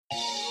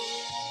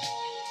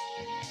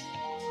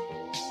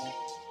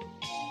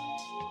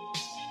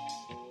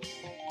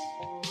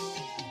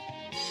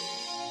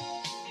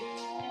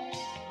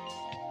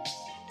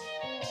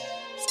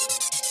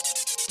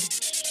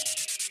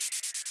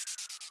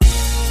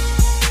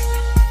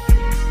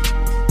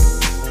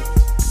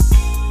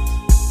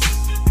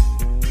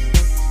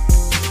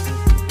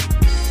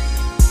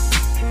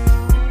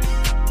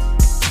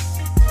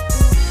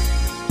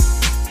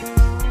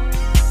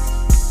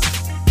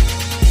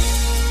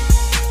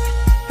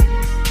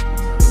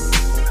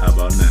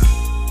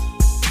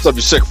What's up,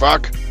 you sick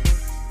fuck?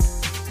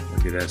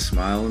 Look at that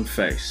smiling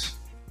face.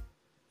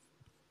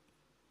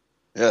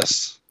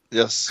 Yes.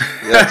 Yes.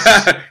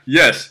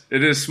 Yes,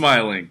 it is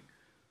smiling.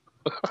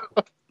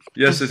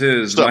 Yes, it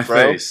is. What's my up,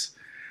 bro? face.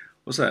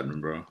 What's happening,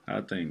 bro?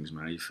 How things,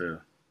 man? How you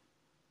feel?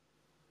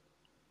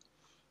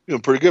 You're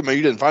doing pretty good, man.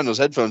 You didn't find those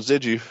headphones,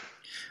 did you?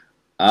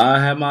 I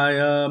have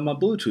my my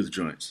Bluetooth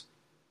joints.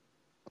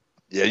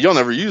 Yeah, you don't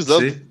ever use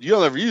those. See? You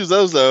don't ever use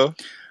those, though.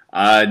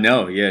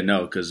 No,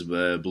 because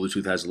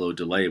Bluetooth has a little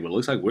delay, but it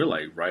looks like we're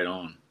like right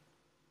on.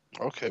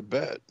 Okay,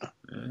 bet.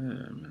 Yeah,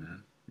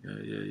 man.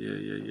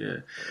 Yeah.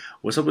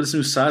 What's up with this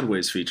new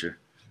sideways feature?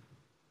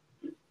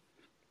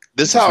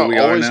 This is how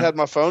I've always had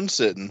my phone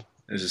sitting.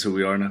 Is this who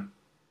we are now?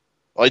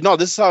 Like, no,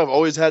 this is how I've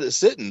always had it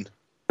sitting.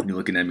 You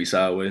looking at me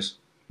sideways?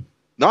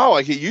 No,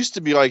 like it used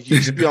to be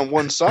on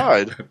one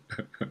side.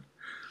 Let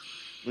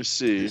me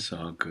see. It's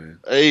all good.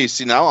 Hey,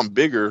 see, now I'm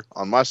bigger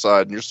on my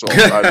side, and you're still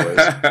sideways.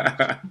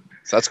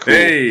 So that's cool.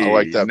 Hey, I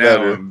like that now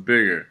better. I'm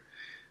bigger.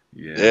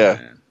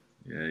 Yeah.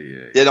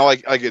 Man. Yeah. No,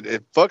 like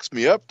it fucks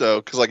me up though,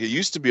 because like it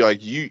used to be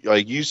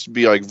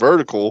like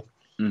vertical,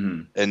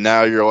 and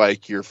now you're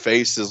like your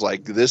face is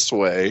like this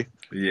way.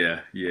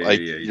 Yeah.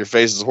 Your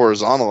face is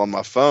horizontal on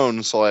my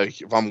phone, so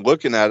like if I'm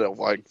looking at it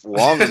like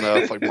long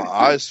enough, like my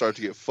eyes start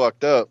to get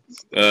fucked up.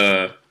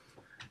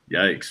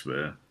 Yikes,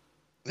 man.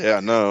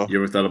 Yeah, no. You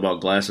ever thought about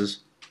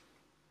glasses?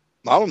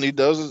 I don't need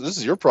those. This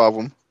is your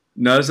problem.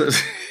 No,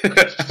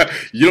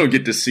 you don't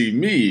get to see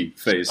me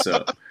face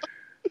up.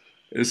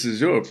 This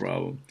is your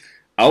problem.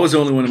 I was the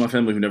only one in my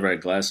family who never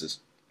had glasses.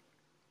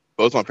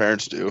 Both my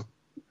parents do.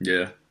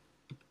 Yeah.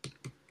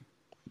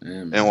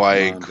 Man, and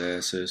like, mom,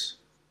 dad, sis.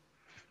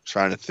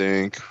 Trying to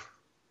think.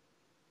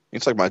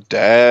 It's like my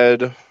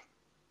dad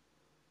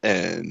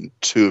and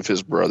two of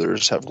his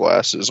brothers have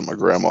glasses, and my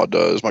grandma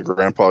does. My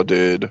grandpa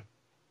did.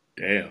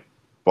 Damn.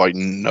 Like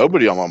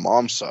nobody on my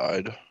mom's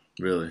side.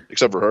 Really?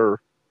 Except for her.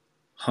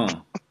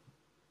 Huh.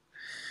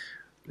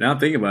 Now I'm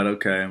thinking about it,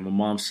 okay, my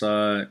mom's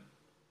side.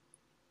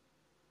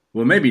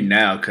 Well, maybe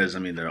now because, I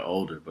mean, they're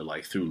older. But,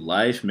 like, through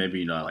life,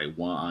 maybe, like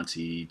one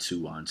auntie,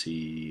 two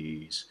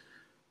aunties.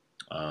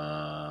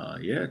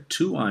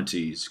 Two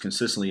aunties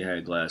consistently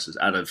had glasses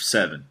out of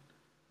 7.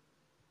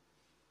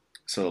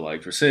 So,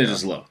 like, percentage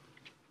is low.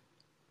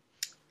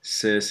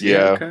 Sis,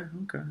 okay.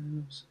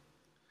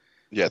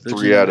 Yeah,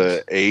 3 out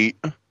of 8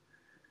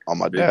 on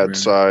my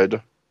dad's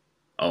side.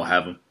 Oh,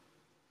 have them?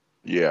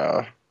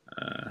 Yeah.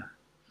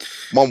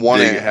 My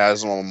one aunt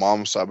has them on my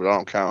mom's side, but I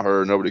don't count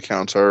her. Nobody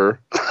counts her.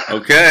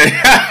 Okay.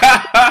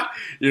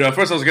 At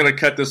first I was going to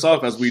cut this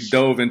off as we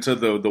dove into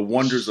the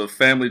wonders of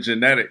family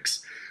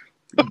genetics.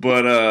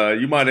 But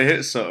you might have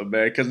hit something,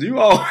 man, because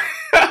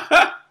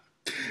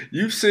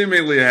you've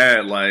seemingly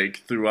had, like,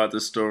 throughout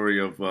the story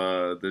of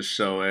this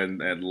show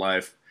and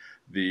life,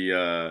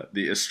 the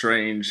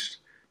estranged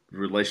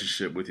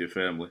relationship with your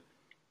family.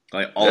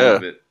 Like, all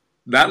of it.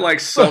 Not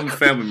like some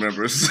family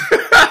members.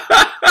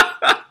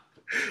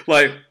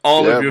 Like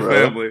all of your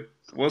family.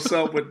 What's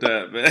up with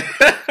that, man?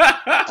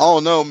 Oh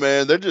no,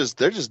 man. They're just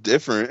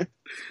different.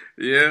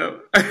 Yeah.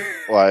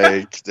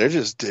 Like they're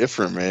just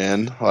different,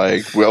 man.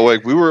 Like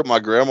we were at my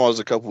grandma's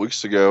a couple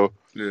weeks ago.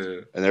 Yeah.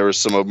 And there was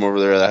some of them over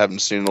there that I haven't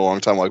seen in a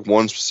long time. Like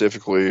one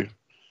specifically,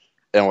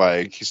 and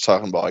like he's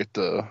talking about like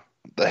the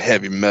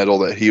heavy metal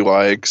that he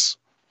likes.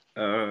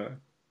 Nah,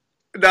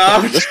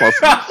 this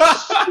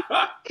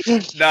motherfucker.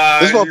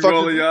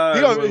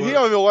 Really he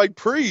don't even like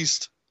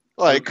Priest.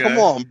 Like, come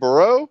on,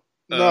 bro.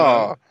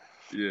 Nah.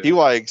 Yeah. He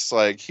likes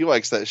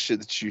that shit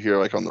that you hear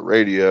like on the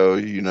radio,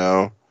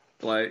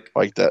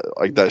 like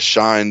that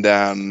Shine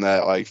Down and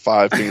that like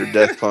 5-finger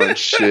death punch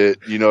shit.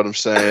 You know what I'm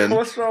saying?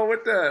 What's wrong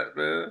with that,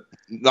 man?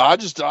 No, I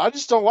just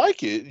don't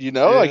like it.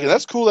 Like, and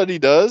that's cool that he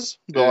does,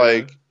 but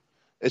like,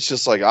 it's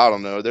just like I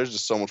don't know. There's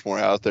just so much more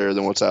out there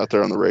than what's out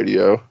there on the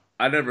radio.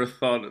 I never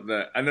thought of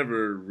that. I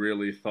never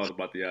really thought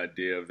about the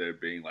idea of there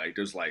being like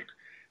there's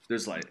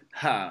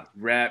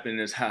rap and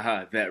there's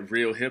that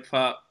real hip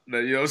hop.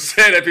 You know what I'm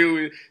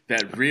saying?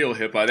 That real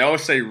hip hop. They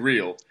always say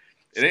real.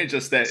 It ain't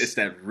just that. It's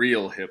that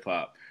real hip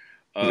hop.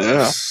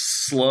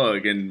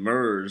 Slug and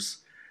Murs.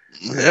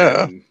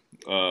 Yeah. And,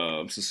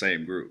 it's the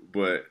same group,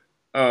 but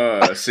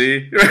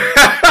see,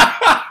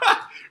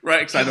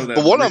 right? Because I know that.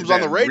 But one of them's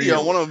on the radio,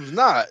 and one of them's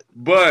not.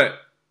 But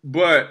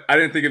I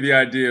didn't think of the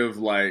idea of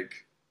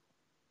like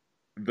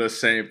the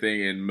same thing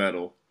in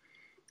metal.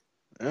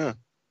 Yeah.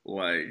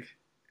 Like.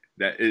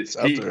 That is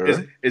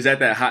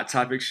that hot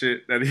topic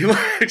shit that he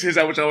likes? Is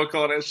that what y'all would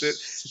call that shit?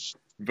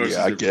 Versus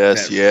I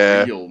guess.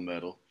 Real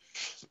metal.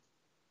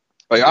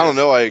 Like I don't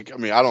know. Like I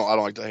mean, I don't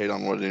like to hate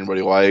on what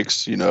anybody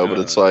likes, but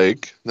it's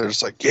like they're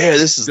just like, yeah,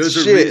 this is the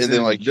shit, and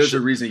then like there's a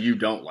reason you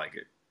don't like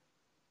it.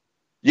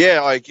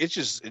 Yeah, like it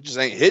just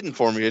ain't hitting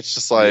for me. It's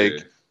just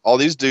like all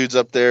these dudes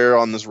up there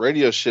on this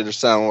radio shit are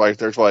sounding like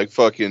they're like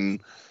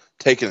fucking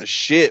taking a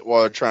shit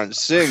while they're trying to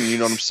sing. You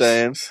know what I'm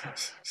saying?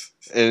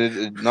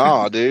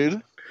 Nah,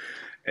 dude.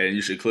 And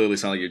you should clearly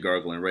sound like you're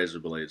gargling razor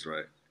blades,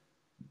 right?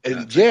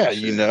 And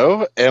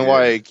and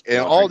like, and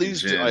all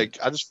these, like,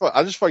 I just feel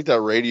like that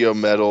radio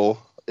metal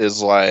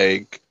is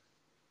like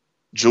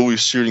Julie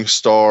Shooting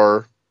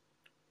Star,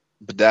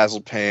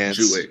 Bedazzled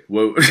Pants. Wait,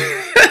 whoa.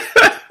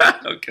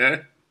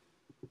 Okay.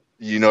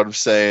 You know what I'm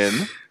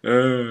saying?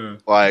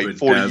 Like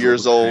 40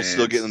 years old,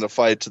 still getting in the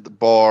fights at the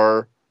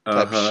bar,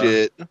 type of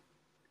shit.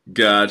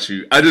 Got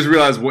you. I just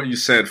realized what you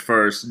said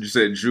first. You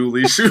said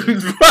Julie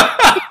Shooting.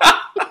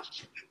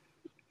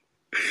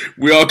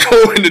 We all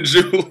go into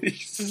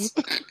Julie's.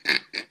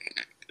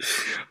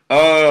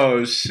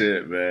 Oh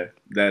shit, man,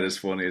 that is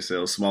funny as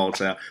hell. Small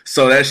town.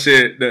 So that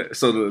shit.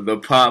 So the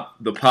pop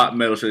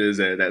metal shit is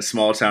that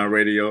small town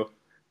radio.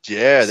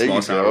 Yeah, there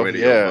you go.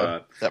 Yeah,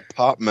 that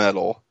pop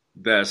metal.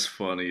 That's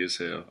funny as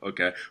hell.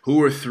 Okay,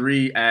 who are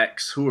three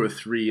acts? Who are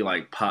three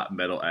like pop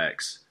metal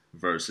acts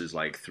versus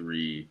like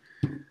three?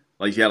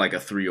 Like you had like a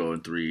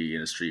 3-on-3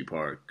 in a street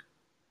park.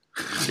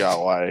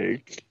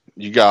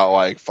 You got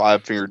like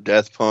Five Finger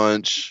Death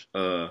Punch.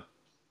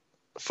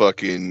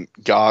 Fucking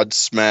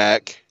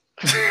Godsmack.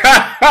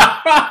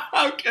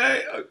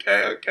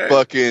 Okay.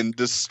 Fucking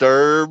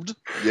Disturbed.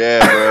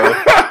 Yeah,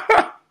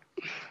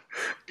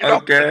 bro.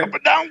 Okay. Up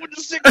and down with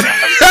the six.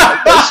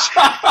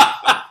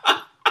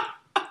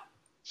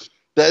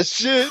 That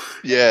shit.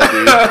 Yeah,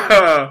 dude.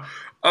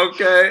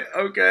 Okay.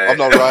 I'm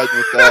not riding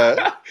with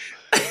that.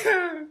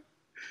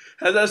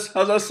 How's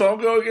that song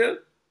go again?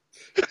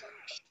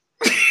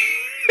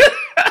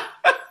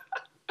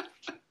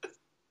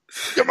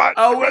 Come on.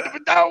 I went up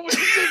and down with the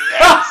six.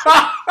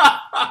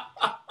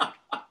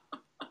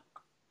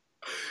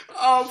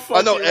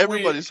 I know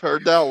everybody's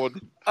heard that one.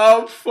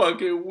 I'm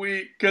fucking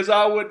weak because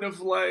I wouldn't have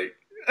like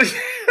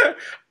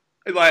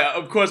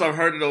of course I've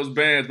heard of those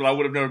bands, but I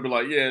would have never been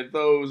like, yeah,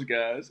 those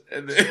guys.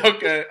 And then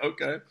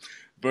okay.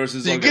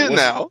 Versus you get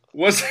now.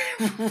 What's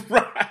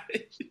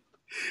right?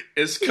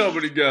 It's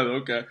coming together.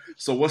 Okay,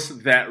 so what's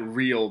that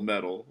real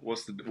metal?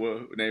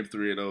 Name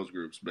three of those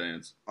groups,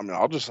 bands? I mean,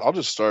 I'll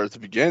just start at the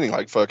beginning,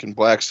 like fucking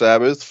Black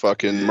Sabbath,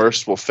 fucking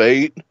Merciful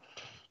Fate, Fate.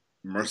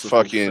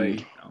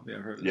 Oh, yeah,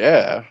 I've heard of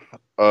that.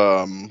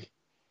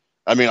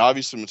 I mean,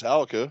 obviously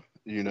Metallica,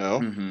 you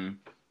know,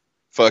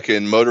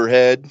 fucking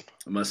Motorhead.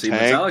 I must see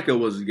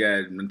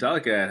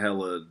Metallica had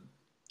hella,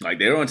 like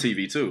they were on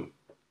TV too.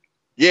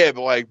 Yeah,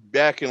 but like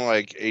back in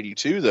like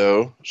 '82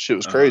 though, shit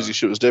was crazy.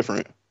 Shit was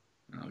different.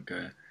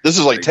 Okay. This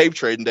is like tape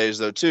trading days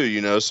though too,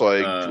 you know. So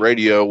like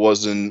radio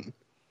wasn't.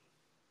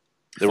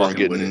 They weren't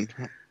getting.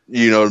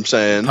 You know what I'm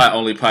saying?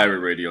 Only pirate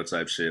radio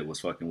type shit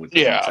was fucking with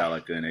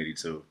Metallica in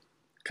 '82.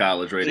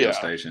 College radio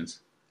stations.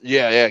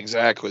 Yeah,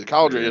 exactly. The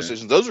college radio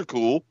stations, those are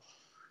cool.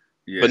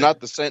 Yeah. But not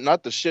the same.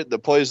 Not the shit that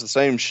plays the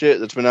same shit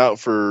that's been out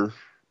for.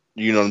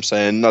 You know what I'm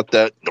saying? Not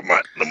that the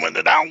one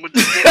down with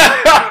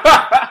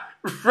the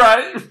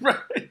right.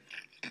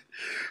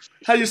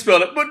 How you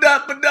spell it?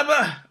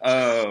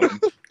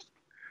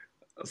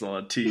 That's a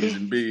lot of T's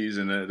and B's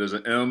in there. There's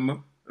an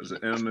M. There's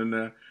an M in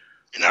there.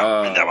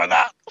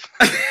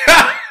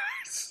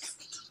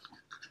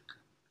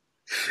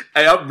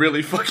 Hey, I'm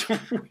really fucking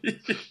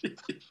weird.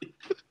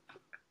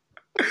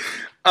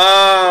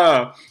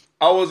 I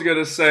was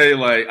gonna say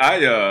like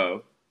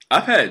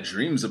I've had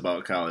dreams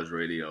about college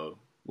radio,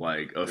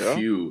 like a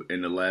few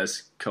in the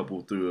last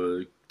couple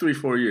through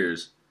 3-4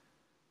 years.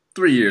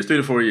 3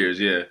 to 4 years,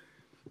 yeah.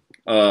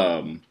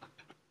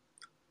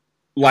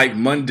 Like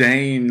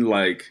mundane,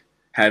 like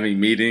having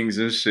meetings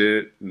and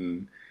shit,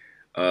 and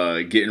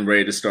getting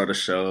ready to start a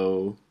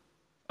show.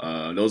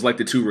 Those like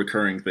the two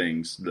recurring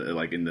things,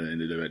 like in the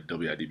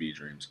WIDB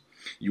dreams.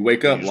 You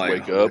wake up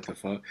like, what the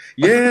fuck?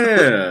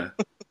 Yeah.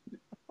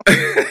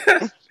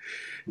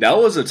 That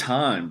was a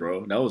time,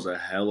 bro. That was a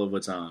hell of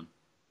a time.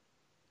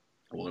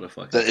 What a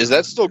fuck. Is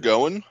that still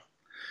going?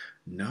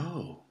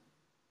 No.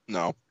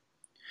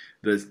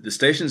 The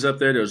stations up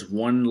there's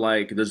one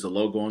there's the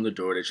logo on the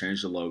door. They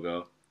changed the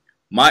logo.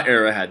 My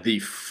era had the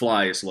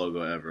flyest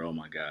logo ever. Oh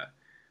my god.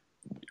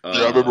 Yeah,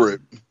 I remember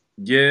it.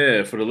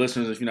 Yeah, for the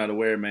listeners, if you're not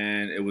aware,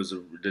 man, it was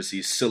just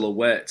these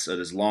silhouettes of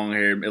this long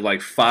hair,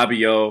 like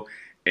Fabio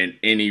and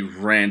any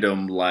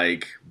random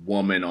like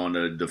woman on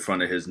the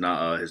front of his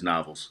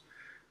novels,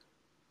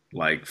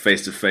 like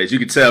face to face. You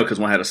could tell because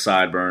one had a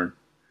sideburn.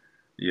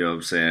 You know what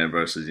I'm saying?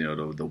 Versus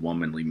the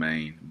womanly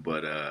mane,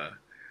 but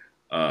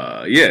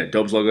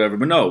dopest logo ever.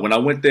 But no, when I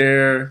went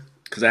there,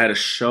 because I had a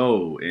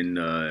show in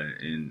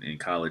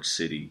College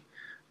City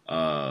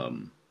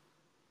 10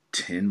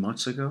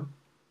 months ago.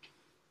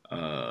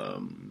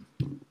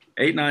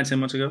 8, 9, 10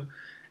 months ago.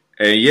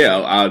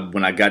 And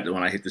when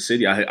I hit the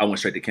city, I went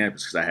straight to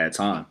campus because I had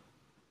time.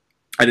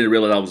 I didn't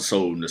realize I was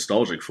so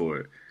nostalgic for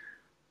it.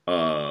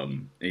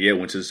 Went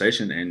to the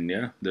station,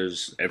 and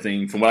there's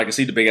everything from what I can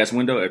see. The big ass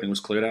window, everything was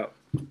cleared out.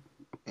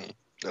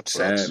 That's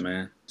sad,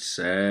 man.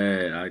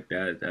 Sad.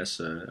 That's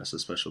a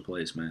special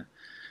place, man.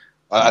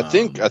 I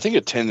think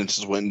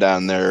attendance went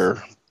down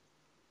there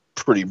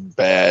pretty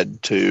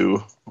bad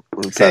too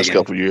over the past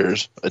couple of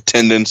years.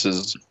 Attendance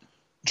has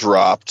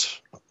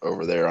dropped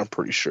over there, I'm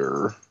pretty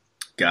sure.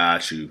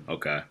 Got you.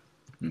 Okay.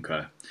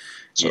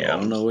 So, I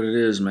don't know what it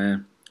is,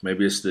 man.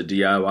 Maybe it's the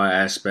DIY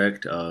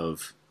aspect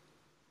of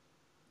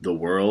the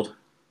world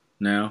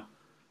now,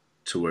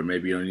 to where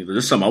maybe you don't need.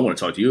 There's something I want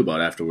to talk to you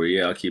about afterward.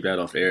 Yeah, I'll keep that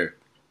off air.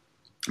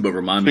 But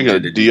remind me Speaking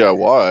again, of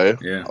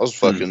DIY, yeah. I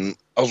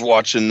was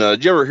watching,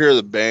 did you ever hear of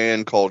the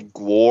band called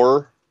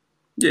Gwar?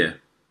 Yeah.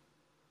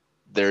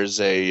 There's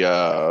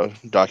a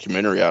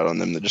documentary out on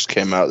them that just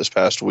came out this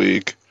past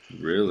week.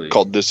 Really?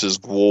 Called This Is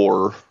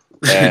Gwar.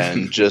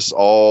 And just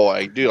all,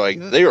 like, dude, like,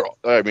 they were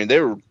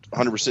 100%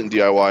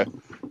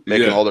 DIY.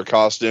 Making all their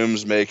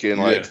costumes, figuring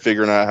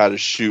out how to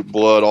shoot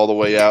blood all the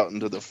way out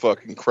into the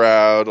fucking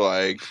crowd.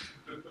 Like,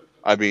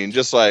 I mean,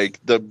 just like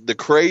the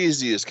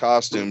craziest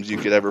costumes you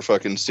could ever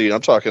fucking see.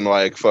 I'm talking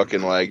like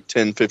fucking like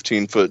 10,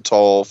 15 foot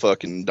tall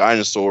fucking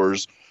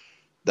dinosaurs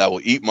that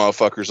will eat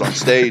motherfuckers on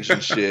stage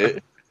and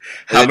shit.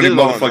 How many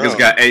motherfuckers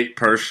got ate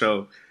per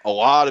show? A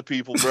lot of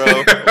people, bro.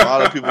 A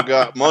lot of people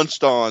got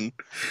munched on.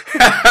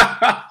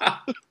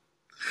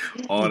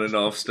 On and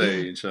off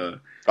stage, huh?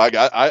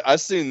 I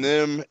seen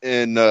them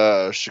in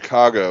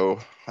Chicago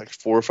like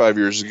 4 or 5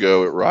 years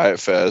ago at Riot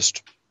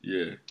Fest.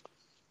 Yeah.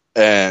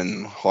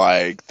 And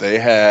like they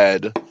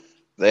had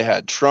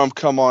Trump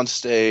come on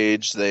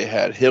stage, they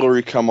had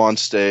Hillary come on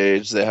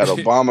stage, they had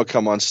Obama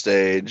come on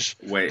stage.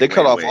 They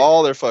cut off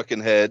all their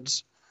fucking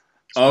heads,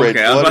 sprayed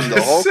blood in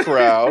the whole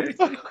crowd.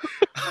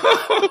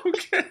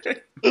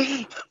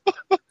 Okay.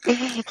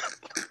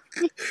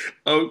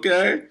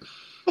 Okay.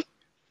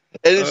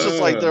 And it's just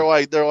like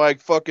they're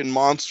like fucking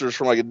monsters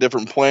from like a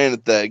different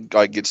planet that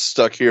like gets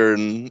stuck here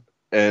in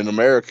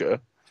America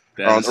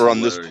or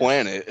on this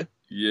planet.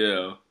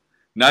 Yeah.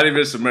 Not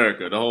even just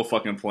America, the whole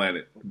fucking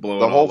planet.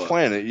 The whole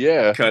planet,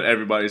 yeah. Cut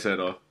everybody's head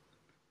off.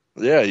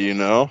 Yeah, you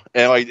know.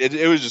 And like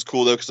it was just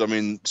cool though, because I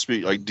mean,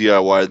 like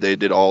DIY, they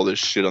did all this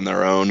shit on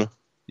their own.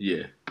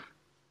 Yeah.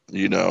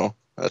 You know,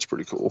 that's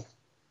pretty cool.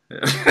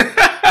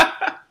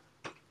 Yeah.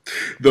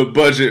 The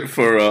budget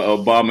for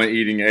Obama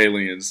eating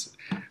aliens,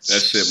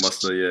 that shit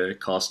must have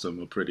cost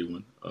him a pretty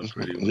one.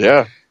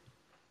 Yeah.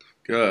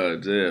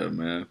 God damn,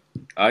 man.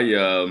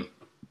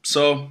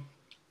 So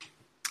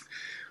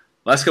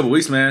last couple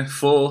weeks, man,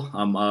 full.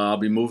 I'll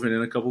be moving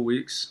in a couple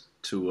weeks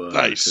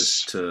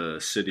to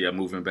city I'm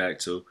moving back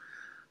to.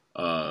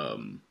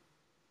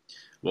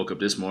 Woke up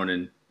this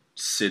morning.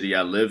 City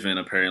I live in,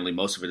 apparently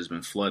most of it has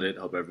been flooded.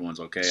 Hope everyone's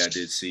okay. I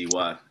did see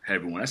why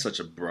everyone. That's such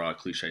a broad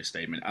cliche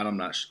statement. I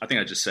think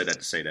I just said that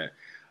to say that.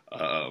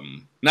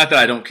 Not that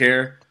I don't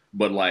care,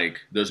 but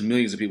like there's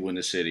millions of people in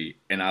the city,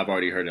 and I've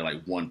already heard that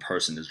like one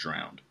person is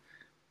drowned.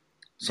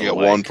 So yeah,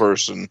 like, one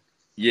person.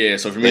 Yeah,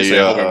 so for me to say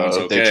hope everyone's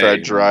okay. They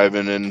tried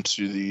driving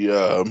into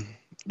the.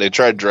 They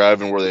tried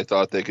driving where they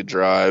thought they could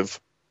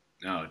drive.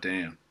 Oh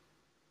damn.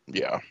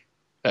 Yeah,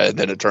 and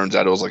then it turns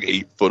out it was like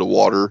 8 foot of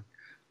water.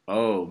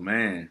 Oh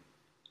man.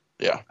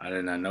 Yeah. I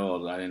did not know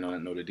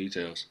the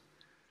details.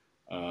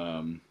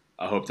 I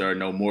hope there are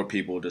no more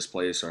people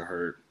displaced or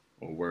hurt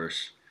or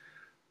worse.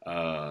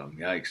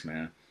 Yikes,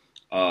 man.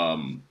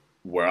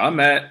 Where I'm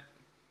at,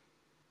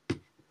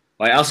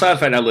 like outside the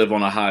fact I live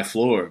on a high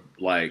floor,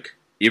 like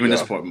even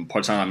this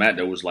part time I'm at,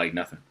 there was like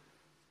nothing.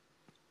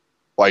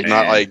 Like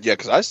not like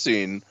because I've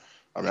seen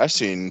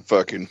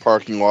fucking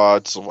parking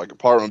lots of like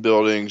apartment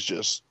buildings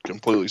just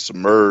completely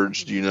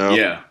submerged. You know.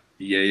 Yeah.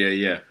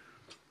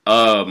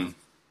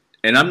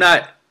 And I'm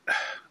not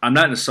in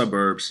the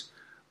suburbs.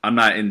 I'm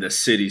not in the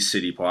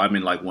city part. I'm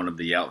in like one of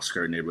the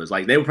outskirt neighborhoods.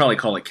 Like they would probably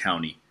call it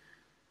county.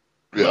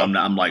 Yeah.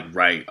 I'm like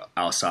right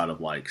outside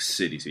of like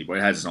city, but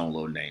it has its own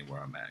little name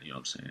where I'm at. You know what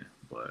I'm saying?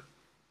 But,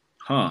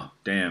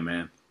 damn,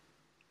 man.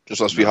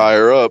 Just must be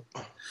higher up.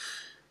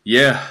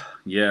 Yeah.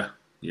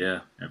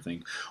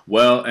 Everything.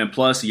 Well, and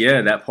plus,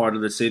 that part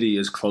of the city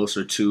is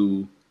closer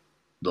to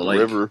the lake.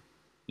 River.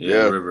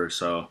 Yeah, the river.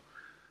 So,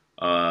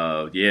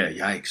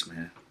 yikes,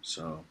 man.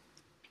 So.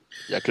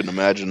 Yeah, I couldn't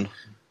imagine.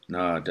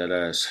 Nah, dead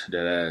ass.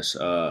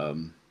 But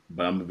I'm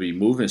gonna be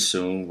moving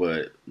soon.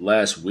 But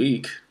last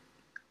week,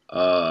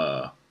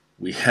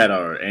 we had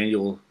our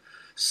annual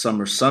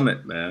summer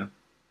summit, man.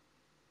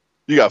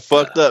 You got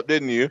fucked up,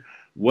 didn't you?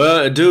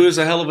 Well, dude, it's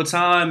a hell of a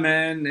time,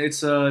 man.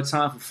 It's a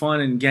time for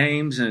fun and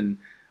games and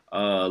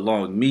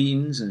long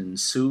meetings and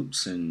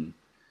soups and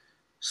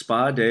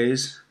spa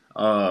days.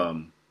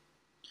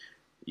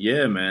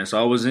 Yeah, man.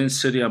 So I was in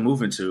city I'm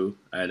moving to.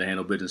 I had to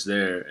handle business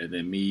there, and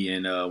then me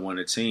and one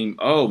of the team.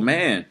 Oh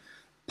man,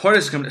 part of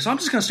this is coming. So I'm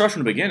just gonna start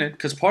from the beginning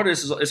because part of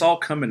this is it's all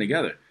coming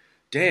together.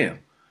 Damn.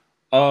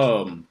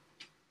 So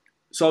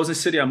I was in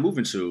city I'm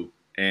moving to,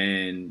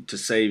 and to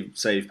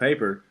save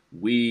paper,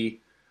 we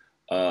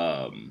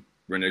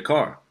rented a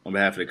car on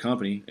behalf of the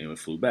company, and we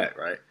flew back.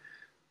 Right.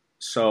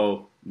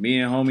 So me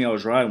and homie I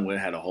was riding with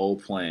had a whole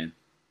plan,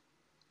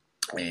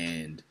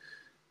 and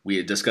we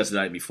had discussed the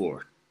night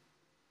before.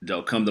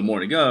 They'll come the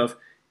morning of,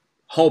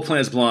 whole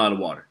plan's blown out of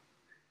the water.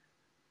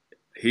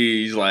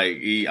 He's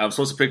like, I'm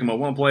supposed to pick him up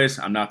one place.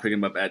 I'm not picking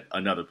him up at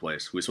another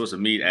place. We're supposed to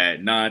meet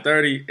at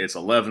 9:30. It's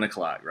 11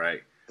 o'clock,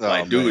 right? Oh,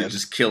 like, dude is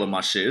just killing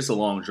my shit. It's a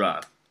long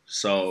drive.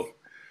 So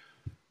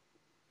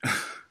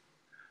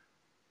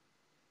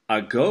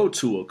I go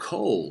to a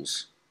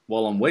Kohl's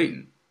while I'm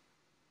waiting.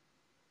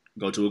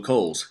 Go to a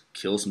Kohl's,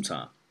 kill some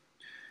time.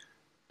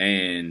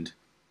 And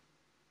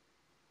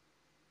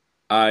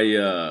I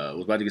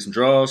was about to get some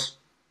draws.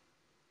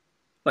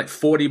 Like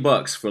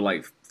 $40 for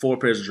like 4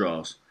 pairs of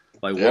drawers.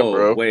 Like, Yeah, whoa,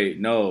 bro. wait,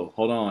 no,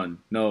 hold on,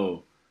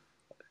 no.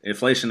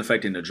 Inflation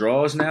affecting the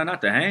drawers now,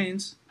 not the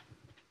Hanes.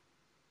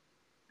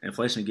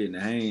 Inflation getting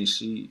the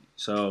Hanes.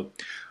 So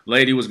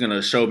lady was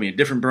gonna show me a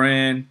different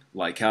brand,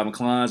 like Calvin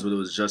Klein's, but it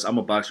was just I'm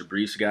a boxer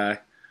briefs guy.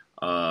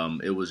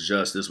 It was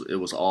just this. It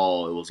was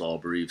all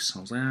briefs.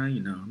 I was like,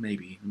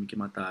 maybe let me get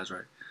my thighs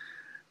right.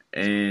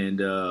 And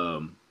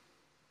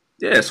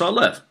yeah, so I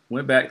left.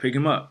 Went back, pick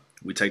him up.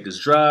 We take this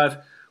drive.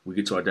 We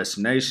get to our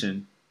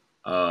destination.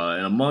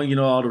 And among,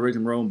 all the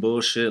rigmarole and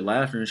bullshit,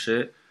 laughter and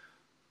shit,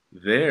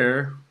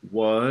 there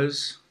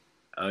was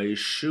a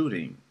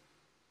shooting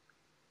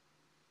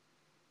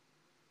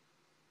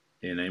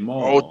in a Oh,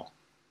 mall.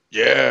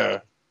 yeah.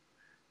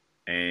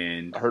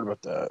 And I heard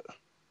about that.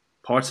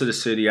 parts of the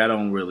city, I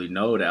don't really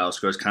know the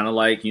outskirts. Kind of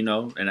like,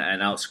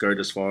 an outskirt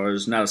as far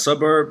as not a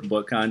suburb,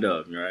 but kind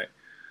of, right?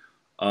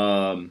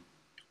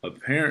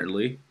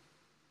 Apparently,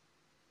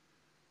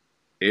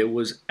 it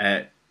was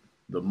at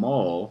the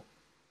mall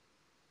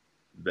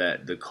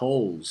that the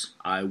Kohl's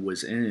I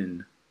was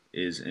in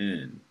is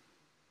in,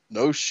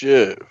 No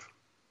shit.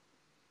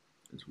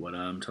 is what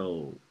I'm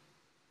told.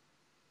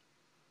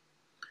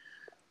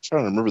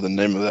 Trying to remember the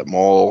name of that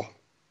mall.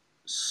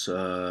 So,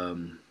 I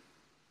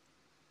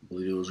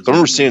believe it was I remember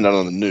Greenwood. seeing that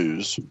on the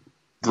news.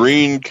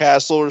 Green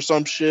Castle or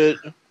some shit.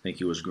 I think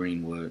it was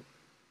Greenwood.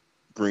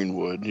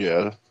 Greenwood,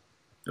 yeah.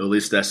 Or at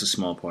least that's a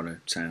small part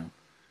of town.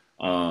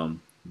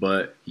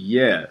 But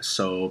yeah,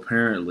 so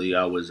apparently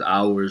I was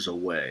hours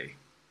away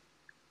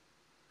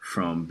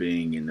from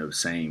being in the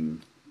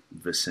same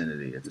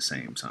vicinity at the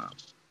same time,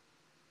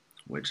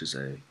 which is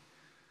a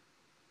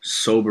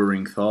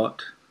sobering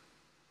thought.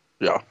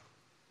 Yeah,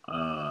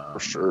 for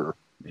sure.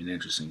 An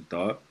interesting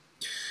thought.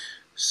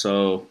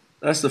 So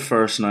that's the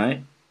first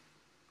night.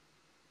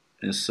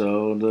 And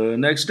so the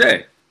next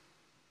day,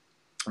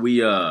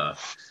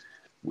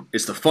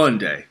 it's the fun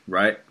day,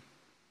 right?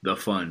 The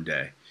fun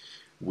day.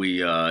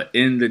 We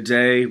end the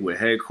day with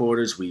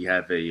headquarters. We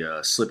have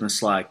a slip and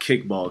slide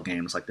kickball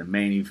game. It's like the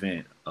main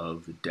event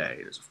of the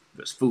day.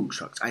 There's food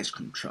trucks, ice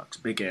cream trucks,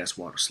 big ass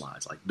water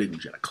slides, like big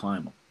ones. You gotta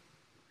climb them.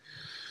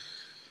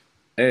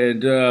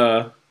 And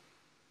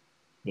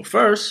but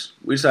first,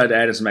 we decided to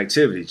add in some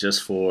activity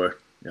just for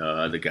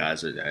the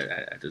guys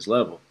at this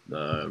level,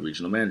 the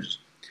regional managers.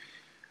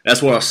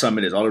 That's what our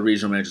summit is. All the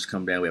regional managers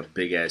come down. We have a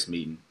big ass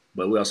meeting,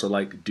 but we also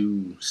like to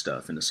do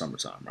stuff in the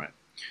summertime, right?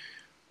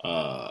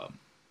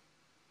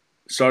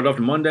 Started off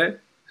the Monday,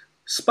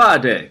 spa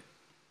day,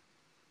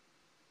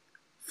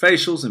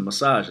 facials and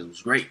massages. It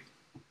was great.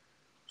 It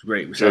was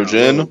great. We Joe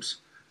Gin?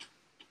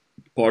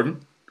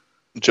 Pardon?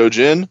 Joe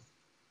Gin?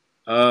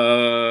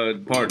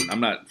 Pardon.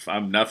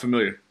 I'm not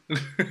familiar.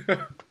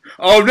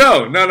 Oh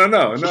no.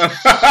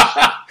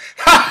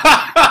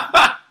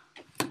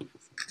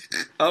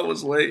 I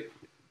was late.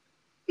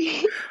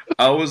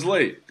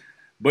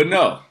 But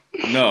no.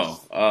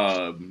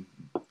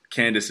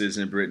 Candace's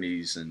and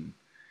Brittany's and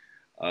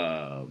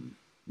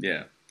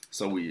yeah.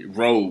 So we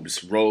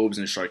robes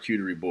and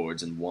charcuterie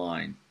boards and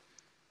wine.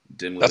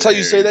 That's how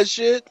you say that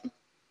shit?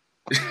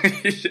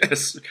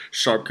 Yes.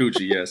 Sharp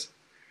coochie, yes.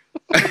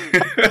 The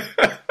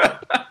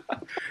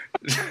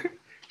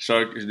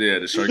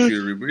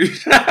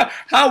charcuterie.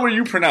 How were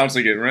you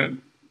pronouncing it,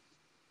 Ren?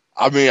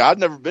 I mean, I've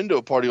never been to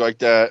a party like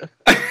that.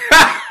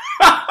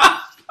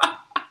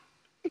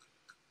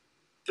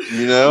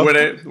 You know?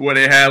 Where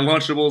they had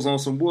Lunchables on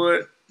some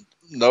wood?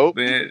 Nope.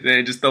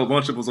 They just throw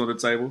Lunchables on the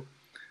table.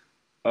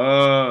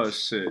 Oh,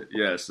 shit.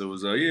 Yes, there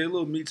was,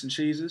 little meats and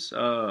cheeses.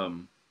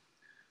 What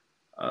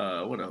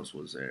else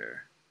was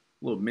there?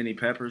 Little mini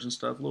peppers and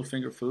stuff. Little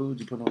finger foods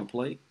you put on a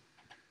plate.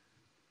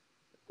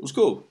 It was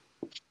cool.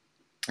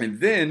 And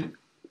then,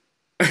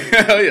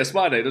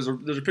 spa day. There's a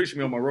picture of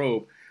me on my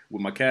robe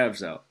with my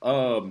calves out.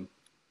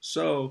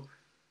 So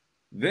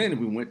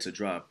then we went to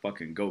drive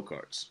fucking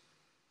go-karts.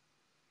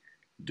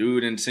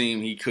 Dude and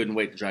team, he couldn't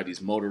wait to drive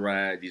these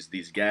motorized,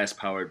 these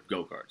gas-powered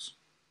go-karts.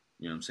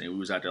 You know what I'm saying? We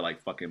was out there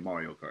like fucking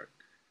Mario Kart.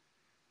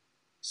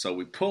 So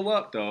we pull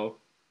up, though.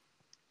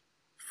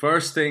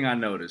 First thing I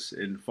noticed,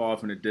 in far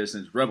from the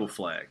distance, rebel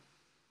flag.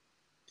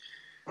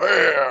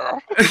 Yeah.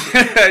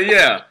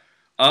 Yeah.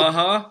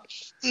 Uh-huh.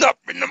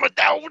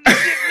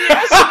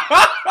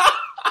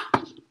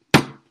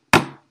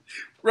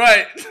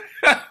 Right.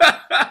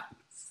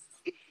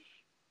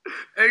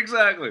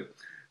 Exactly.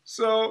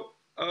 So,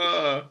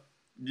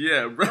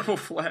 yeah, rebel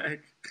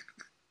flag.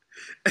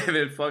 And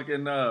then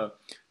fucking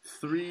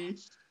 3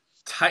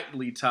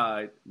 tightly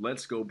tied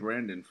Let's Go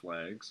Brandon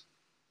flags.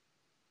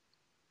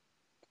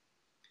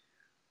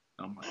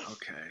 I'm like,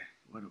 okay,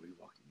 what are we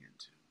walking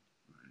into?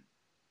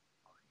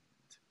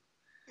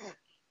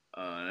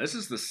 Right. This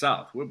is the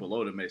South. We're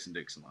below the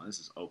Mason-Dixon line. This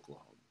is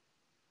Oklahoma.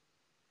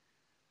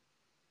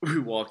 We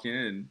walk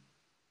in,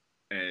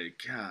 and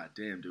god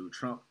damn, dude,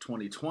 Trump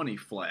 2020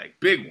 flag.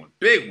 Big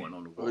one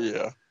on the wall. Oh,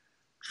 yeah.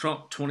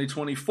 Trump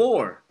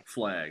 2024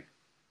 flag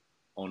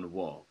on the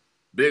wall.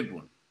 Big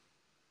one.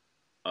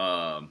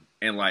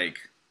 And like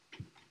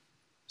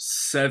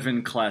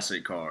 7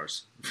 classic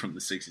cars from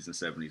the 60s and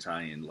 70s,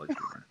 high-end luxury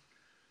brand.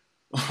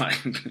 Like,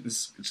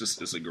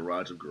 it's a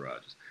garage of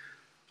garages.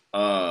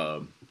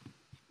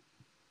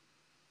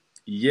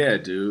 Yeah,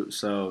 dude.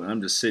 So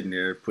I'm just sitting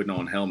there putting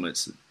on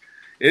helmets.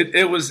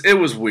 It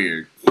was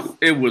weird.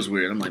 It was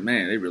weird. I'm like,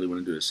 man, they really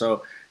want to do this.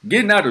 So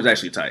getting out there was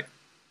actually tight.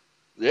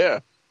 Yeah.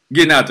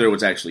 Getting out there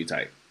was actually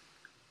tight.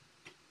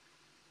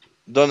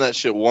 Done that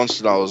shit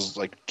once when I was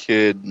like a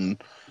kid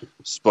and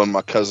spun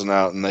my cousin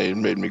out, and they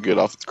made me get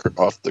off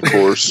the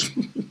course.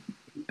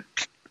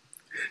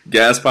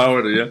 Gas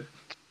powered, yeah.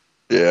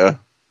 Yeah.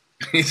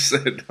 He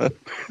said,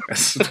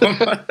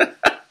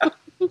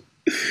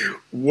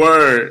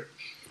 "Word."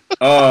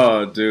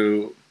 Oh,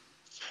 dude.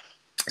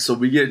 So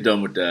we get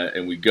done with that,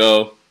 and we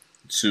go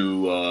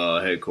to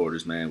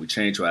headquarters, man. We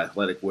change to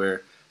athletic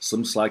wear,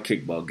 slip slide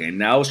kickball game.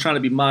 Now, I was trying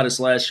to be modest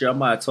last year. I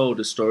might have told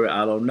this story.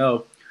 I don't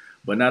know.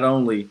 But not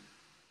only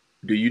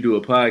do you do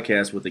a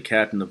podcast with the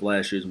captain of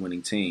last year's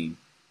winning team,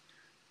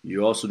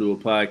 you also do a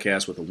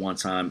podcast with a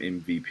one-time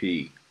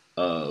MVP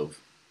of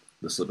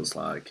the slip and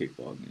slide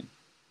kickball game.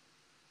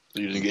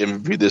 You didn't get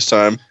MVP this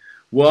time?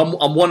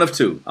 Well, I'm one of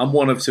two. I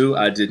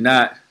did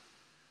not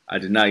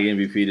get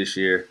MVP this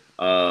year.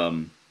 For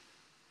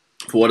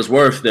what it's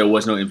worth, there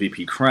was no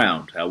MVP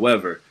crowned.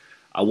 However,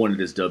 I wanted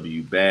this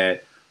W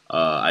bad.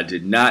 I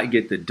did not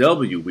get the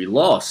W. We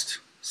lost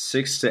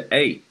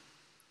 6-8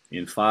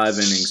 in 5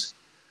 innings.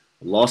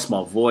 Lost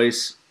my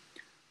voice.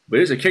 But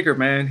here's a kicker,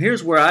 man.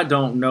 Here's where I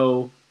don't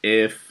know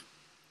if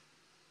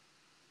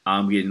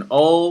I'm getting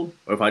old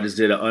or if I just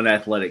did an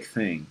unathletic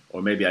thing.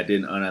 Or maybe I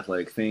did an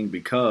unathletic thing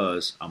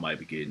because I might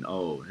be getting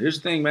old. Here's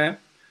the thing, man.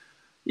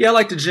 Yeah, I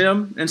like the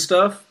gym and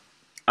stuff.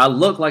 I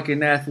look like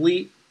an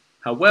athlete.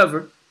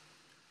 However,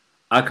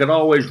 I could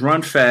always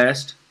run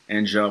fast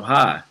and jump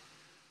high.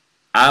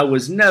 I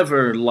was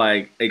never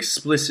like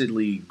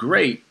explicitly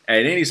great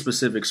at any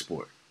specific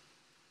sport.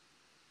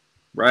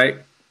 Right?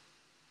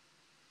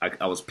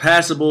 I was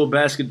passable at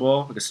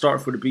basketball. I could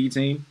start for the B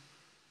team.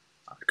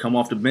 I could come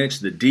off the bench,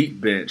 the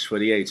deep bench for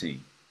the A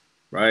team.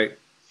 Right?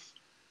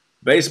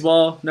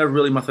 Baseball, never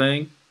really my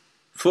thing.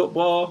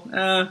 Football,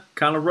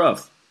 kind of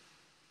rough.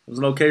 I was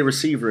an okay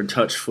receiver in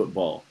touch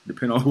football,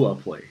 depending on who I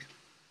played.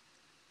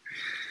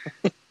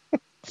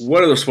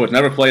 What other sports?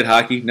 Never played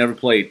hockey. Never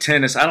played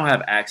tennis. I don't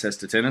have access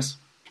to tennis.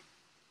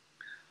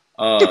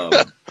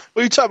 What are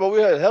you talking about?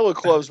 We had hella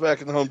clubs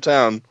back in the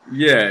hometown.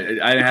 Yeah,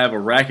 I didn't have a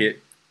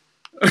racket.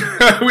 We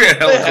had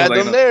hella they had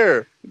clubs them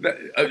there.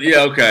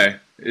 Yeah, okay.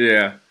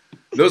 Yeah.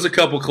 Those a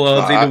couple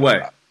clubs, either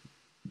way.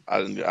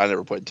 I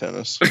never played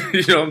tennis.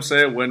 You know what I'm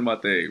saying? Wasn't my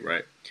thing,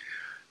 right?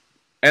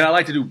 And I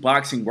like to do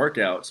boxing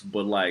workouts,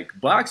 but like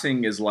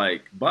boxing is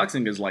like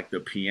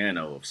the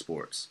piano of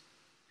sports.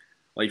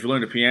 Like if you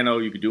learn the piano,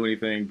 you can do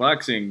anything.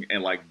 Boxing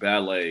and like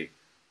ballet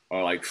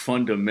are like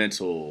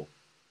fundamental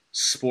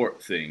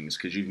sport things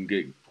because you can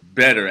get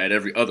better at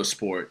every other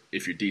sport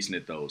if you're decent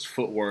at those.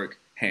 Footwork,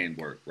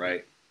 handwork,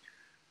 right?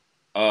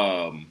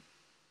 But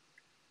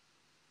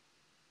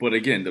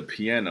again, the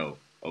piano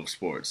of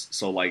sports.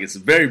 So like it's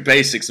very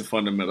basics and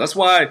fundamental. That's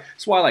why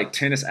like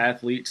tennis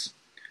athletes,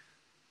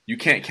 you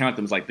can't count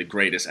them as like the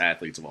greatest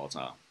athletes of all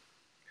time.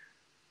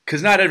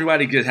 Because not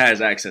everybody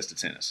has access to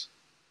tennis.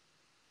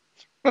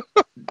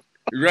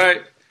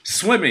 Right?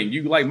 Swimming,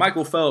 you like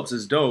Michael Phelps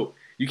is dope.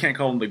 You can't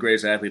call him the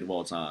greatest athlete of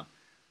all time.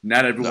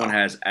 Not everyone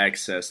has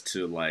access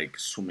to like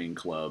swimming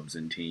clubs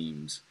and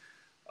teams.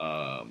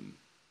 And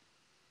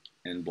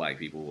black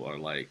people are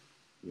like,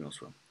 we don't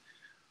swim.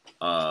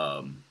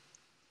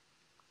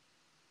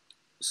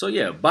 So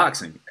yeah,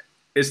 boxing.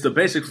 It's the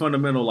basic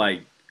fundamental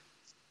like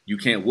you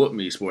can't whoop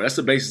me sport. That's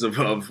the basis of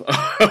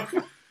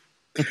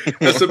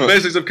that's the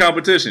basics of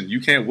competition.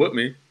 You can't whoop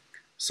me.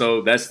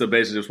 So that's the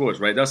basics of sports,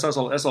 right? That's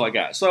all I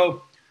got.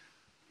 So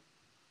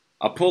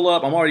I pull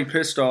up. I'm already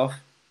pissed off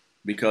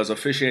because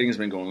officiating has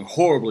been going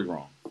horribly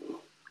wrong.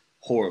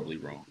 Horribly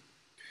wrong.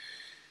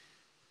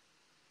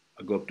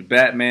 I go up to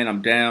bat, man.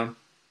 I'm down.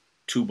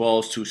 2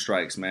 balls, 2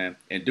 strikes, man.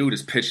 And dude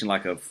is pitching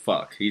like a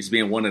fuck. He's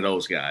being one of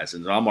those guys,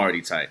 and I'm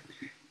already tight.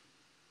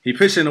 He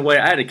pitched in a way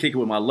I had to kick it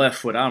with my left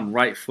foot. I'm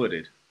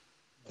right-footed.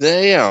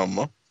 Damn.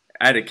 I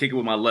had to kick it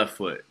with my left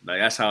foot.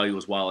 Like that's how he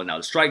was wilding out.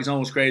 The strike zone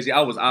was crazy.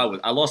 I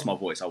lost my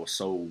voice. I was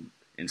so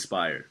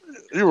inspired.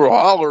 You were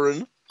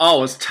hollering. Oh,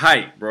 it was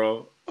tight,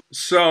 bro.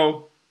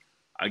 So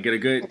I get a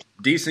good,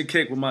 decent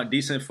kick with my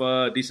decent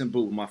boot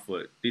with my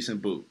foot,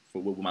 decent boot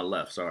with my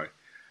left. Sorry,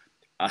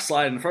 I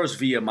slide in the first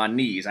via my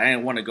knees. I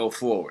didn't want to go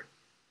forward.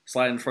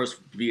 Slide in the first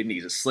via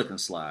knees, a slip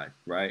and slide.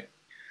 Right.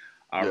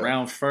 I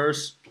round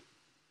first,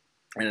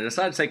 and I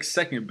decided to take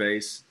second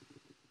base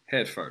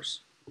head first.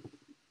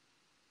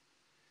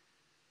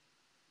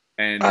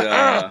 And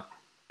I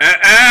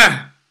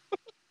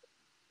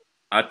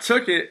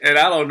took it, and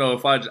I don't know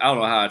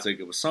how I took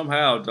it, but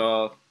somehow,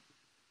 dog,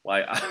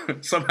 like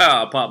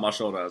somehow I popped my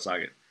shoulder out of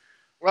socket.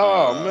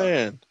 Oh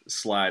man,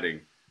 sliding.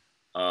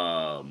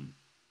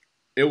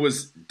 It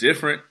was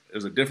different. It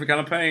was a different kind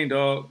of pain,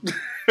 dog.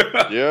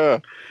 Yeah,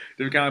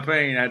 different kind of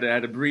pain. I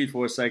had to breathe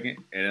for a second,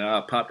 and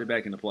I popped it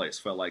back into place.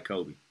 Felt like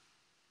Kobe.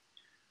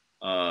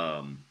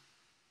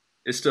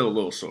 It's still a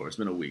little sore. It's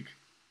been a week.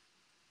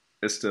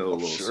 It's still a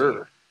little sure.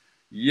 sore.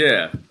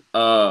 Yeah.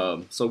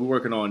 So we're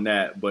working on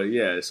that. But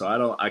yeah,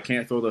 so I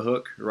can't throw the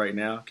hook right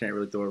now. Can't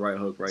really throw a right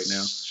hook right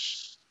now.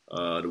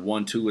 The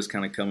 1-2 is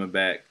kind of coming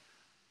back.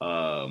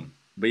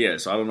 But yeah,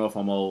 so I don't know if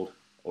I'm old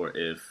or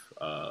if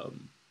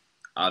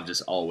I've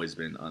just always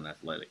been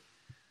unathletic.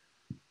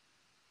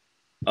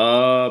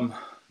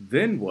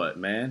 Then what,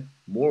 man?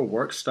 More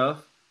work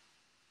stuff.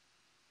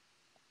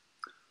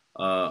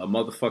 A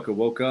motherfucker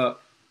woke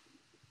up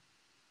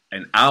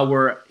an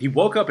hour. He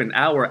woke up an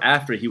hour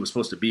after he was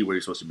supposed to be where he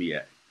was supposed to be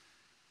at.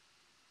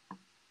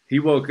 He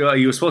woke up.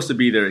 He was supposed to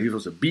be there. He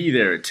was supposed to be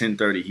there at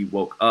 10:30. He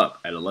woke up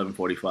at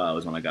 11:45.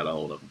 Was when I got a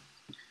hold of him.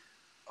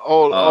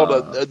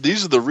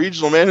 These are the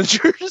regional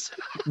managers.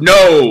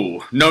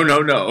 No.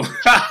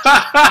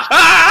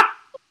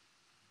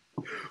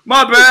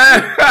 My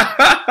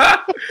bad.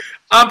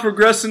 I'm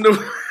progressing the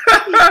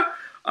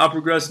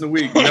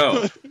week.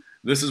 No,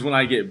 this is when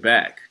I get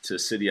back to the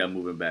city I'm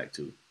moving back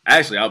to.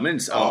 Actually, I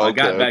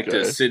got back to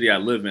the city I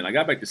live in. I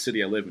got back to the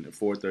city I live in at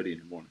 4:30 in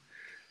the morning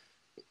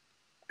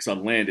because I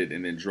landed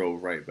and then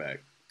drove right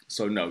back.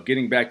 So no,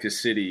 getting back to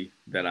city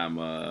that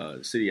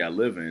city I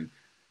live in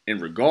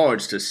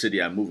regards to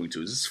city I'm moving to,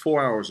 this is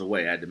 4 hours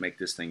away. I had to make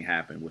this thing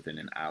happen within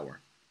an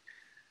hour.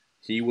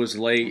 He was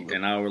late,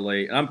 an hour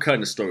late. I'm cutting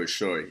the story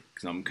short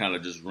because I'm kind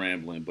of just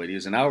rambling, but he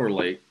was an hour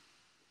late.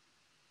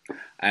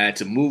 I had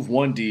to move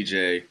one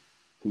DJ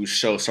whose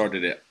show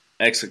started at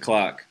X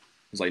o'clock.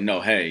 I was like,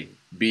 no, hey,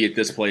 be at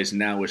this place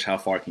now, which how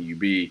far can you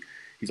be?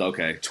 He's like,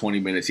 okay, 20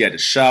 minutes. He had to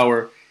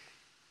shower.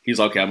 He's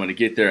like, okay, I'm going to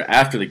get there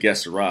after the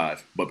guests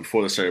arrive, but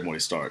before the ceremony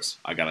starts.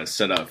 I got to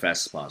set up as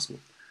fast as possible.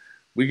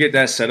 We get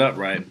that set up,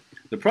 right?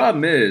 The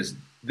problem is,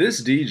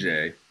 this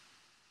DJ,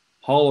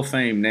 Hall of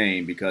Fame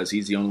name because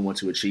he's the only one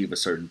to achieve a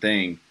certain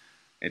thing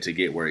and to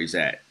get where he's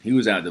at. He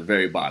was at the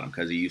very bottom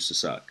because he used to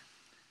suck.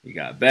 He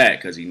got back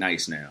because he's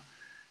nice now.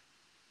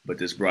 But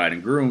this bride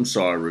and groom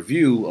saw a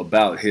review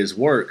about his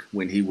work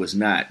when he was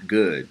not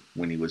good,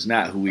 when he was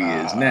not who he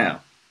is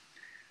now.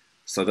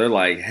 So they're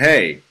like,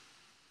 hey,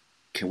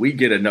 can we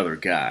get another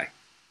guy?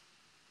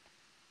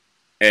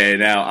 And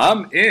now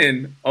I'm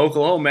in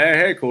Oklahoma at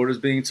headquarters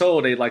being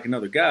told they'd like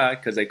another guy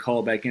because they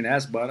called back in and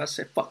asked about it. I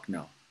said, fuck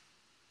no.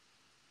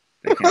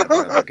 They can't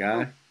have another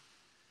guy.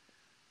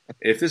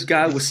 If this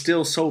guy was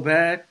still so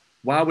bad,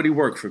 why would he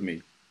work for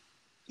me?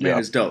 Man,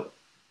 it's dope,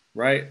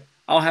 right?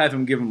 I'll have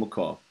him give him a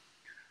call.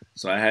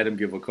 So I had him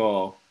give a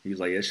call. He was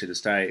like, yeah, shit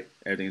is tight.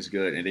 Everything's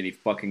good. And then he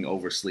fucking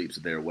oversleeps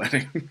at their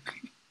wedding.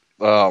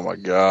 Oh, my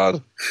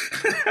God.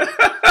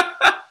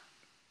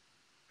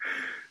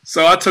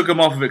 So I took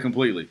him off of it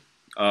completely.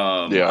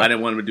 I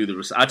didn't want him to do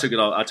the... I took it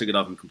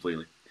off him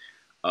completely.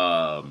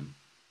 And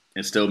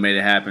still made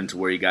it happen to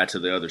where he got to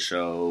the other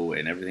show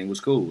and everything was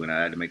cool. And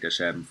I had to make that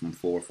shit happen from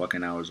 4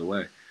 fucking hours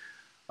away.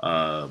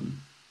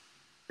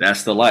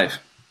 That's the life.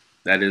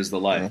 That is the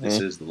life. Mm-hmm. This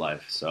is the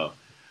life. So,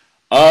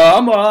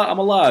 I'm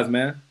alive,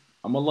 man.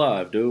 I'm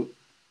alive, dude.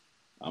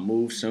 I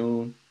move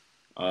soon.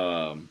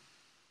 That's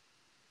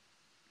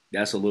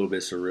a little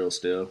bit surreal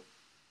still.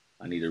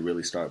 I need to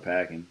really start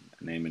packing,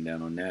 naming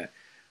down on that.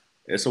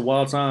 It's a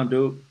wild time,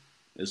 dude.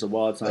 It's a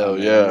wild time. Hell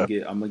yeah.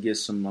 I'm gonna get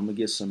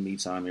some me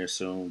time here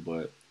soon,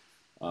 but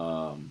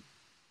I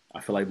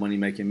feel like money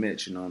making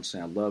Mitch. You know what I'm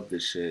saying? I love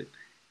this shit,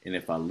 and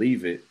if I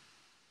leave it,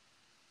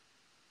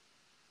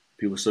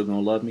 people still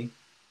gonna love me.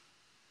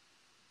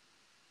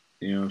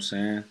 You know what I'm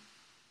saying?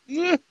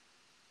 Yeah.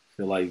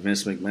 Feel like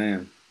Vince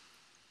McMahon.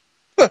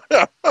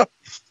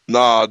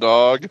 Nah,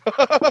 dog.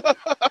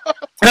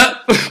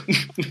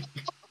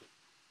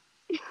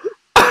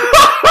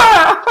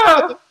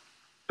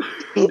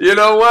 You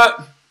know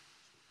what?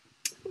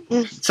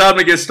 Time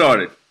to get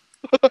started.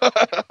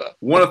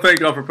 Want to thank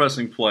y'all for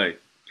pressing play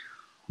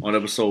on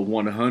episode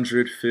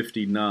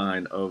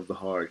 159 of The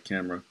Hard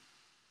Camera.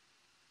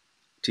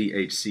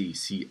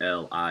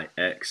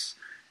 THCCLIX.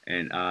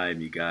 And I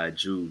am your guy,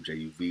 Juve,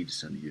 J-U-V,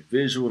 just under your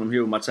visual. And I'm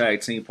here with my tag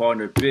team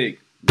partner, Big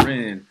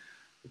Ren,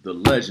 the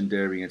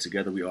legendary. And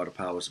together we are the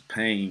powers of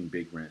pain,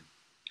 Big Ren.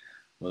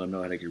 Let them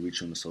know how they can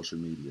reach you on the social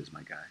medias,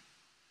 my guy.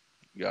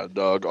 Yeah,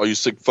 dog. All you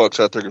sick fucks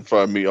out there can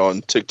find me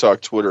on TikTok,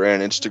 Twitter,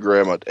 and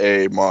Instagram at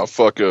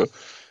A_MAAFFHUCKA.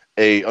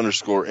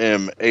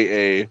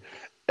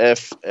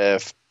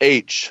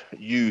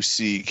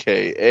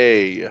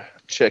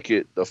 Check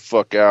it the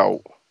fuck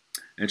out.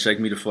 And check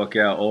me the fuck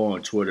out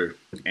on Twitter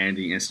and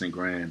the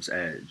Instagrams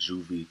at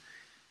Juvie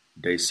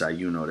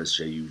Desayuno. That's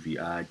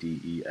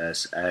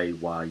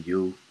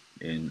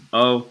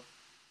JUVIDESAYUNO.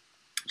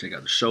 Check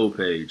out the show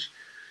page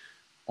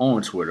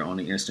on Twitter, on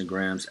the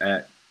Instagrams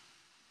at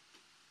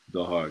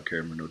The Hard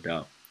Camera, no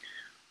doubt.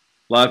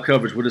 Live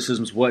coverage,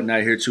 witticisms,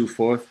 whatnot,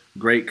 heretofore.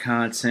 Great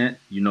content.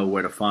 You know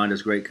where to find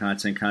us. Great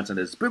content. Content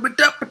that's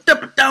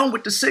down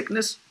with the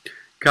sickness.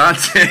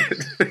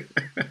 Content.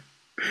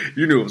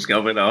 You knew it was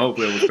coming. I hope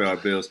it was pay our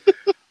bills.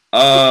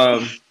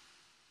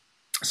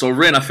 So,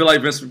 Ren, I feel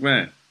like Vince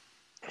McMahon.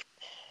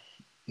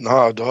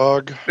 Nah,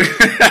 dog.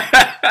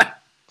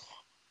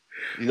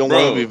 You don't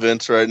want to be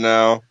Vince right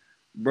now.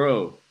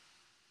 Bro,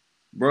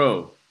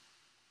 Bro,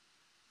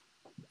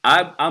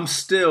 I'm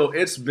still.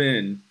 It's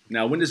been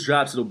now. When this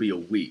drops, it'll be a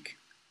week.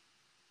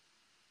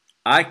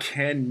 I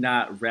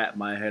cannot wrap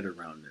my head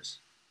around this.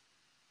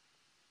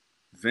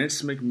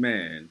 Vince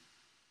McMahon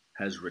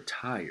has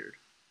retired.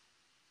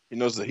 He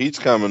knows the heat's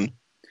coming.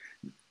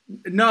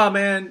 Nah,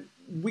 man,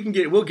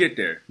 we'll get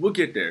there. We'll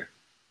get there.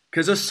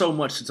 Because there's so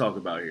much to talk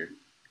about here.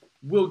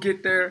 We'll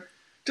get there.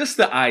 Just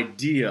the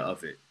idea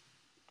of it.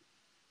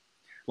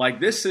 Like,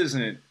 this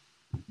isn't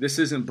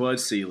Bud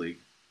Selig.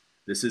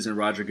 This isn't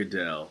Roger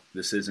Goodell.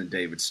 This isn't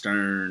David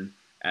Stern,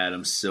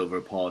 Adam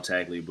Silver, Paul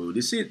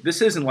Tagliabue.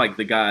 This isn't like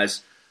the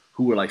guys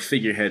who were like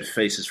figurehead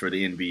faces for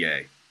the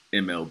NBA,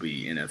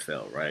 MLB,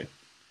 NFL, right?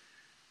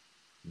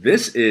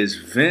 This is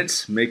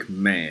Vince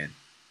McMahon,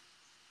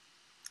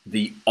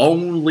 the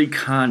only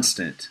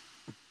constant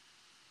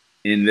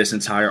in this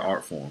entire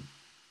art form.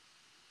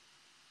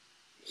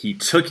 He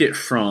took it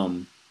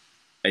from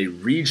a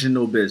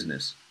regional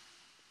business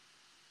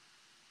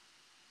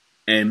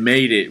and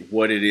made it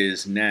what it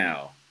is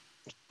now.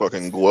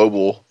 Fucking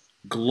global.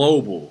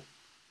 Global.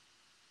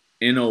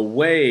 In a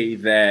way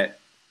that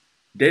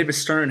David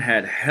Stern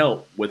had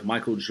help with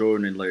Michael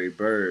Jordan and Larry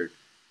Bird,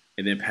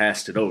 and then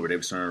passed it over.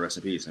 David Stern, rest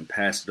in peace, and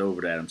passed it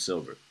over to Adam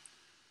Silver.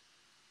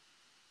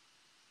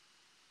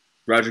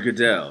 Roger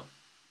Goodell.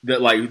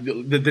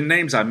 The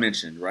names I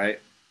mentioned, right?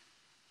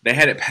 They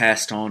had it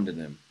passed on to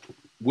them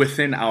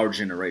within our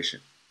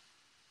generation.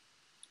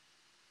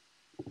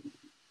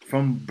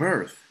 From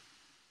birth.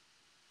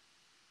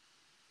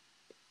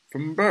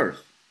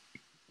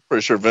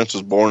 Pretty sure Vince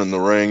was born in the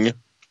ring.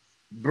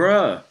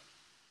 Bruh.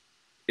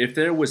 If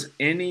there was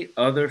any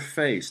other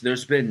face,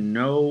 there's been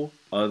no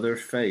other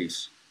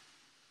face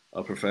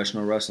of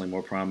professional wrestling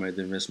more prominent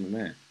than Vince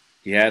McMahon.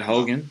 He had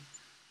Hogan,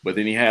 but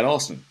then he had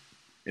Austin,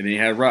 and then he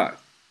had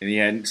Rock, and he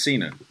had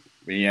Cena,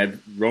 and he had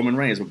Roman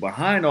Reigns. But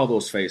behind all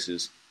those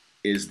faces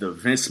is the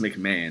Vince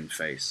McMahon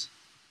face.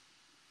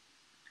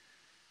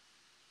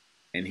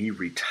 And he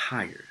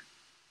retired.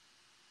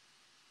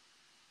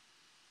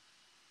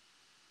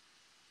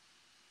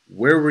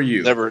 Where were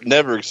you?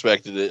 Never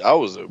expected it. I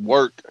was at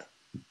work.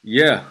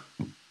 Yeah.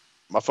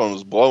 My phone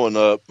was blowing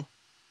up.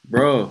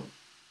 Bro.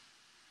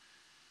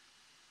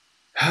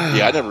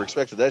 Yeah, I never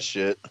expected that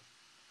shit.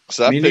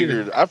 So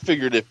I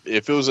figured if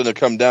it was going to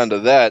come down to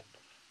that,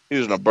 he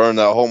was going to burn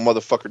that whole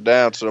motherfucker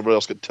down so nobody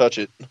else could touch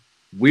it.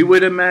 We all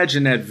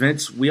imagine that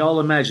Vince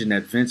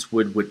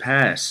would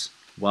pass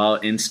while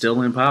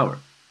still in power.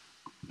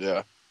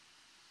 Yeah.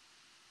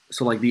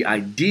 So like the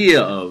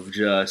idea of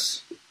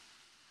just,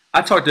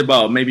 I talked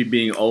about maybe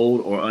being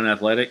old or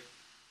unathletic.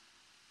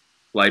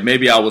 Like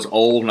maybe I was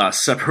old and I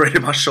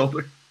separated my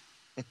shoulder.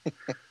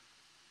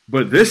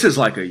 But this is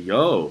like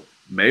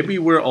maybe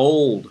we're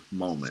old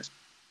moment.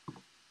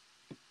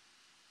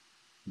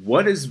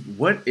 What is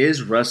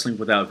wrestling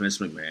without Vince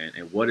McMahon,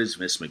 and what is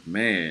Vince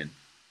McMahon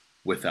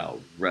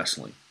without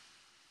wrestling?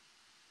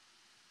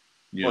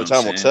 You know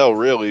time will tell,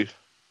 really.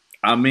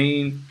 I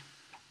mean,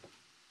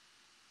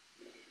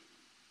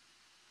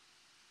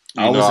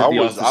 I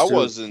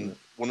wasn't.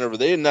 Whenever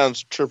they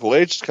announced Triple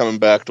H coming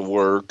back to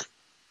work,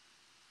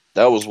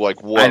 that was like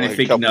a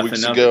couple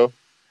weeks ago.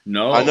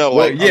 No, I know.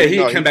 He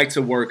came back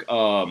to work.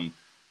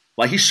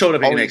 Like he showed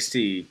up at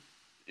NXT.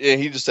 Yeah,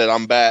 he just said,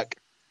 "I'm back."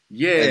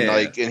 Yeah,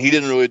 and he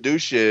didn't really do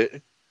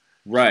shit.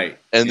 Right.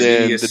 And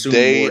then the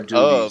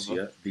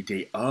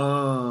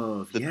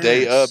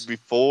day of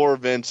before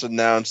Vince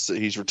announced that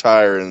he's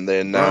retiring, they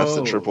announced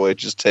that Triple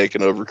H is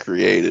taking over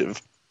creative.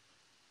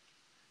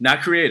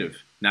 Not creative.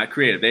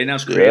 They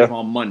announced creative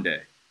on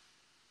Monday.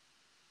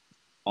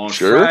 On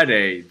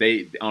Friday,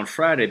 they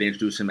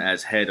introduced him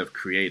as head of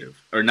creative.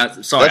 Or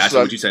not, sorry, I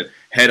said what you said.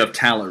 Head of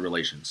talent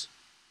relations.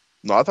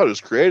 No, I thought it was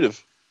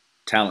creative.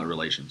 Talent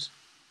relations,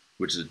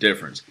 which is a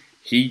difference.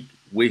 He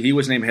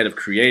was named head of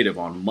creative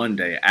on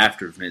Monday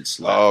after Vince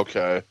left. Oh,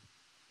 okay.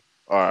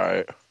 All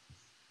right.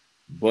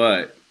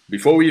 But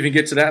before we even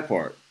get to that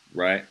part,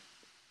 right?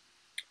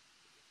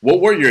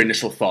 What were your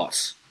initial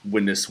thoughts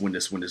when this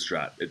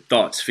dropped?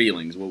 Thoughts,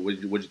 feelings.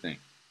 What'd you think?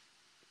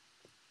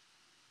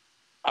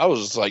 I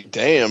was just like,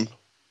 damn,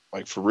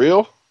 like for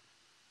real?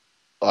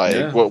 Like,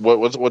 yeah.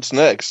 What's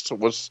next?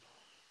 What's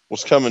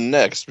coming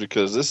next?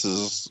 Because this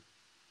is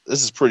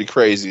pretty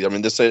crazy. I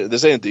mean, this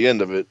ain't the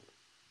end of it.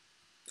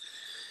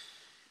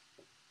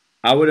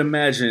 I would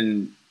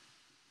imagine,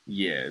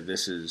 yeah,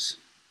 this is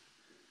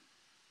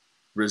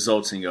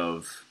resulting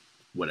of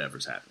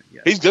whatever's happening.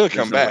 Yeah. He's gonna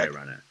come back.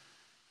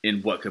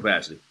 In what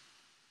capacity?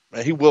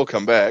 Man, he will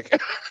come back.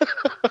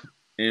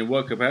 In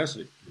what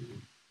capacity?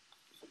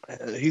 I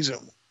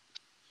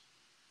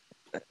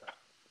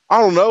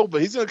don't know, but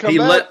he's gonna come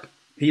back.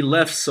 He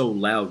left so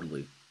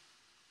loudly.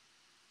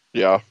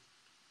 Yeah.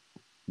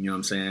 You know what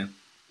I'm saying?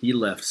 He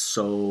left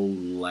so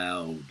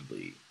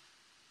loudly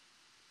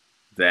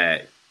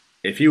that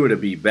if he were to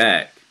be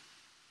back,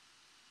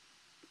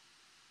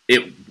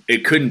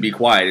 it couldn't be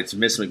quiet. It's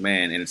Vince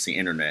McMahon and it's the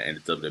internet and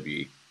it's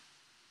WWE.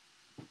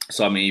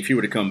 So I mean, if he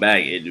were to come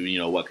back,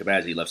 what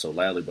capacity he left so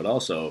loudly, but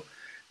also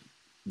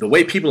the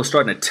way people are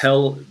starting to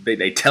tell,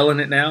 they telling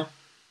it now.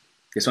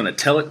 It's going to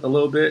tell it a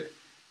little bit.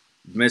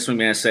 Vince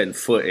McMahon setting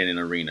foot in an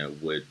arena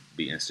would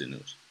be instant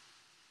news.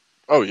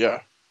 Oh yeah,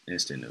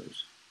 instant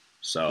news.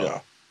 So yeah.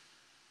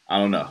 I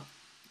don't know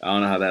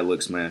how that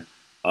looks, man.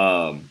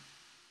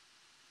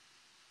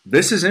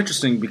 This is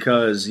interesting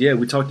because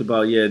we talked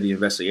about the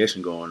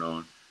investigation going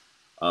on.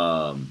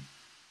 I'll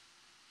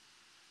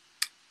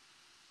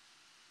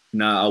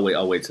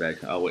wait till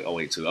that. I'll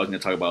wait too. I was gonna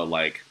talk about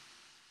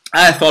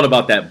I thought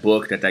about that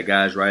book that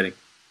guy's writing.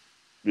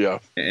 Yeah.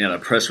 And a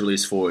press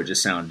release for it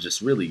just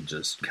sounded really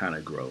kind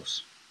of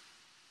gross.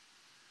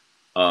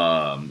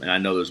 And I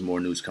know there's more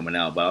news coming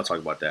out, but I'll talk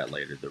about that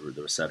later,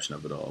 the reception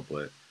of it all.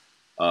 But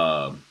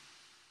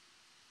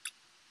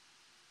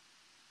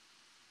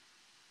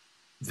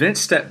Vince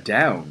stepped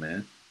down,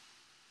 man.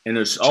 And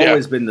there's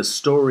always been the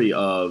story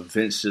of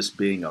Vince just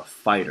being a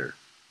fighter.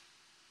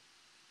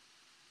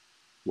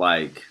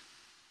 This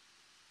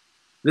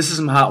is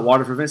some hot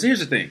water for Vince.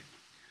 Here's the thing.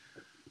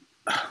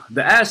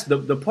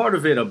 The part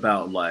of it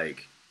about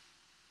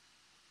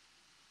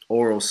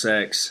oral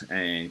sex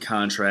and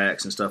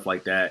contracts and stuff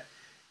like that,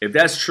 if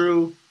that's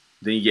true,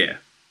 then yeah.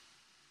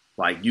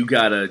 You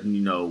gotta,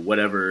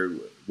 whatever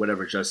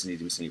justice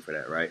needs to be seen for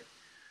that, right?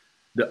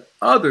 The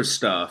other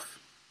stuff,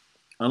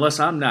 unless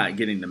I'm not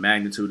getting the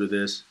magnitude of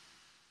this,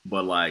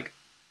 but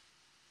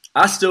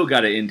I still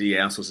got an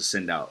NDA I'm supposed to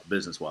send out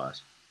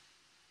business-wise.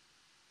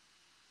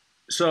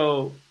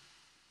 So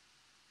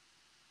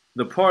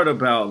the part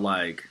about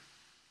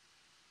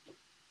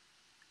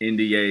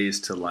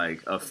NDAs to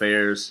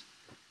affairs,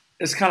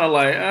 it's kind of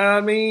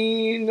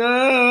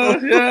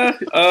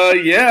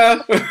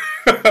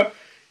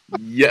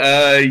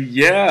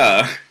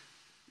yeah.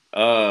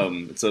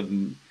 It's a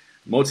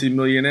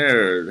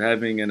multimillionaire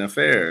having an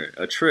affair,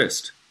 a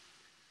tryst.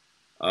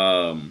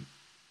 A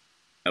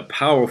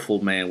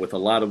powerful man with a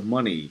lot of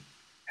money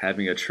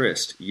having a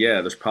tryst.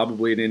 Yeah, there's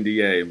probably an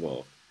NDA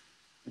involved.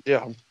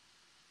 Yeah.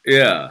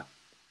 Yeah.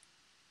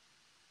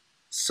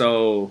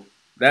 So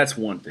that's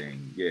one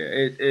thing. Yeah,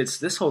 it's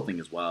this whole thing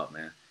is wild,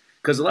 man.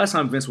 Because the last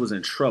time Vince was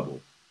in trouble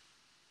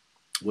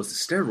was the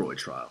steroid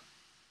trial.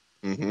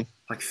 Mm-hmm.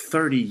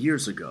 30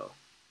 years ago.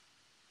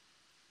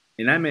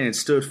 And that man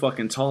stood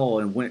fucking tall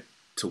and went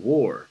to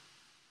war.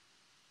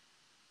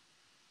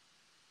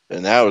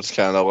 And now it's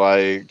kind of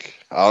I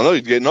don't know,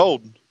 he's getting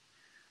old.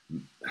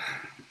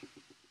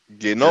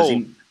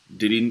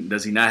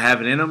 Does he not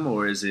have it in him,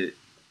 or is it?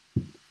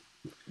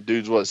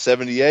 Dude's what,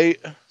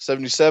 78,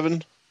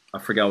 77? I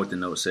forgot what the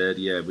note said.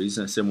 Yeah, but he's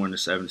somewhere in the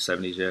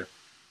 70s, yeah.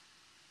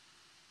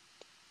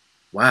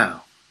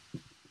 Wow.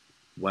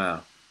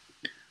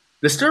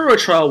 The steroid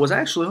trial was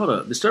actually,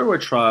 the steroid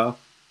trial.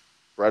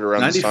 Right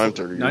around this time,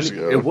 30 years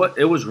ago.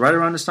 It was right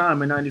around this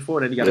time in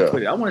 94 that he got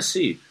acquitted. I want to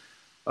see.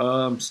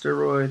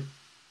 Steroid.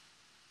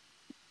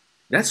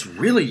 That's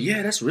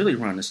really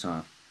around this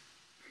time.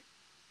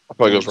 I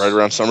thought it was right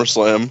around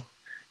SummerSlam.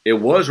 It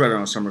was right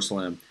around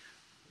SummerSlam.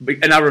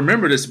 And I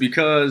remember this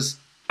because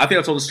I think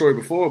I told the story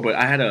before, but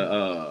I had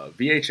a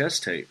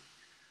VHS tape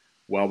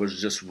where I was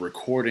just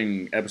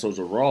recording episodes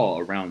of Raw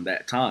around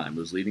that time. It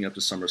was leading up to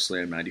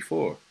SummerSlam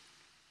 94.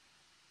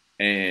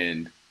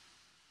 And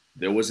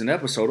there was an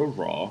episode of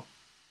Raw.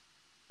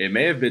 It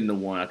may have been the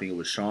one, I think it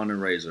was Shawn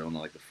and Razor on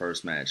the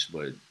first match,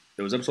 but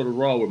there was an episode of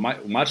Raw where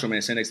Macho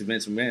Man sat next to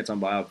Vince McMahon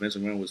talking about how Vince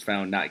McMahon was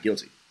found not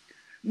guilty.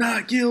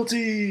 Not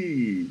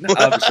guilty!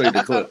 I'll just show you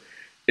the clip.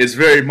 It's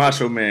very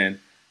Macho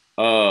Man.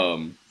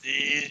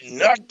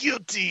 Not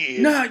guilty!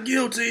 Not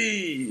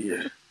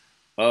guilty!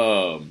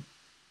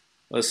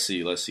 Let's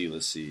see. I want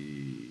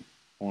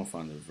to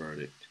find the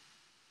verdict.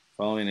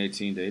 Following an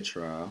 18-day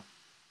trial.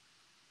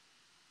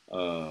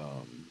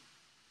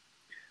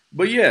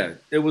 But yeah,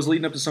 it was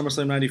leading up to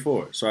SummerSlam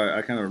 94. So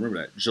I kind of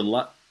remember that.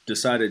 July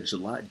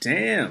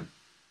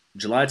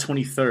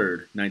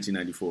 23rd,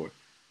 1994.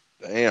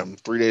 Damn,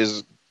 3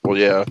 days. Well,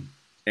 yeah.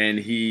 And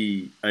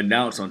he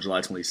announced on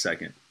July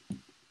 22nd.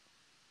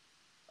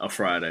 A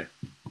Friday.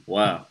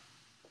 Wow.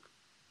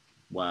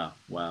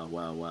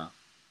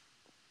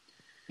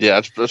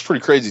 Yeah, that's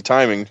pretty crazy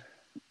timing.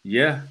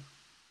 Yeah.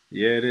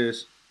 Yeah, it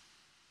is.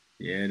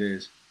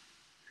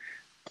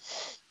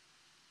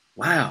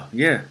 Wow.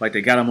 Yeah,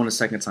 they got him on the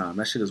second time.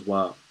 That shit is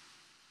wild.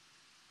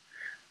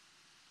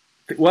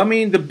 Well, I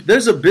mean,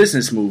 there's a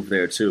business move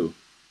there, too.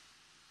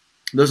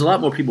 There's a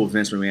lot more people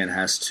Vince McMahon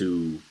has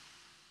to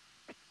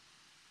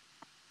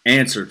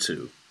answer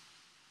to.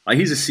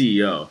 He's a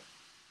CEO,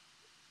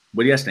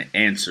 but he has to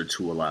answer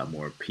to a lot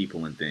more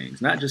people and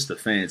things. Not just the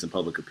fans and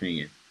public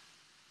opinion,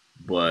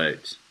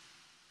 but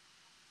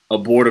a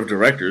board of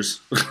directors,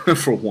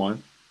 for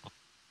one.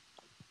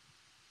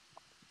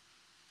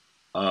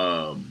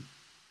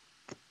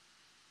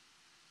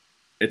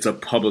 It's a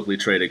publicly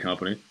traded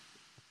company.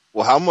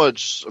 Well, how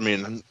much?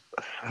 Is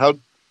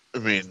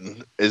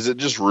it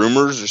just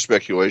rumors or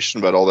speculation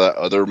about all that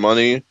other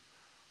money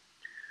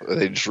that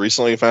they just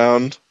recently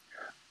found?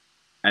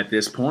 At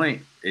this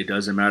point, it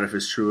doesn't matter if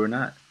it's true or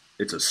not.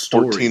 It's a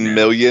story. 14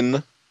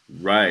 million.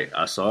 Right,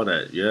 I saw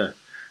that. Yeah,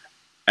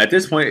 At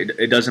this point,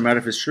 it doesn't matter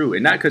if it's true,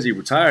 and not because he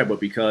retired, but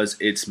because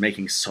it's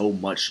making so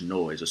much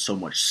noise or so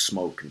much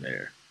smoke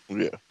there.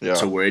 Yeah.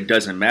 So where it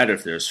doesn't matter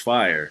if there's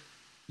fire,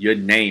 your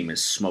name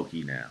is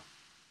Smokey now.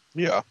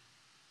 Yeah.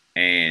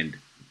 And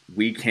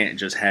we can't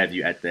just have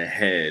you at the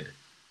head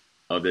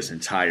of this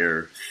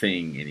entire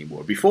thing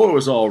anymore. Before it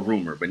was all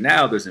rumor, but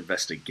now there's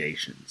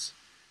investigations.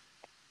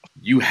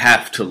 You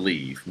have to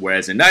leave.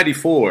 Whereas in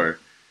 '94,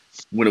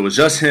 when it was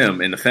just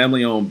him and the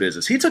family-owned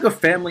business, he took a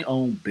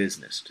family-owned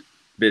business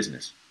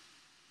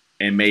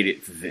and made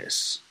it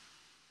this.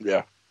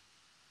 Yeah.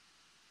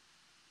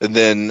 And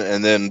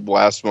then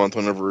last month,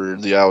 whenever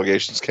the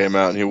allegations came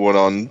out and he went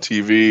on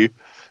TV,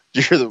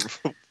 did you hear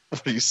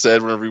what he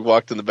said whenever he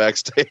walked in the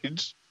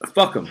backstage?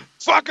 Fuck him.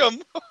 Fuck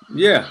him.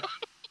 Yeah.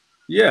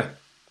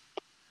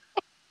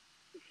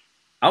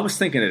 I was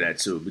thinking of that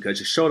too because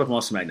he showed up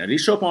on SmackDown. Did he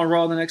show up on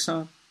Raw the next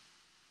time?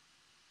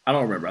 I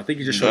don't remember. I think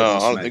he just showed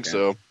up on SmackDown. I don't think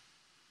so.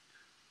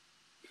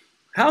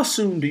 How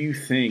soon do you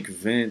think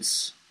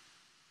Vince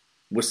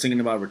was thinking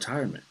about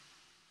retirement?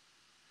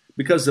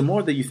 Because the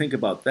more that you think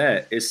about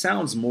that, it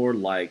sounds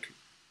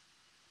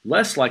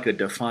less like a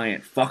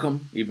defiant fuck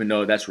him, even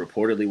though that's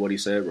reportedly what he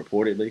said,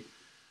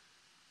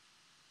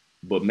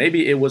 But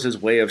maybe it was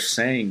his way of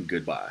saying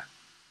goodbye.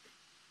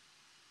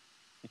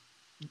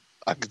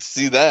 I could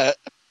see that.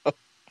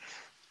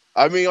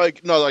 I mean,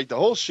 the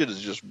whole shit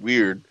is just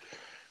weird.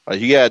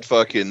 He had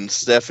fucking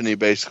Stephanie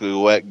basically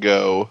let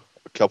go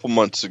a couple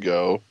months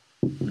ago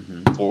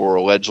for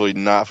allegedly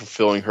not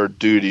fulfilling her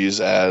duties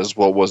as,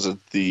 what was it,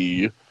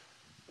 the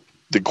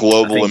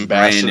global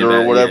ambassador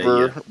or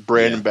whatever,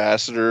 brand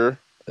ambassador.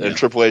 And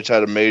Triple H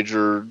had a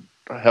major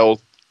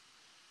health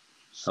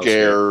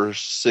scare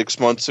 6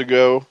 months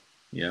ago.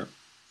 Yeah.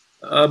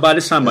 By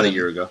this time, about a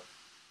year ago.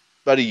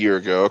 About a year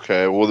ago,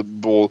 okay.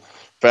 Well,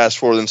 fast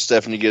forward, then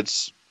Stephanie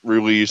gets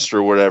released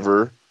or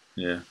whatever.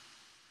 Yeah.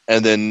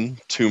 And then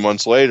 2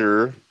 months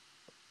later,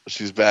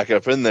 she's back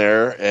up in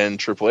there, and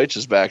Triple H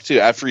is back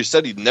too. After he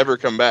said he'd never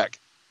come back.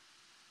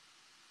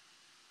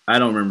 I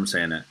don't remember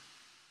saying that.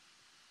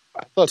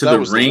 I thought that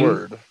was the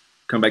word.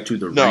 Come back to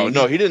the ring?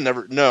 No, he didn't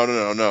never.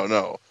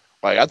 No.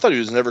 I thought he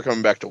was never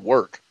coming back to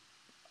work.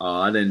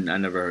 I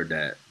never heard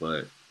that,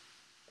 but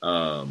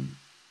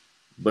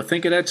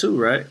think of that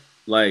too, right?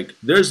 Like,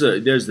 there's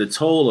the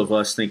toll of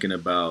us thinking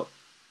about,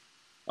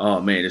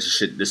 oh man,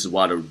 this is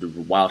wild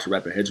to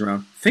wrap our heads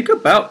around. Think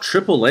about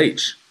Triple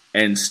H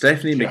and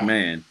Stephanie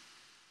McMahon.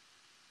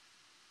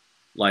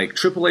 Like,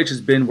 Triple H has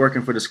been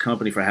working for this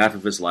company for half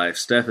of his life.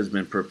 Steph has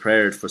been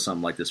prepared for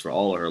something like this for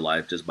all of her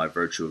life just by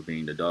virtue of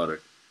being the daughter.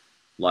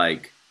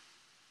 Like,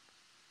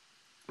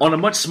 on a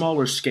much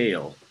smaller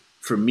scale,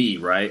 for me,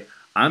 right,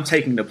 I'm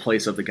taking the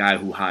place of the guy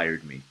who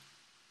hired me.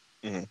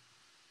 Mm-hmm.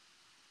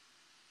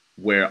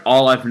 Where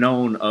all I've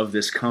known of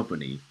this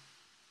company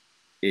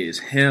is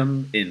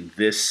him in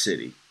this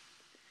city.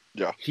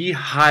 Yeah. He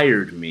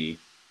hired me,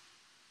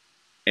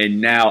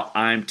 and now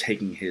I'm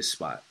taking his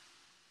spot.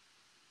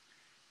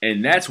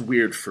 And that's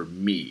weird for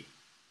me.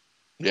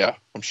 Yeah,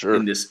 I'm sure.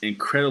 In this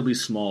incredibly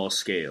small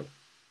scale.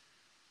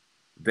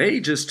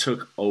 They just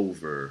took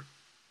over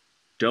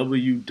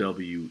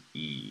WWE.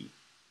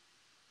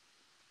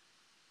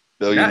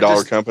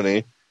 Billion-dollar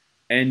company.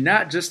 And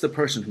not just the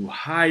person who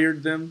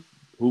hired them,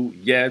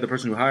 the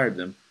person who hired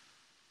them,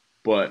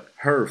 but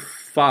her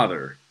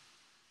father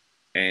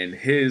and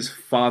his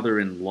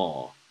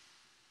father-in-law.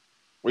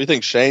 What do you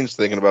think Shane's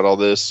thinking about all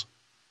this?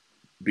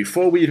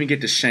 Before we even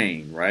get to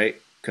Shane, right?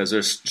 Because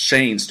there's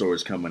Shane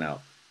stories coming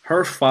out.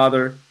 Her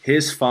father,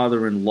 his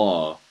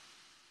father-in-law,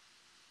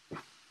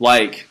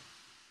 like,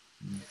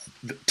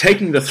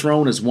 taking the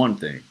throne is one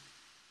thing,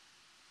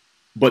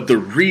 but the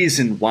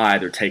reason why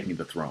they're taking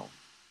the throne,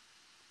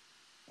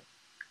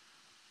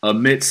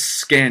 amidst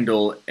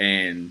scandal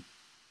and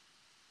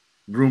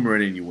rumor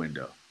and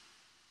innuendo.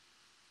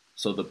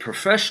 So the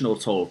professional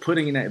toll,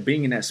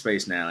 being in that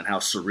space now, and how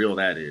surreal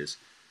that is,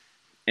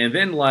 and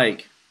then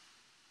like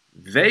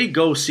they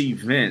go see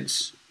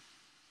Vince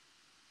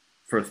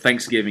for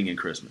Thanksgiving and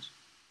Christmas.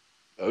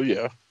 Oh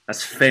yeah,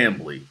 that's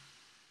family.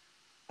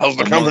 How's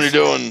the company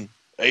doing,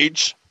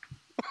 H?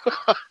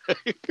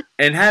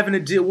 And having to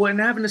deal and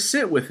having to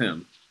sit with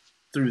him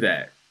through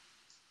that,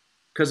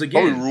 because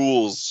again, probably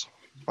rules.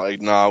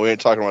 Like, nah, we ain't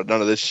talking about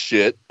none of this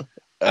shit.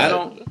 I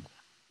don't.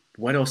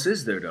 What else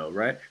is there though,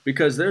 right?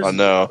 Because there's. I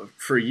know.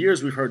 For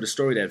years we've heard the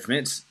story that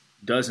Vince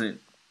doesn't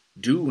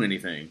do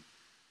anything.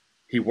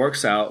 He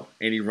works out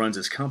and he runs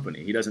his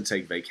company. He doesn't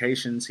take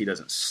vacations. He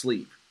doesn't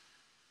sleep.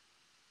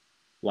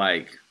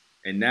 Like,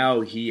 and now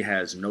he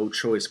has no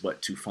choice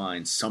but to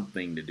find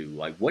something to do.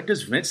 Like, what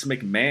does Vince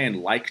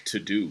McMahon like to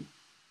do?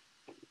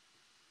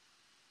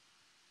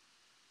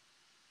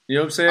 You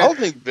know what I'm saying?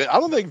 I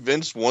don't think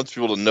Vince wants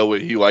people to know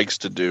what he likes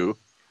to do.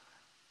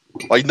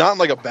 Like, not in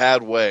like a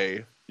bad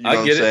way. You know what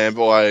I'm saying?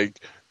 But like,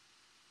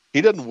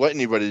 he doesn't want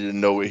anybody to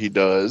know what he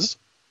does.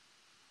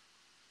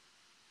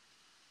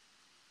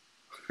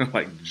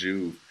 Like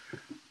Jew.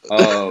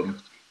 You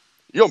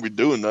don't be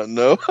doing nothing,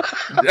 no.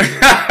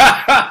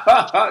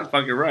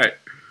 Fucking right.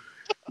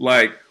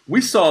 Like,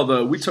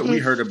 we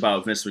heard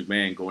about Vince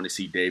McMahon going to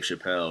see Dave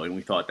Chappelle, and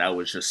we thought that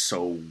was just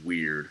so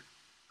weird.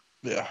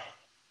 Yeah.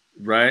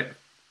 Right?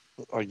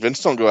 Like,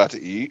 Vince don't go out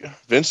to eat.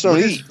 Vince don't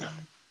eat.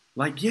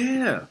 Like,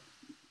 yeah.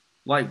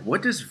 Like,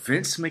 what does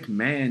Vince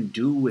McMahon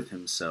do with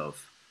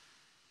himself?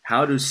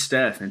 How do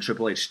Steph and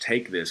Triple H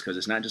take this? Because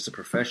it's not just a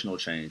professional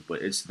change,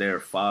 but it's their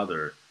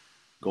father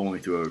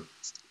going through an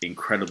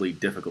incredibly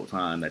difficult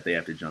time that they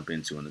have to jump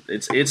into. And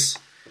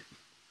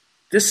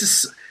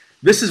this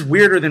is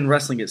weirder than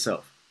wrestling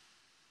itself.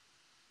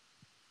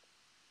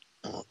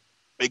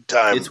 Big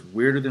time. It's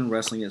weirder than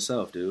wrestling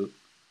itself, dude.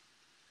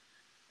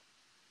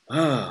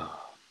 Oh,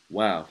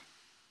 wow.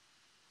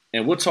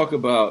 And we'll talk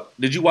about...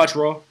 Did you watch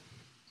Raw?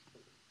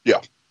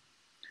 Yeah.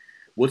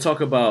 We'll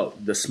talk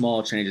about the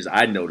small changes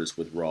I noticed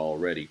with Raw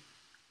already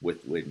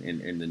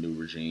in the new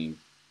regime.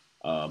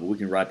 But we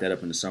can wrap that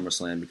up into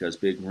SummerSlam because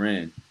Big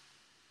Ren,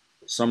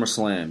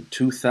 SummerSlam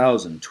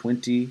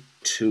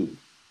 2022.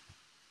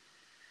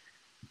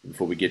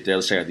 Before we get there,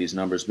 let's check out these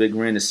numbers. Big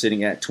Ren is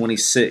sitting at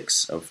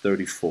 26 of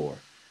 34.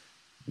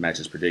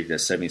 Matches predicted at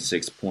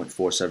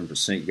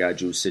 76.47%. You got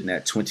Drew sitting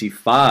at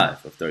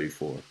 25 of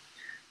 34.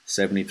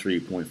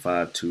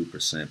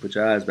 73.52%. Put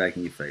your eyes back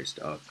in your face,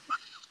 dog.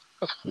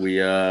 We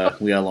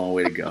got a long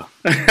way to go.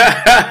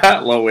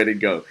 Long way to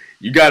go.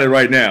 You got it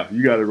right now.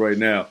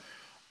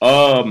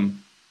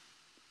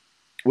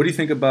 What do you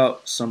think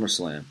about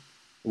SummerSlam?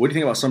 What do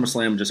you think about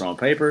SummerSlam just on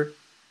paper?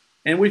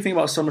 And what do you think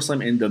about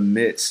SummerSlam in the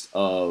midst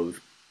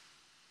of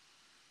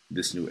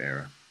this new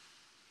era?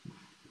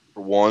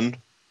 For one,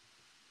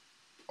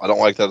 I don't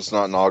like that it's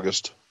not in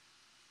August.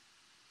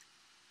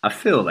 I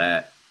feel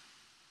that.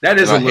 That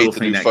is a little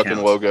thing that counts. I hate the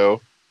new fucking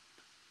logo.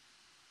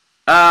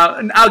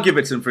 I'll give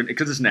it to them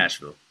because it's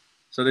Nashville.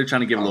 So they're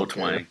trying to give a little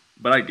twang.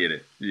 But I get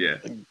it. Yeah.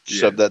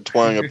 Shove that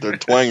twang up their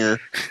twanger.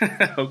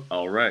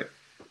 All right.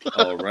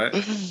 But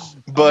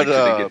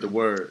get the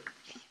word.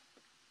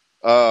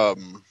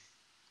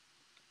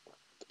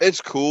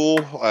 It's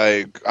cool.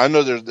 Like, I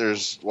know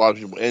there's a lot of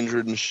people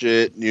injured and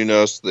shit,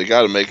 so they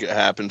got to make it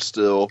happen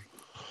still.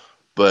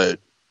 But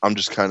I'm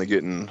just kind of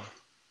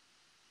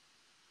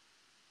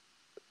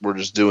we're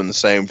just doing the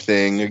same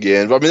thing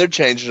again. But I mean, they're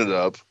changing it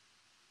up.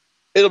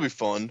 It'll be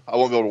fun. I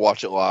won't be able to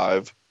watch it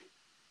live.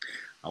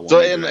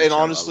 And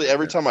honestly,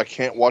 every time I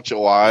can't watch it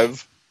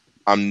live,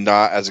 I'm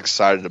not as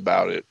excited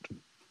about it.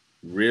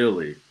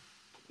 Really?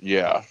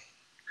 Yeah.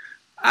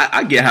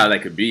 I get how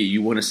that could be.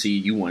 You want to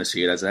see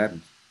it as it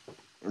happens.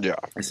 Yeah.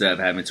 Instead of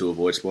having to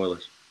avoid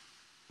spoilers.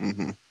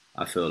 Mm-hmm.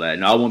 I feel that.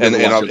 No, I won't be able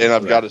to watch it. And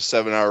I've got a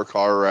 7-hour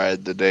car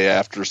ride the day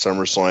after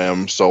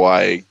SummerSlam, so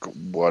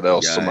what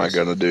else am I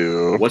going to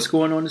do? What's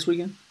going on this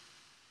weekend?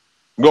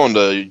 I'm going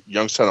to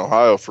Youngstown,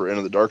 Ohio for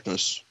Into the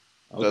Darkness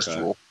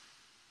Festival.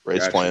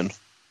 Race plan.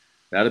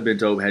 That'd have been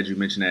dope had you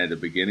mentioned that at the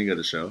beginning of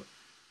the show.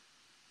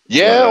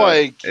 Yeah,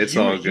 it's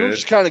all good. You're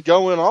just kind of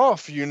going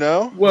off,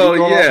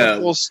 Well, yeah.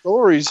 Full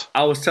stories.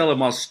 I was telling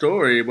my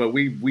story, but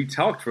we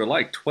talked for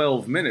like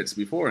 12 minutes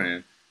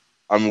beforehand.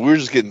 I mean, we were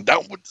just getting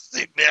down with the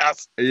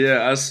sickness.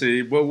 Yeah, I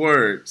see. But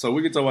word. So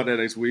we can talk about that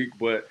next week.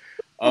 But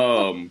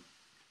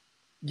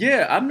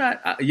yeah, I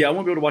won't be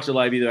able to watch it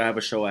live either. I have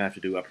a show I have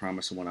to do. I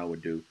promised someone I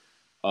would do.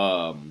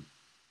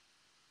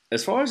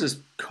 As far as this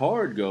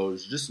card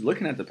goes, just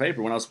looking at the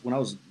paper, when I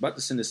was about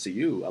to send this to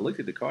you, I looked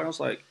at the card and I was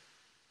like,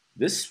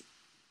 this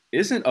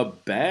isn't a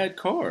bad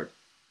card.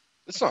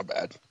 It's not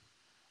bad.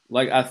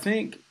 Like, I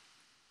think,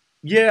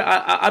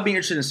 I'd be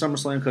interested in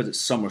SummerSlam because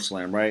it's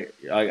SummerSlam, right?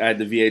 I had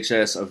the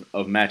VHS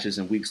of matches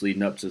and weeks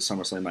leading up to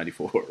SummerSlam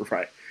 94,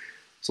 right?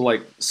 So,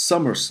 like,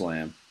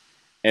 SummerSlam.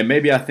 And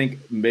maybe I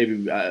think,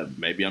 maybe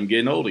I'm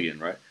getting old again,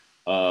 right?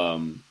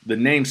 The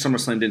name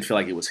SummerSlam didn't feel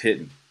like it was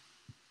hidden.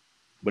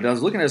 But I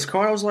was looking at his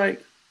card, I was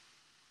like,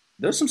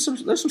 there's some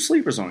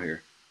sleepers on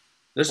here.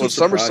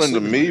 SummerSlam to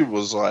me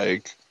was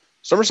like,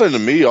 SummerSlam to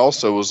me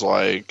also was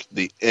like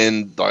the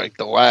end, like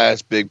the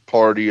last big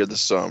party of the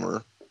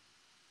summer.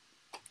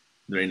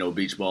 There ain't no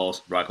beach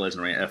balls, Brock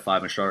Lesnar ain't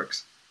F5 and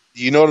Sharks.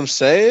 You know what I'm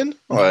saying?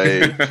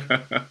 Like,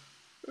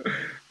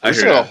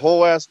 there's got a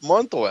whole ass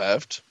month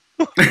left.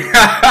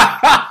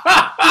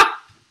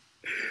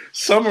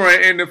 Summer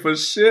ain't ending for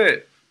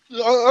shit.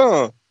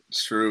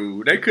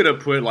 True. They could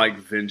have put like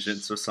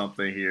Vengeance or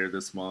something here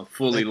this month,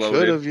 fully loaded.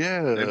 Could have,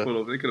 yeah. They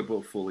could have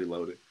put fully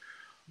loaded.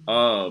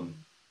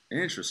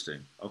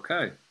 Interesting.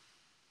 Okay.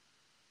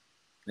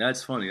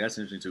 That's funny. That's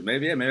interesting too.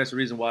 Maybe that's the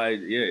reason why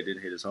it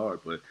didn't hit as hard.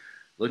 But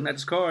looking at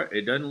this card,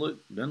 it doesn't look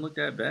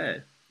that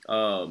bad.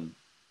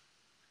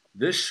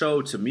 This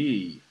show to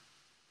me,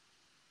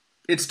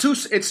 it's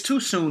too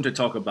soon to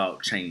talk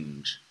about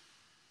change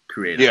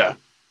creatively.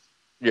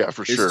 Yeah,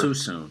 for sure. It's too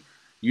soon.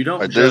 You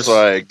don't.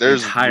 Like,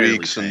 there's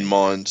weeks and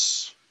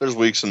months. There's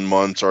weeks and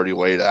months already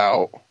laid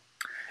out,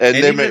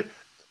 and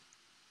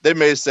they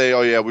may say,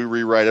 "Oh yeah, we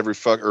rewrite every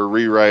have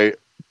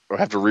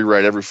to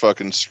rewrite every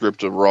fucking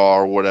script of Raw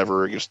or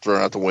whatever. It gets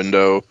thrown out the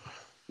window,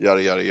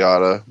 yada yada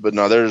yada." But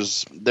no,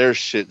 there's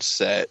shit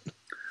set.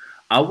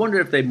 I wonder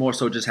if they more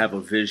so just have a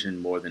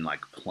vision more than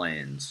like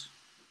plans.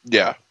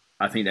 Yeah,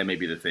 I think that may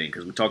be the thing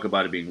because we talk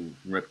about it being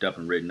ripped up,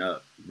 and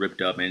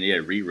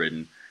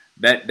rewritten.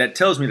 That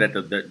tells me that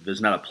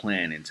there's not a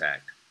plan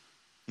intact.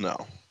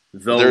 No,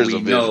 though there's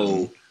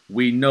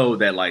we know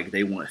that like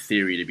they want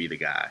Theory to be the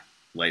guy,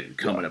 like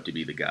coming up to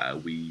be the guy.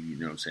 You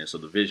know what I'm saying? So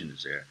the vision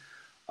is there.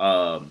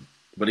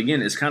 But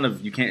again, it's kind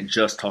of you can't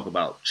just talk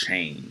about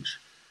change,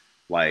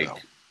 like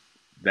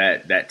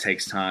that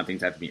takes time.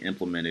 Things have to be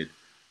implemented.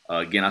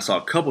 Again, I saw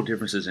a couple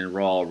differences in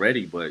Raw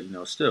already, but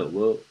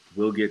still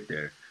we'll get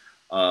there.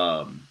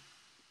 I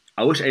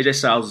wish AJ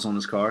Styles was on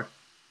this card.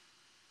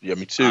 Yeah,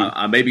 me too.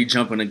 I may be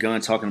jumping the gun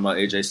talking about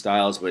AJ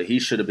Styles, but he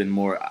should have been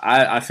more.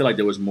 I feel like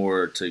there was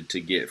more to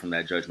get from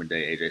that Judgment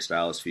Day AJ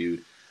Styles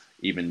feud,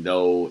 even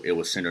though it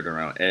was centered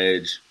around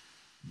Edge.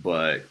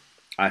 But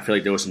I feel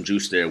like there was some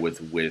juice there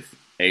with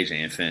AJ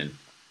and Finn.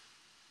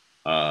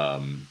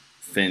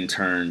 Finn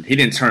turned. He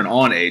didn't turn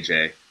on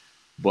AJ,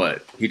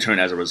 but he turned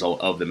as a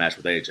result of the match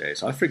with AJ.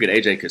 So I figured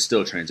AJ could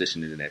still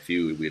transition into that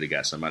feud. We'd have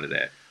got some out of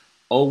that.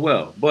 Oh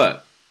well,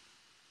 but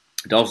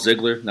Dolph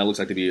Ziggler, that looks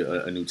like to be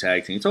a new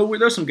tag team. So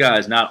there's some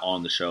guys not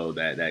on the show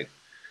that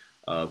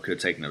could have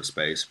taken up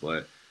space.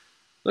 But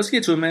let's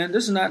get to it, man.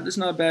 This is not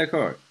a bad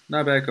card.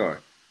 Not a bad card.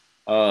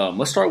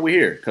 Let's start with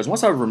here because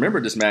once I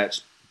remembered this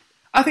match,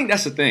 I think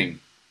that's the thing.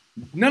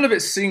 None of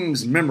it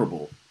seems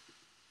memorable.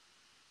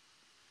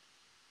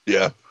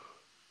 Yeah.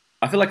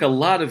 I feel like a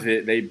lot of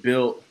it they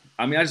built.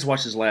 I mean, I just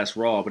watched this last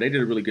Raw, but they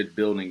did a really good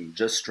building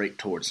just straight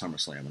towards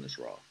SummerSlam on this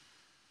Raw.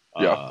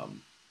 Yeah.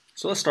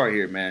 So let's start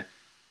here, man.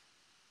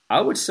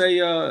 I would say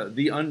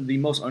the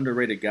most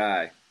underrated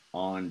guy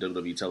on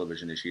WWE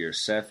television this year,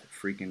 Seth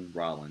freaking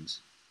Rollins,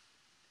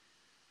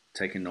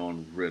 taking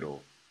on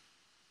Riddle.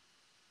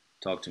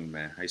 Talk to me,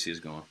 man. How you see this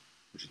going?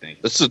 What you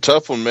think? This is a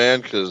tough one,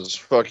 man, because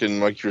fucking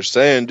like you're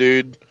saying,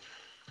 dude.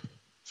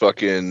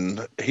 Fucking,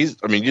 you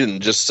didn't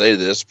just say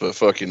this, but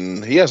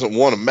fucking, he hasn't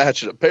won a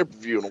match at a pay per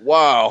view in a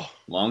while.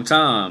 Long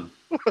time.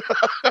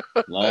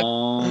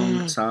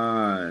 Long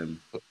time.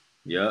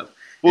 Yep.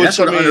 Well, that's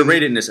where the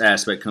underratedness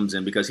aspect comes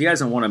in because he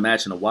hasn't won a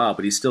match in a while,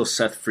 but he's still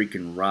Seth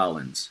freaking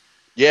Rollins.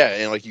 Yeah,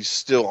 and like he's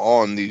still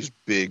on these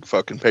big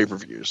fucking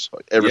pay-per-views,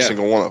 like every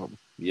single one of them.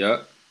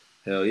 Yep.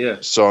 Hell yeah.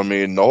 So I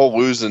mean, the whole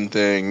losing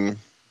thing,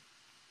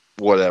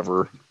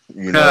 whatever,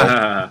 you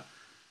know.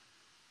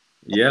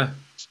 Yeah.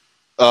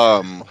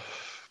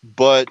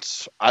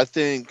 But I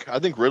think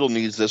Riddle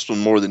needs this one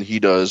more than he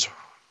does.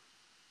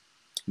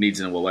 Needs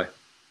in what way?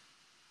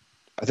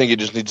 I think he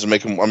just needs to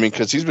make him. I mean,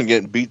 because he's been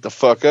getting beat the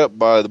fuck up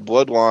by the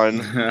Bloodline.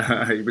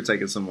 You've been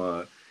taking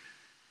some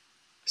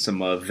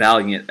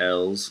valiant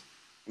L's.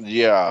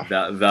 Yeah,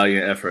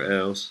 valiant effort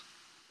L's.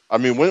 I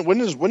mean,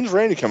 when is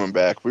Randy coming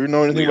back? We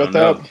know anything about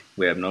that?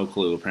 We have no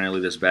clue. Apparently,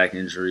 this back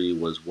injury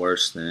was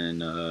worse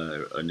than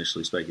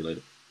initially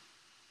speculated.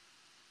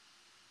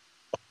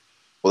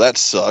 Well, that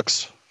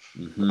sucks.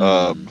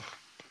 Because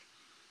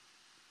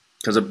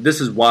this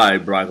is why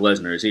Brock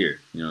Lesnar is here.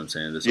 You know what I'm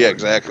saying? This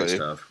exactly.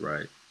 Stuff,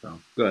 right? So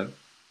go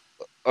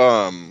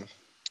ahead.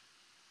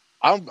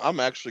 I'm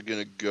actually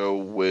gonna go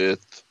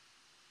with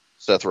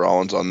Seth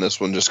Rollins on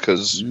this one just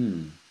because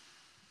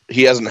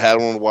he hasn't had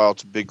one in a while.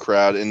 It's a big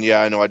crowd, and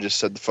yeah, I know I just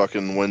said the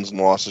fucking wins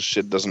and losses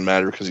shit doesn't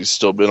matter because he's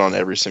still been on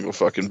every single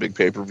fucking big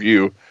pay per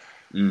view.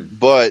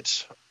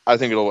 But I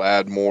think it'll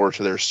add more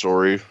to their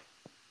story,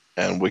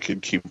 and we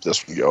could keep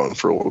this one going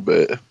for a little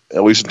bit,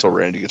 at least until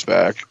Randy gets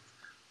back.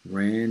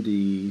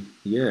 Randy,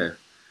 yeah.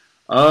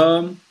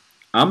 I'm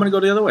gonna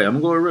go the other way. I'm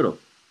gonna go with Riddle.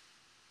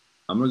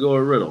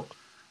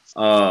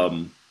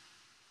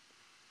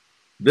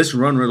 This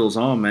run Riddle's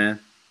on, man.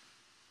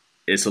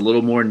 It's a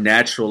little more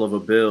natural of a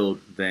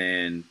build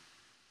than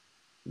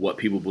what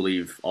people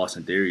believe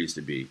Austin Theory is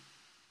to be.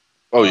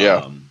 Oh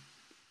yeah.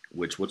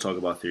 Which we'll talk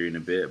about Theory in a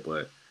bit,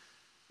 but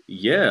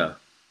yeah.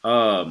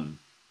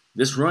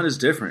 This run is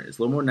different. It's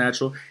a little more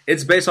natural.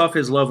 It's based off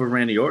his love of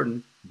Randy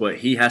Orton, but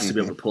he has to be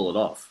able to pull it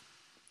off.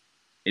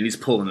 And he's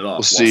pulling it off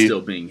while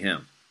still being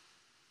him.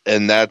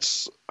 And I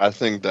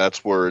think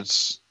that's where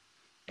it's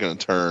going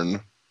to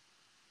turn.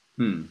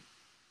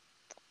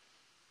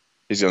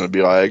 He's going to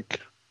be like,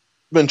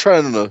 I've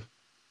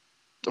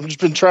just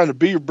been trying to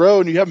be your bro,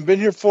 and you haven't been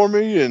here for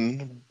me,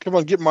 and come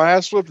on, get my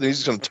ass whipped. And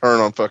he's just going to turn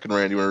on fucking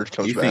Randy when he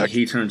comes back. You think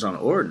he turns on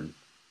Orton?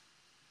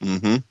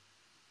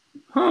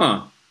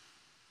 Huh.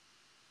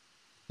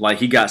 Like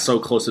he got so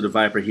close to the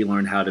Viper, he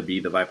learned how to be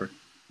the Viper?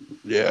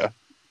 Yeah.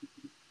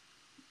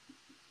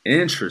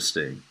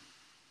 Interesting.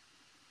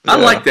 Yeah. I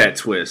like that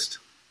twist.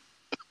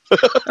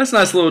 That's a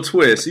nice little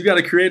twist. You got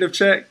a creative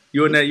check?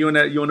 You on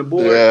the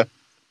board? Yeah.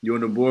 You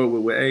on the board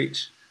with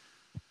H?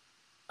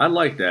 I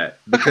like that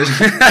because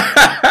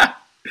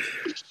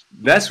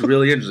that's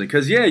really interesting.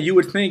 Because yeah, you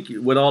would think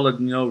with all of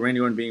Randy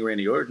Orton being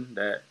Randy Orton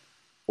that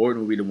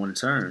Orton would be the one to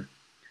turn,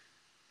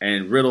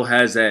 and Riddle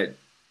has that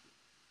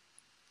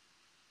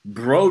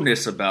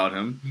bro-ness about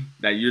him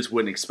that you just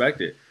wouldn't expect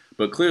it.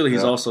 But clearly,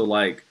 he's also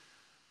like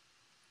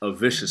a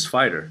vicious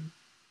fighter.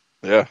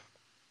 Yeah,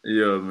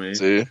 you know what I mean.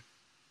 See,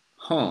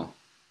 huh?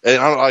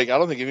 And I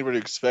don't think anybody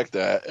would expect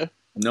that.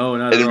 No,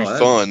 not at all. It'd be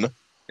fun.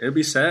 It'd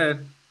be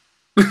sad.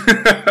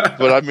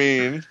 But I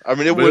mean, it But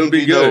it'll wouldn't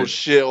be be no good.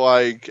 shit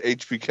like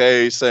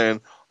HBK saying,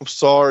 "I'm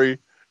sorry,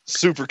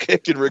 super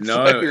kicking Ric No,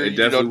 Flair." it You know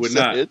definitely what I'm would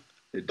not. saying?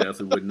 It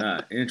definitely would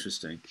not.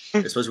 Interesting,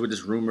 especially with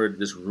this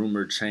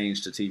rumored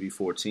change to TV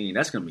 14.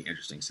 That's gonna be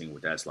interesting seeing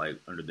what that's like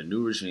under the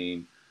new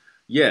regime.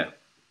 Yeah,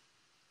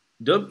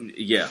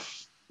 yeah.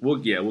 We'll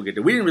get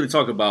there. We didn't really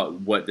talk about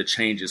what the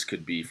changes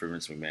could be for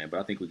Vince McMahon, but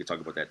I think we could talk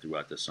about that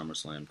throughout the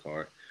SummerSlam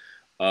card.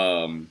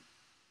 Um,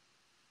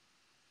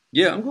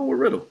 yeah, I'm going with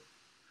Riddle.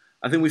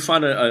 I think we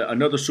find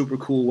another super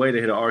cool way to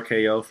hit an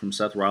RKO from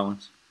Seth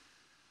Rollins.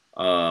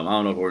 I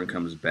don't know if Orton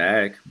comes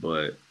back,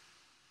 but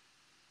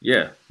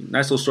yeah,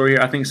 nice little story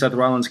here. I think Seth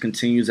Rollins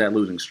continues that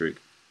losing streak.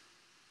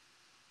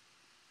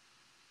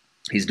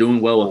 He's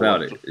doing well We'll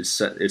without have it. to, It's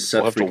we'll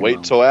Seth have to freaking wait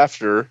Rollins. till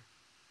after.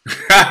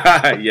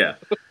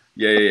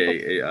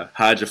 Yeah.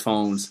 Hide your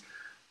phones.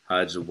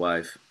 Hide your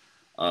wife.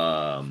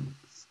 Um,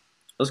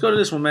 let's go to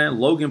this one, man.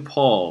 Logan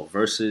Paul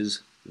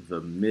versus The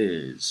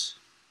Miz.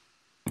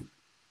 What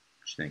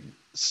you thinking?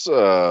 It's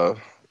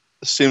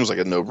seems like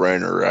a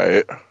no-brainer,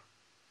 right?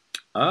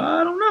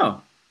 I don't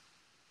know.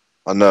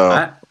 I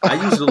know. I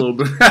used it a little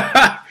bit.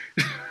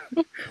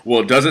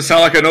 Well, does it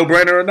sound like a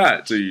no-brainer or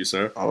not to you,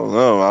 sir? I don't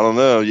know. I don't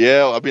know.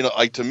 Yeah, I mean,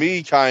 like to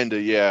me, kind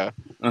of, yeah.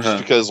 Uh Just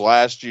huh. because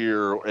last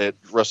year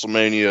at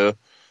WrestleMania,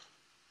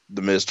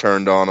 the Miz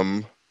turned on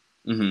him,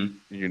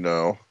 Mm-hmm. you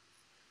know,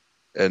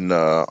 and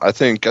I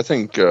think what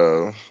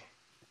was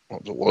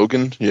it,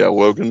 Logan? Yeah,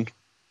 Logan.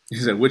 He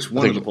said, "Which I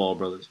one of the think. Paul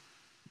brothers?"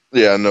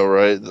 Yeah, I know,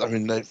 right? I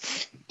mean, they're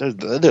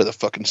the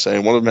fucking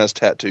same. One of them has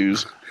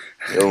tattoos.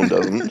 The other one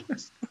doesn't.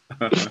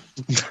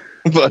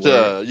 But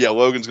Word. yeah,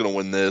 Logan's gonna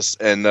win this,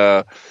 and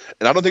I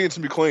don't think it's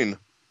gonna be clean.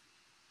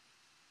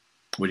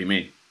 What do you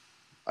mean?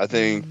 I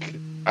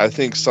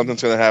think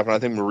something's gonna happen. I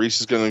think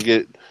Maurice is gonna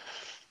get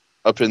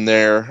up in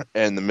there,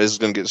 and the Miz is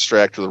gonna get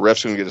distracted. The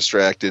ref's gonna get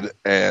distracted,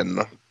 and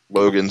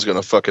Logan's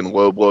gonna fucking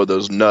low blow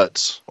those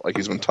nuts like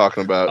he's been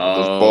talking about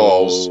with those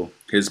balls. Oh,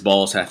 his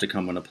balls have to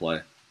come into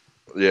play.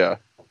 Yeah,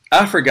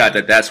 I forgot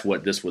that that's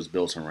what this was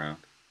built around.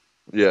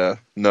 yeah,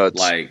 nuts.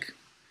 Like,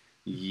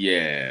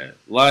 yeah,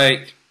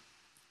 like,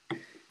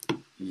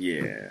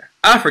 yeah.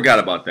 I forgot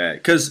about that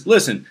because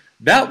listen,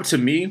 that to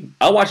me,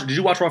 I watched. Did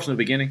you watch Raw from the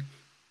beginning?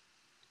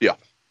 Yeah,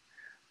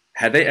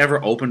 Had they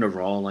ever opened a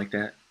Raw like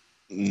that?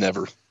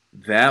 never.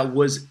 That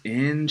was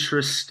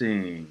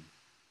interesting.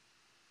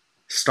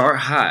 Start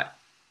hot.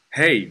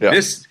 Hey, Yeah,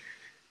 this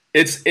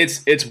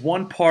it's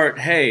one part.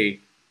 Hey,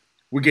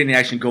 we're getting the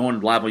action going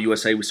live on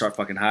USA. We start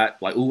fucking hot.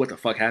 Like, ooh, what the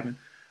fuck happened?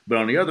 But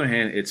on the other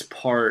hand, it's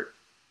part.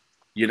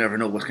 You never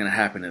know what's gonna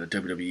happen at a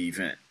WWE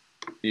event.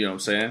 You know what I'm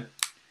saying?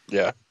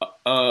 yeah,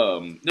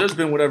 There's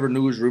been whatever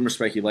news, rumor,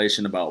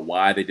 speculation about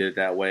why they did it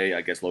that way.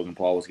 I guess Logan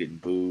Paul was getting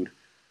booed,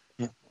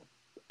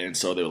 and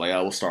so they were like,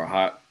 "Oh, we'll start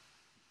hot."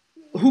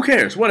 Who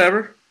cares?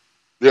 Whatever.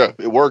 yeah.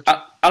 It worked.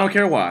 I don't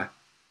care why.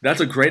 That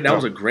No.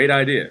 was a great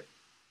idea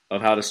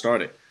of how to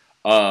start it.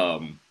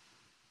 And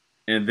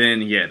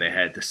then yeah, they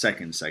had the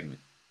second segment.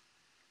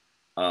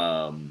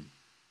 Um,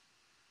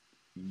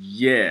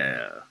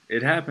 yeah,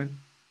 it happened.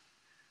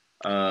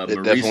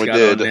 It definitely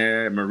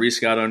did. Maurice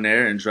got on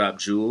there and dropped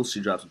jewels.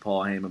 She dropped some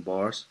Paul Heyman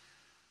bars.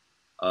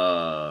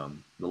 The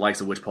likes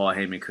of which Paul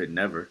Heyman could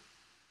never.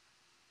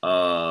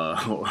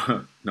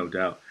 No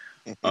doubt.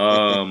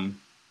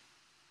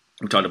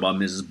 We talked about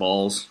Mrs.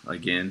 Balls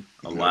again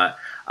a lot.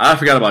 I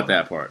forgot about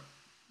that part.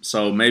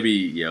 So maybe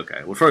yeah,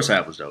 okay. Well, first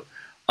half was dope.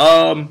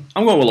 I'm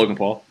going with Logan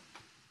Paul.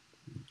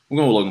 I'm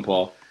going with Logan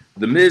Paul.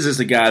 The Miz is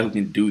the guy who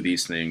can do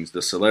these things,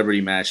 the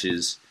celebrity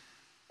matches,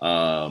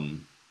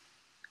 and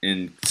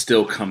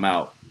still come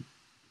out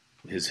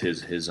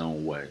his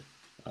own way,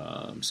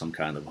 some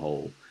kind of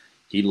whole.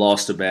 He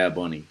lost to Bad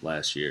Bunny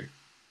last year.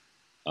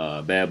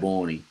 Bad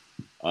Bunny.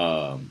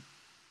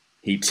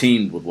 He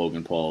teamed with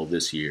Logan Paul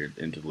this year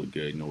and to look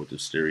good, with the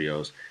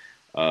stereos.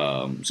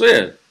 So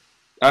yeah,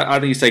 I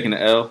think he's taking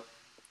the L.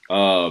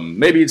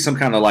 Maybe it's some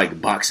kind of like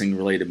boxing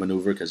related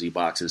maneuver because he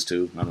boxes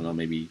too. I don't know,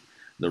 maybe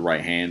the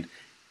right hand.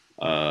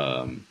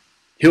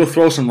 He'll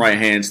throw some right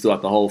hands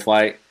throughout the whole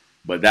fight,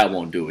 but that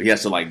won't do it. He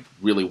has to like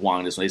really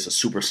wang this. It's a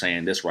Super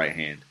Saiyan this right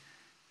hand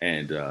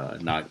and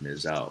knock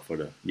Miz out for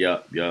the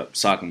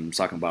sock 'em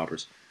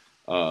boppers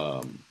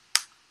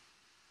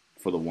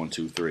for the 1,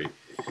 2, 3.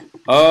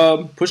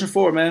 Pushing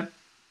forward, man.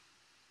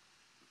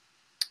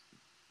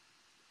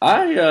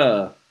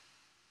 I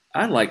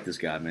like this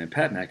guy, man.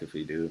 Pat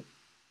McAfee, dude.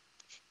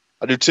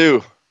 I do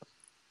too.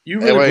 You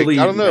And really like, believe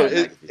I don't in know.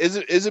 Pat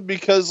McAfee? Is it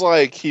because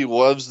like he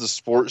loves the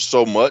sport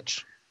so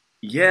much?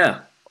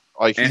 Yeah,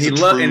 Like and he's a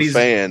true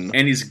fan.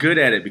 and he's good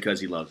at it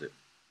because he loves it.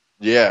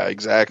 Yeah,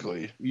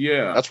 exactly.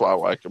 Yeah, That's why I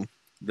like him.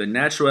 the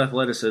natural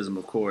athleticism,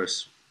 of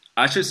course.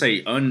 I should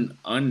say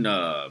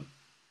not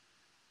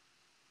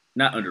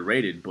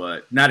underrated,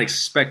 but not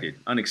expected,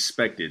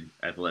 unexpected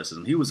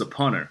athleticism. He was a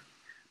punter,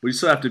 but you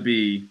still have to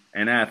be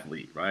an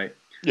athlete, right?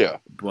 Yeah.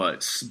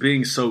 But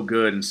being so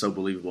good and so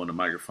believable on the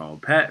microphone,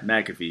 Pat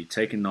McAfee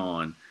taking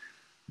on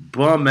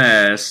bum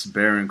ass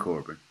Baron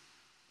Corbin,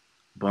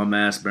 bum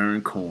ass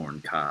Baron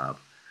Corn Cobb.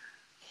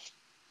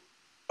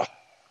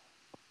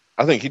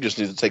 I think he just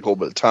needs to take a little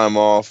bit of time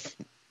off,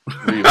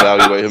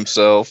 reevaluate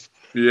himself.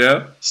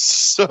 Yeah.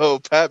 So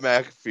Pat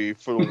McAfee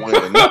for the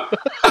win.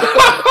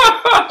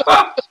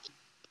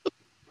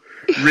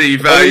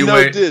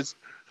 Reevaluate.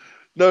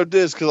 No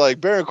diss, because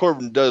like Baron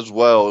Corbin does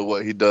well at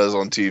what he does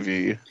on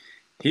TV.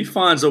 He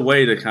finds a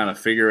way to kind of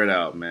figure it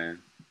out,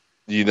 man.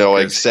 You know,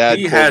 like Sad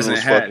Corbin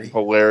was fucking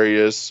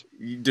hilarious.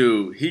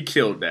 Dude, he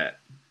killed that.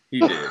 He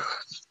did.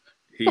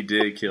 He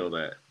did kill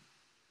that.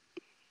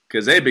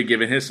 Because they've been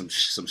giving him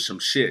some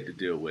shit to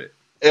deal with.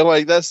 And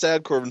like that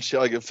Sad Corbin shit,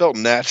 like it felt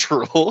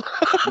natural.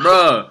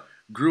 Bruh,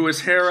 grew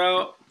his hair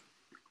out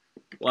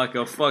like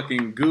a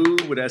fucking goo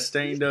with that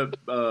stained up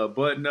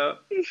button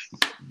up.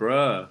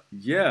 Bruh,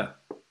 yeah.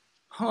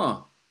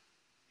 Huh.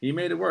 He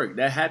made it work.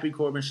 That Happy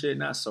Corbin shit,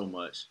 not so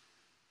much.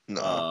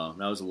 No.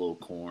 That was a little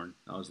corn.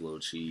 That was a little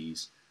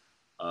cheese.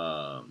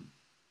 Yeah,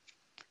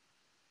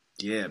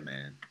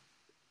 man.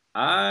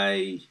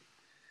 I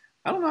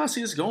don't know how I see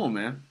this going,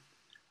 man.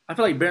 I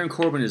feel like Baron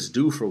Corbin is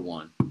due for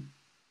one.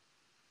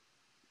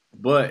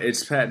 But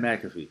it's Pat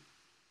McAfee.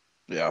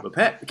 Yeah. But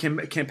can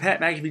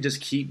Pat McAfee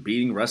just keep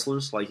beating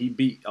wrestlers? Like he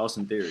beat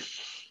Austin Theory.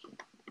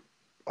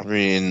 I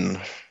mean,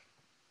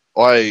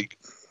 like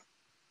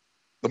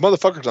the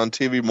motherfucker's on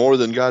TV more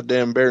than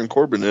goddamn Baron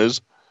Corbin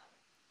is.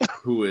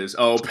 Who is?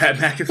 Oh, Pat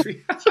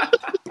McAfee.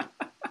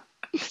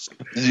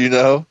 You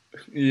know?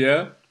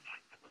 Yeah.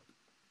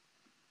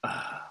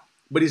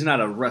 But he's not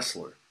a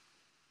wrestler.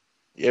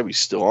 Yeah, but he's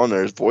still on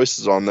there. His voice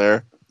is on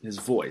there. His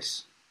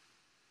voice.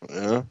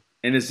 Yeah.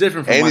 And it's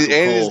different from Michael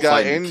Cole.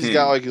 He's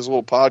got like his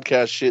little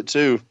podcast shit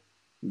too.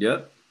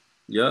 Yep.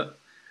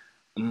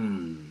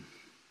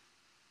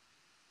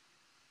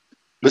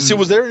 But see,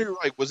 was there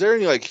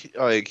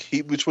any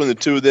heat between the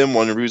two of them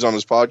when he was on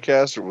his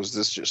podcast, or was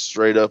this just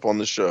straight up on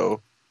the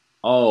show?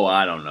 Oh,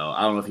 I don't know.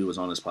 I don't know if he was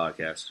on his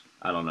podcast.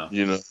 I don't know.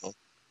 You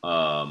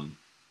know.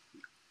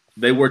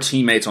 They were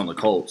teammates on the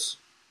Colts.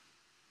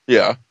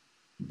 Yeah.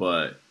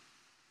 But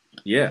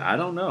yeah, I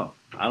don't know.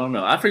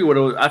 I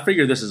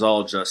figure this is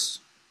all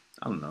just,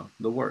 I don't know,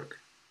 the work.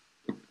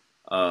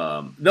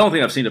 The only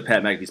thing I've seen of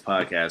Pat McAfee's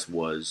podcast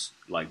was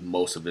like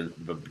most of the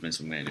Vince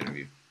McMahon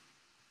interview.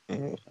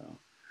 Mm-hmm.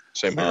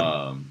 Same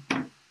here.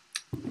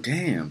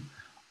 Damn.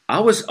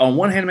 On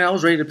one hand, man, I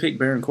was ready to pick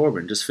Baron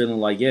Corbin, just feeling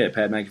like, yeah,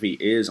 Pat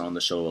McAfee is on the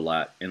show a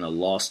lot, and a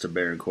loss to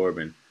Baron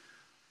Corbin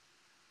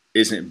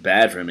isn't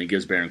bad for him. It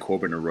gives Baron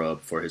Corbin a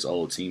rub for his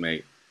old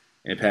teammate.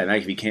 And Pat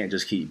McAfee can't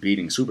just keep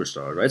beating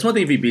superstars, right? It's one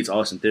thing if he beats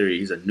Austin Theory,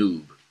 he's a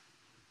noob,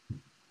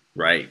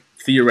 right?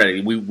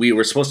 Theoretically, we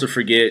were supposed to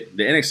forget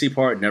the NXT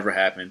part never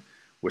happened.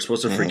 We're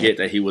supposed to forget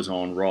that he was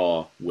on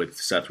Raw with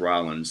Seth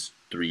Rollins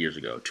 3 years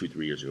ago.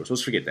 We're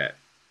supposed to forget that.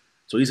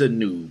 So he's a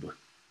noob.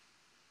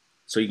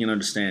 So you can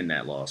understand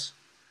that loss.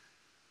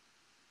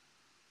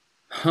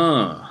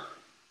 Huh.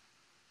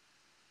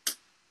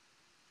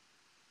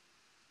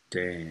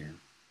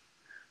 Damn.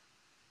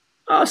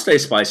 I'll stay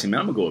spicy, man.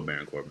 I'm going to go with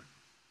Baron Corbin.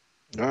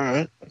 All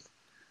right.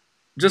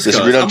 Just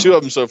disagreed on two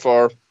of them so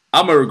far.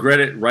 I'm going to regret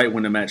it right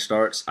when the match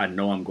starts. I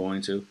know I'm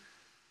going to.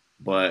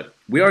 But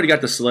we already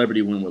got the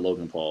celebrity win with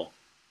Logan Paul.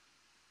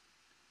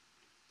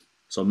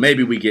 So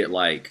maybe we get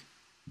like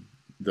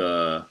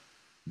the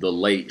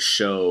late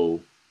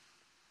show,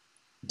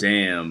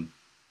 damn,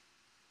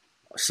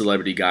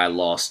 celebrity guy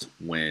lost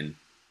win.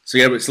 So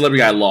yeah,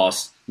 celebrity guy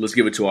lost. Let's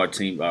give it to our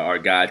team, our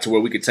guy, to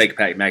where we could take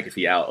Pat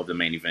McAfee out of the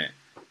main event.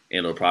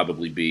 And it'll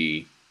probably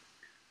be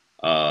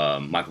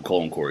Michael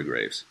Cole and Corey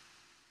Graves.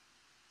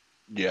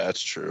 Yeah,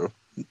 that's true.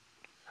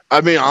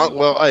 I mean, I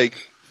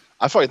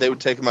feel like they would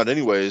take him out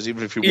anyways,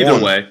 even if he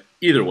won.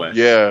 Either way.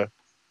 Yeah.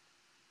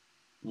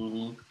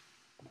 Mm-hmm.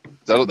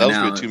 That'll be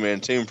a two-man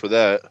team for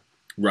that.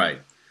 Right.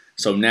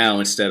 So now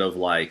instead of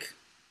like,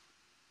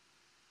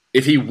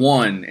 if he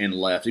won and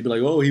left, he'd be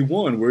like, "Oh, he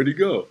won. Where'd he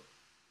go?"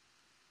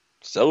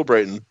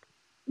 Celebrating.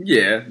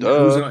 Yeah.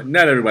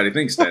 Not everybody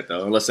thinks that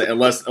though, unless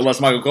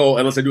Michael Cole,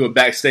 unless they do a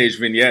backstage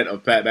vignette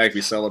of Pat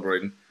McAfee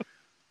celebrating.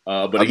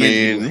 But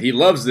again, he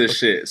loves this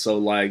shit. So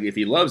like, if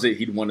he loves it,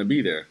 he'd want to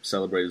be there,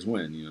 celebrate his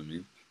win. You know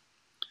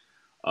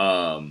what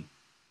I mean?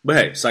 But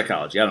hey,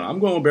 psychology. I don't know. I'm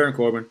going with Baron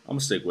Corbin. I'm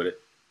gonna stick with it.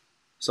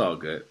 It's all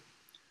good.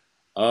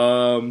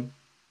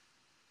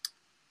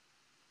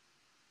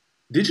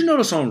 Did you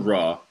notice on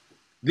Raw,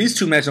 these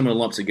two matches I'm going to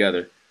lump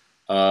together.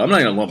 I'm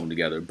not going to lump them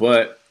together,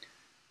 but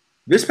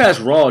this past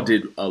Raw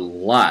did a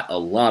lot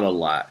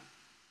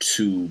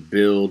to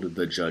build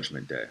the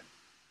Judgment Day.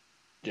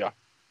 Yeah.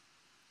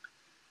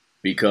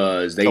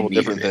 Because they needed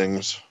different it.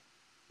 Things.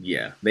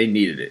 Yeah, they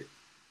needed it.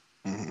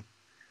 Mm-hmm.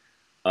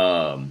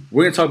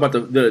 We're going to talk about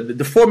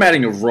the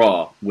formatting of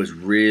Raw was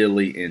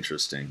really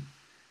interesting.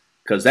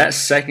 Because that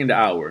second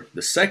hour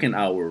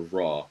of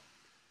Raw,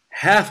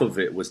 half of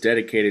it was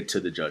dedicated to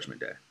the Judgment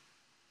Day.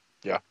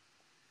 Yeah.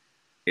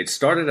 It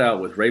started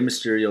out with Rey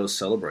Mysterio's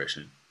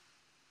celebration,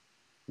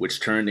 which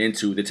turned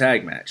into the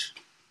tag match.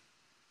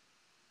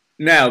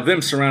 Now,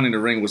 them surrounding the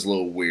ring was a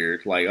little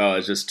weird. Like, oh,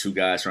 it's just two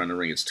guys surrounding the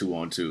ring. It's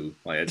 2-on-2.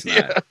 Like, it's not.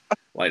 Yeah.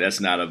 Like, that's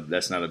not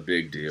a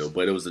big deal.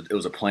 But it was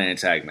a planned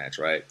tag match,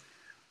 right?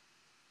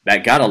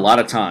 That got a lot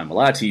of time, a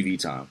lot of TV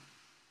time.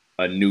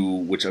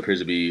 which appears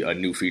to be a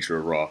new feature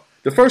of Raw.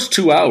 The first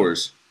 2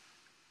 hours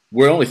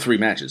were only 3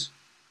 matches.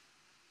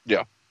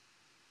 Yeah.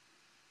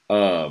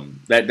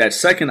 That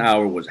second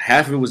hour was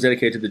half of it was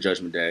dedicated to the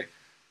Judgment Day,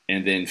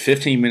 and then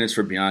 15 minutes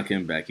for Bianca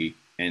and Becky,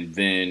 and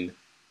then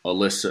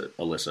Alexa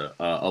Bliss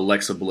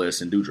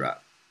and Doudrop.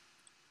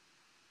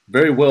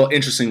 Very well,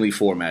 interestingly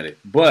formatted,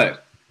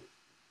 but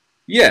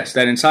yes,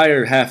 that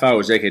entire half hour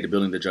was dedicated to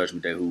building the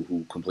Judgment Day,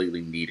 who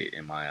completely need it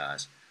in my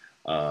eyes.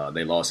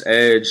 They lost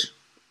Edge,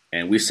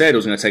 and we said it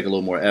was going to take a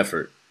little more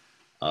effort,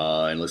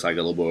 and it looks like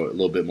a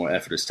little bit more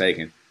effort is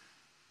taken.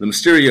 The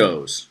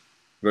Mysterios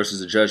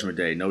versus the Judgment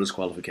Day, no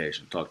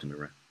disqualification. Talk to me,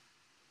 Ray.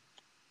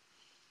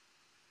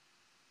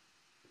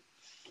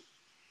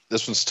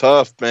 This one's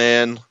tough,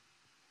 man.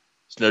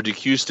 There's no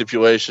DQ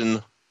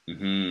stipulation.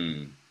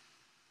 Mm-hmm.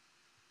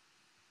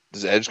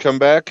 Does Edge come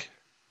back?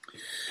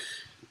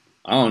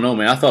 I don't know,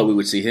 man. I thought we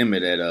would see him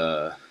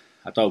I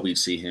thought we'd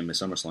see him at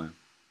SummerSlam.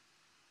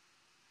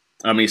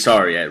 I mean,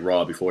 sorry, at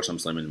Raw before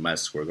SummerSlam in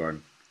Madison Square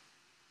Garden.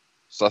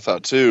 So I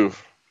thought too.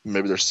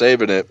 Maybe they're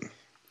saving it.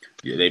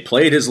 Yeah, they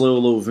played his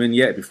little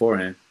vignette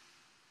beforehand.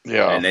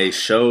 Yeah. And they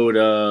showed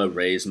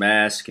Ray's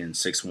mask and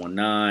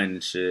 619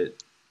 and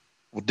shit.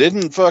 Well,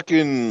 didn't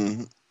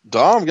fucking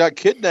Dom got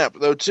kidnapped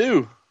though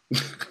too?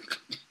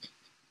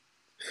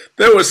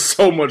 There was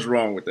so much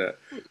wrong with that.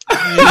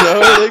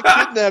 They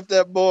kidnapped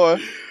that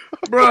boy.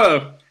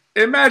 Bruh,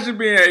 imagine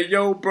being at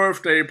your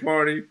birthday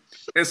party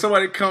and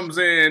somebody comes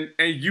in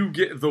and you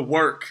get the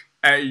work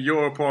at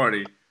your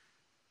party.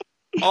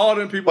 All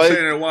them people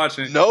sitting there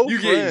watching. No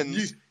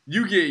friends.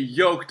 You get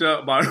yoked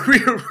up by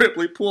Rhea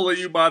Ripley pulling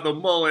you by the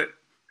mullet.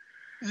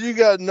 You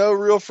got no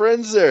real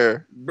friends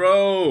there.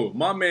 Bro,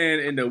 my man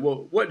in the...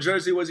 What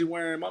jersey was he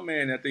wearing? My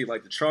man, I think,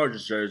 like the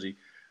Chargers jersey.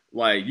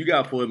 Like, you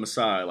got to pull him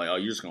aside. Like, oh,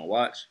 you just going to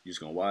watch? You just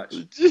going to watch?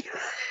 You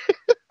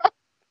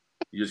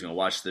just going to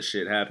watch this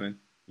shit happen?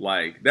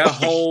 Like, that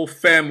whole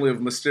family of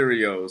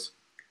Mysterios,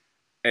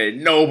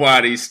 and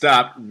nobody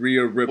stopped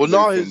Rhea Ripley.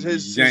 Well, no,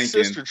 his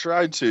sister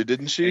tried to,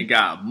 didn't she? And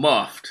got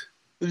muffed.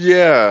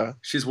 Yeah.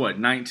 She's what,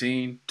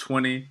 19,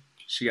 20?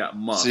 She got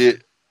muffed. See,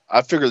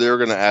 I figured they were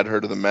going to add her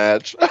to the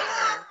match.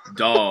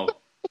 Dog.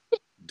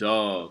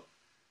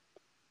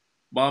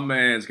 My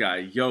man's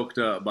got yoked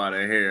up by the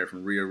hair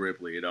from Rhea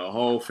Ripley. The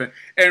whole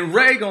and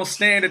Ray gonna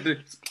stand at the...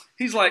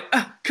 He's like,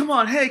 come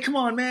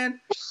on,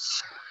 man.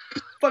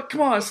 But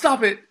come on,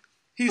 stop it.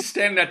 He's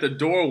standing at the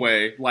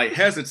doorway, like,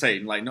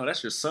 hesitating. Like, no,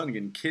 that's your son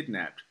getting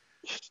kidnapped.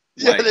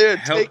 Yeah, like, they're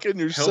taking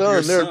your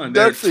son. They're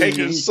abducting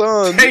your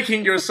son.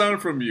 Taking your son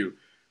from you.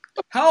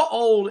 How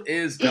old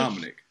is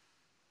Dominic?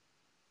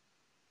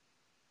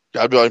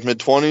 Gotta be like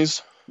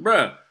mid-20s.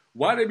 Bruh,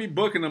 why they be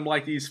booking him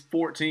like he's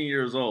 14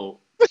 years old?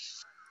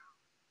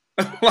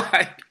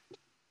 Like,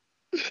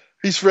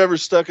 he's forever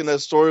stuck in that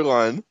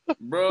storyline.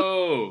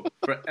 Bro,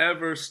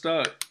 forever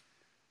stuck.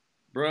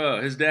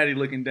 Bro, his daddy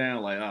looking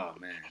down like, oh,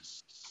 man.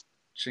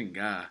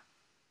 Chinga.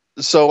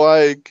 So,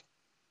 like,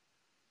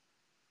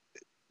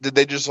 did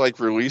they just, like,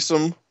 release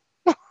him?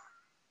 Hell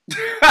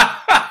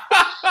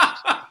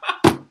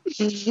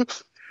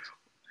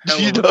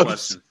of a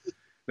question.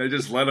 They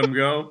just let him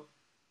go?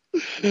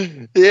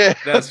 Yeah.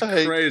 That's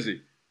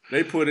crazy.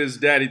 They put his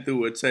daddy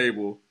through a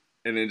table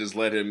and then just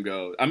let him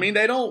go. I mean,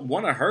 they don't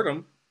want to hurt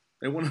him.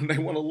 They want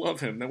to love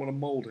him. They want to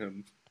mold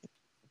him.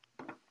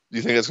 Do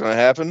you think that's going to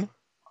happen?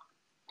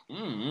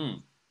 Mm-hmm.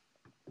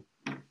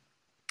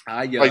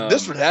 Like,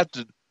 this would have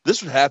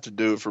to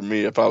do it for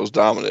me if I was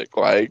Dominic.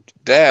 Like,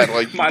 Dad,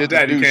 like, my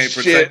daddy can't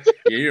protect.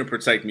 Yeah, you didn't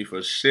protect me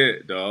for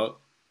shit, dog.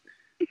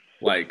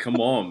 Like, come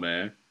on,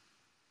 man.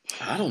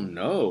 I don't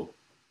know.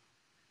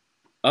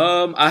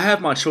 I have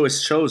my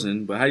choice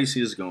chosen, but how do you see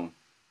this going?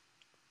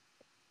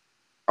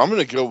 I'm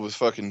gonna go with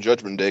fucking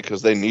Judgment Day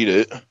because they need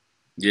it.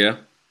 Yeah,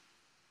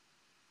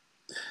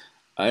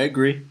 I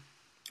agree.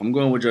 I'm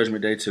going with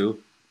Judgment Day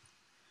too.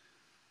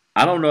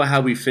 I don't know how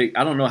we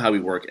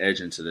work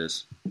Edge into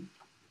this.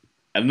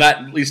 And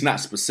not, at least not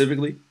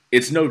specifically.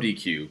 It's no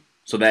DQ,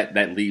 so that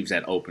leaves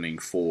that opening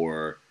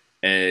for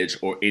Edge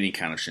or any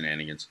kind of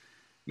shenanigans.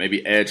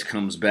 Maybe Edge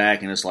comes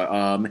back and it's like,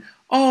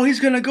 oh, he's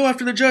gonna go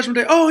after the Judgment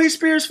Day. Oh, he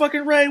spears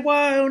fucking Ray.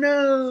 Why? Oh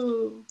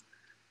no!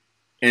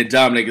 And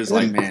Dominic is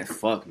like, man,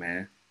 fuck,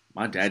 man.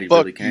 My daddy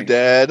really can't. Fuck you,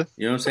 Dad.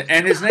 You know what I'm saying?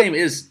 And his name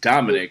is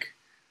Dominic.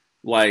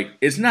 Like,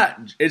 it's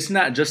not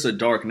just a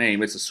dark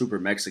name. It's a super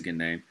Mexican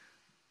name.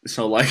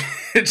 So, like,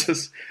 it's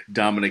just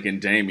Dominic and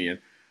Damien.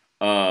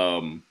 Yeah,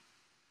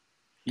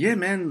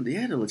 man.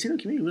 Yeah, the Latino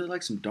community really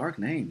likes some dark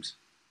names.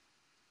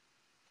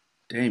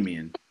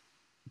 Damien.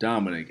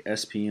 Dominic.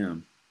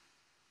 SPM.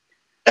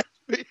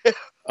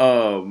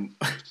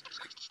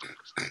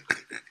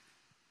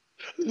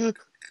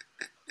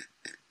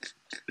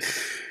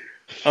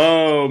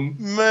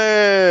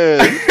 Man.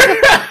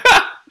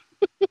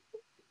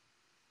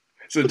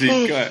 It's a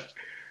deep cut.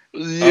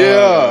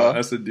 Yeah.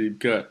 That's a deep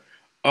cut.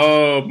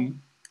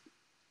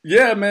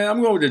 Yeah, man,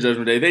 I'm going with the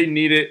Judgment Day. They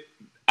need it.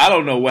 I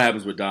don't know what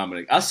happens with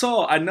Dominic.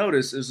 I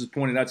noticed, this was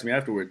pointed out to me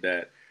afterward,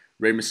 that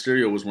Rey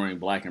Mysterio was wearing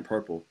black and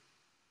purple.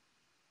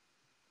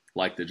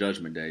 Like the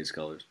Judgment Day's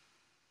colors.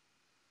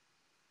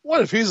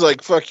 What if he's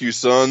like, "Fuck you,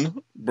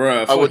 son.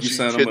 Bruh, I fuck want you, you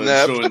son. I'm gonna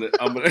kidnapped." join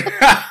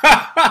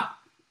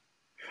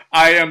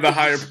I am the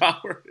higher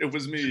power. It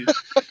was me.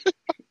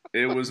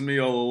 It was me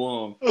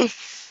all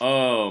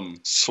along.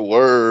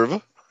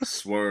 Swerve.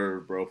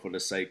 Swerve, bro, for the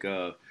sake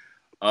of.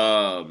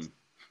 Um,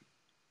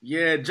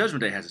 yeah,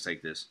 Judgment Day has to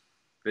take this.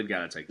 They've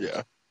got to take this.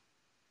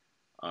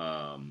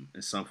 Yeah.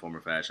 In some form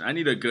or fashion. I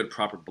need a good,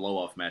 proper blow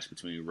off match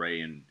between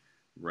Ray and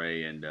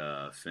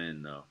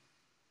Finn, though.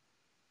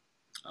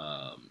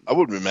 I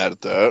wouldn't be mad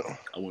at that.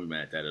 I wouldn't be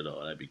mad at that at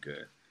all. That'd be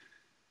good.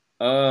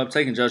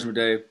 Taking Judgment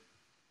Day.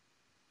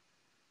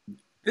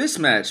 This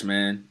match,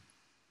 man,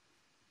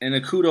 and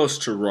a kudos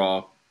to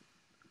Raw,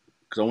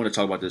 because I want to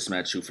talk about this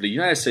match too. For the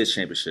United States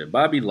Championship,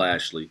 Bobby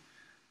Lashley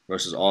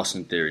versus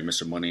Austin Theory,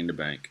 Mr. Money in the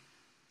Bank.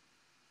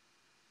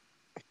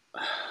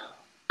 I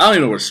don't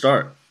even know where to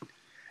start.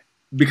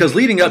 Because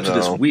leading up to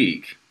this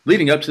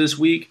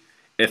week,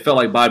 it felt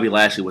like Bobby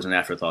Lashley was an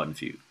afterthought in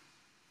feud.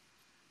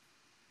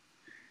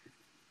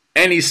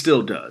 And he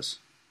still does.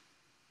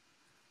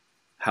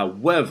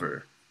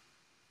 However,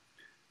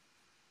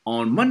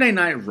 on Monday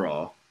Night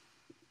Raw,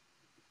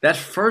 that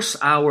first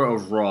hour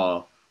of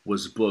Raw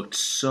was booked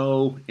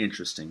so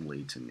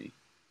interestingly to me.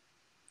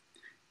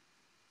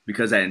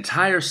 Because that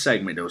entire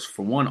segment, there was,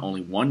 for one,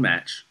 only one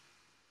match.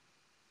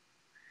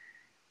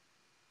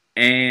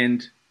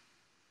 And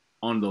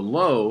on the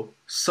low,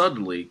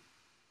 suddenly,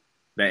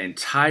 that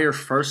entire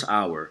first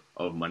hour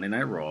of Monday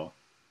Night Raw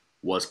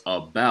was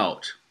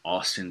about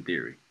Austin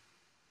Theory.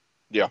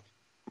 Yeah.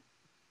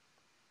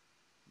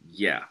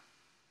 Yeah.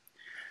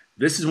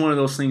 This is one of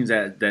those things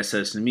that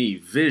says to me,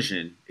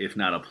 vision, if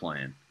not a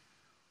plan.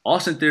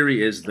 Austin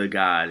Theory is the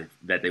guy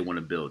that they want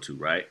to build to,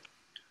 right?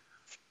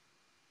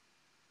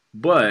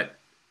 But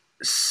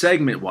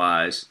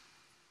segment-wise,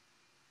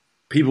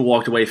 people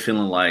walked away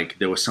feeling like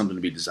there was something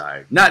to be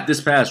desired. Not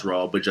this past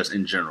Raw, but just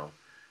in general,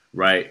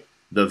 right?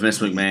 The Vince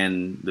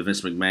McMahon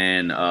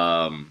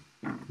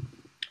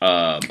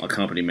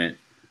accompaniment.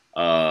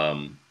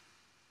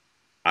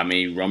 I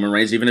mean, Roman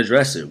Reigns even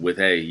addressed it with,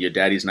 "Hey, your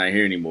daddy's not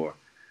here anymore,"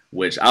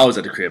 which I was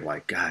at the crib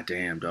like, "God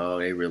damn,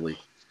 dog, they really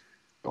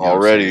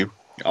already."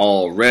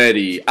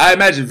 I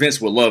imagine Vince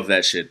would love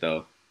that shit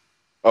though.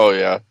 Oh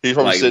yeah, he's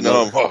probably sitting at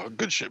home. Oh,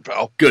 good shit,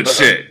 pal. Good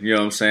shit. You know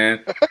what I'm saying?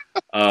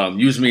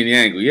 Use me in the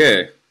angle,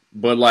 yeah.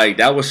 But like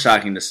that was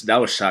shocking. That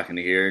was shocking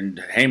to hear. And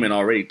Heyman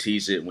already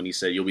teased it when he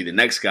said, "You'll be the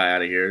next guy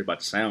out of here," about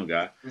the sound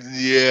guy.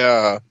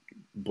 Yeah.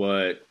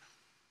 But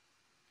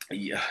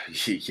yeah.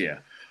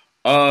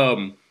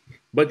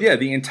 But yeah,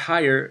 the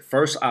entire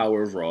first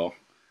hour of Raw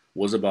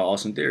was about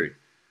Austin Theory.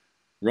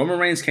 Roman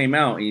Reigns came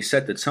out and he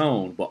set the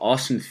tone, but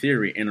Austin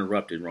Theory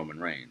interrupted Roman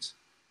Reigns.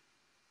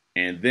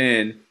 And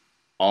then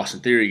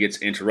Austin Theory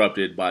gets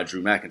interrupted by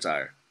Drew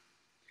McIntyre.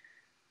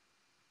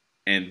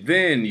 And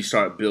then you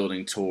start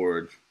building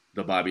toward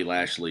the Bobby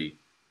Lashley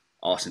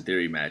Austin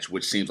Theory match,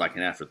 which seems like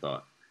an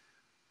afterthought.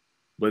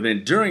 But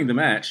then during the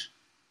match,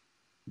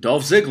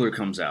 Dolph Ziggler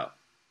comes out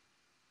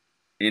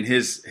in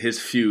his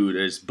feud,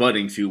 his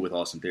budding feud with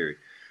Austin Theory.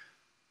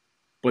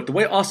 But the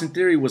way Austin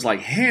Theory was like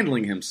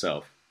handling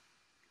himself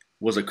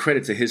was a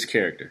credit to his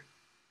character.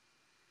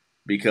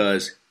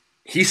 Because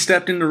he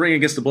stepped in the ring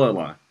against the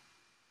Bloodline.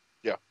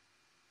 Yeah.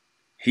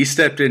 He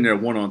stepped in there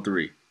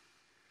 1-on-3.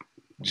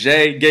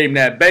 Jay gave him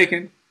that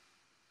bacon,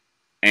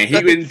 and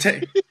he didn't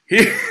take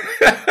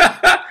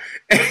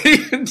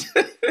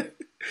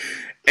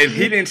and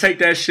he didn't take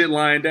that shit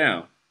lying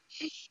down.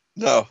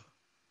 No.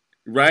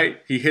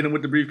 Right? He hit him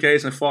with the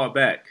briefcase and fought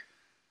back.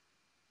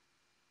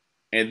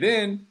 And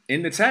then,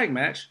 in the tag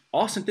match,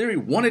 Austin Theory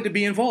wanted to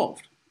be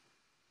involved.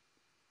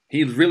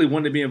 He really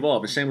wanted to be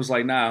involved. And Shane was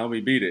like, "Nah,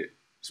 homie, beat it.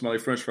 Smell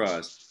like French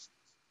fries.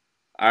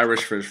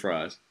 Irish French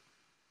fries."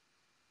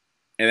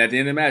 And at the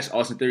end of the match,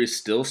 Austin Theory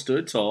still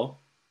stood tall.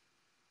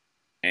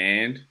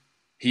 And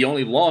he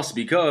only lost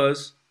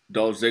because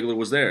Dolph Ziggler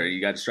was there. He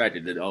got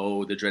distracted.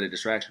 The dreaded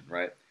distraction,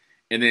 right?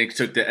 And then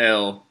took the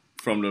L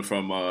from the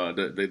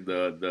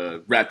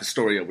wrap the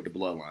story up with the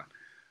Bloodline.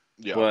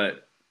 Yeah.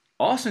 But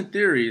Austin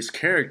Theory's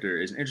character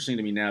is interesting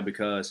to me now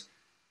because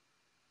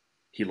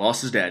he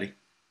lost his daddy.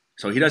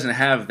 So he doesn't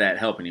have that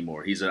help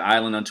anymore. He's an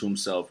island unto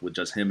himself with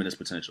just him and his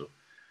potential.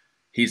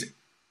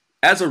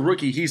 As a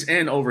rookie, he's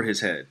in over his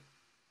head.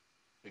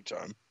 Big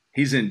time.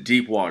 He's in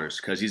deep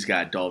waters because he's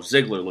got Dolph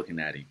Ziggler looking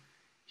at him.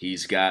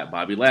 He's got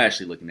Bobby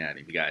Lashley looking at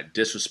him. He got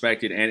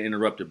disrespected and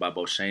interrupted by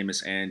both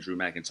Sheamus and Drew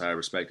McIntyre,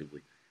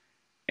 respectively.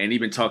 And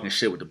even talking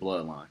shit with the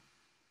Bloodline.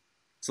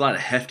 It's a lot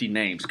of hefty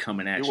names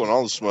coming at you. He want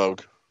all the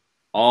smoke.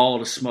 All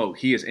the smoke.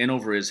 He is in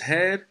over his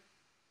head,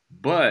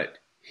 but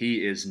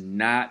he is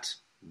not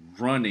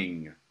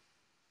running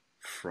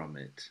from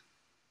it.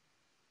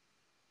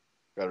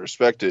 Gotta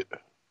respect it.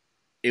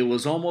 It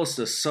was almost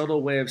a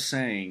subtle way of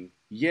saying,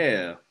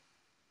 yeah,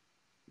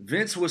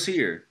 Vince was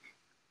here,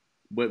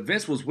 but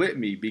Vince was with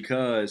me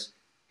because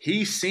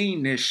he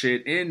seen this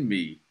shit in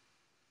me,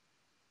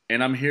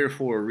 and I'm here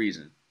for a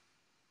reason.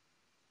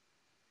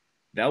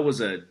 That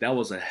was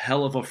a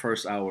hell of a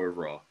first hour of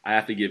Raw. I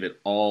have to give it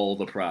all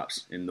the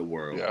props in the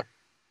world. Yeah.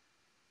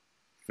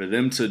 For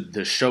them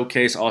to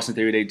showcase Austin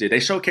Theory, they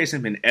showcase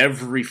him in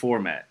every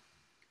format.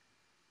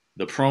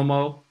 The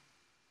promo,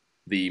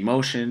 the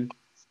emotion,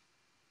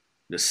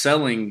 the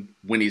selling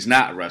when he's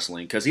not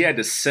wrestling, because he had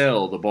to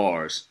sell the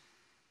bars.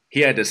 He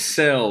had to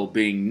sell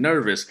being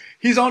nervous.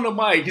 He's on the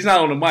mic. He's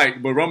not on the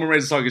mic, but Roman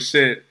Reigns is talking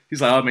shit.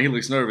 He's like, oh man, he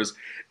looks nervous.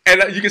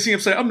 And you can see him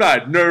say, I'm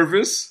not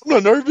nervous. I'm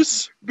not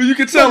nervous. But you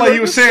can tell like he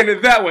was saying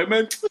it that way,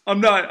 man.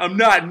 I'm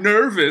not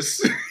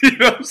nervous. You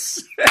know what I'm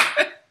saying?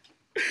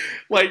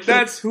 Like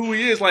that's who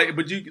he is. Like,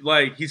 but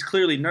he's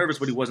clearly nervous,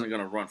 but he wasn't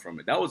gonna run from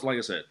it. That was, like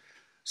I said,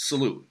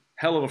 salute.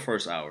 Hell of a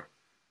first hour.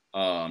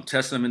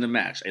 Testing him in the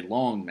match, a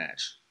long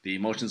match. The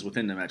emotions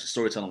within the match, the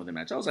storytelling within the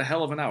match. That was a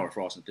hell of an hour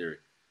for Austin Theory.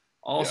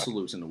 All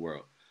salutes in the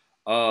world.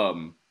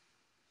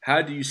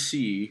 How do you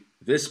see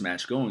this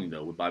match going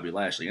though with Bobby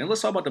Lashley? And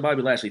let's talk about the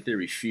Bobby Lashley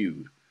Theory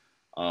feud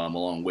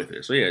along with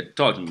it. So yeah,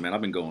 talk to me, man.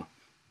 I've been going.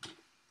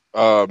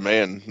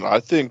 Man,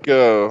 I think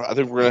we're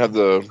gonna have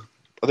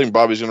I think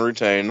Bobby's gonna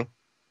retain.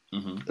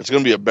 Mm-hmm. It's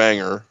gonna be a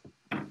banger,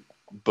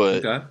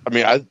 but okay. I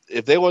mean,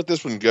 if they let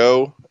this one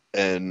go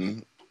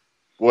and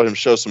let him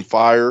show some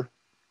fire,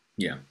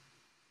 yeah,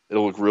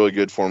 it'll look really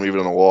good for him even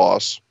in a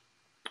loss.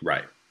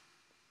 Right.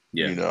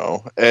 Yeah. You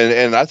know,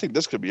 and I think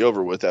this could be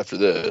over with after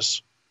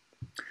this.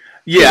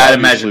 Yeah, I'd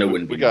imagine it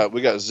wouldn't be. We got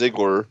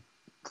Ziggler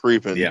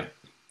creeping. Yeah,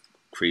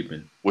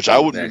 creeping. Which I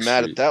wouldn't be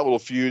mad at that little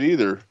feud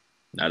either.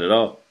 Not at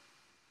all.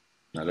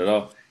 Not at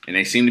all. And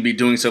they seem to be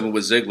doing something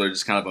with Ziggler,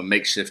 just kind of a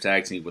makeshift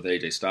tag team with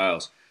AJ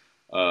Styles.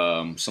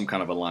 Some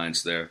kind of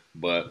alliance there.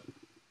 But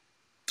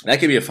that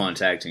could be a fun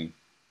tag team.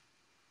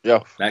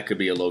 Yeah. That could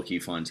be a low-key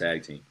fun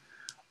tag team.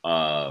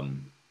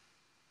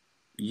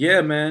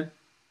 Yeah, man.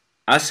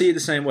 I see it the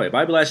same way.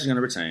 Bobby Lashley's going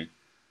to retain.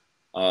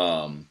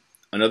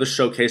 Another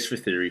showcase for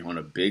Theory on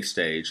a big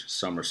stage,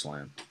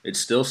 SummerSlam. It's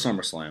still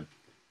SummerSlam.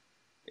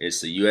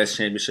 It's the U.S.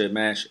 Championship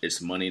match. It's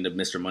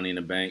Mr. Money in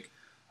the Bank.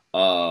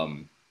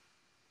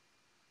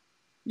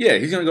 Yeah,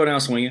 he's going to go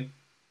down swinging.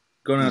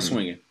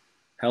 Swinging.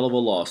 Hell of a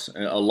loss.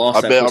 A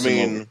loss that puts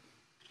him over.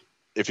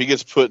 If he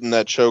gets put in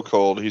that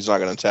chokehold, he's not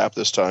going to tap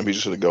this time. He's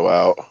just going to go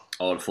out.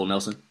 Oh, the full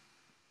Nelson?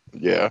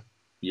 Yeah.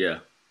 Yeah.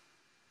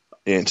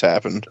 He ain't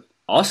tapping.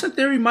 Austin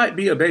Theory might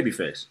be a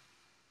babyface.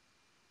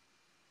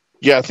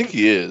 Yeah, I think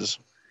he is.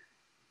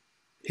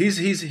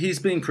 He's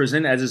being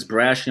presented as this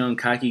brash, young,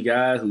 cocky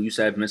guy who used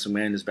to have Vince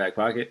McMahon in his back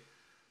pocket.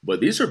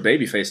 But these are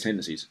babyface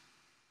tendencies.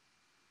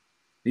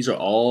 These are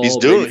all he's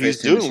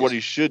doing what he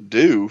should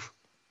do.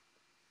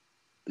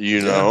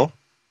 You know?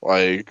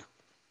 Like,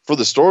 for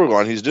the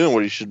storyline, he's doing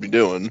what he should be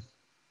doing.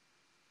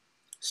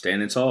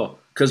 Standing tall.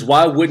 Because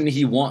why wouldn't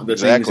he want the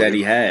things that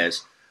he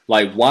has?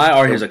 Like, why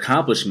are his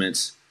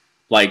accomplishments,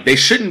 like, they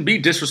shouldn't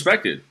be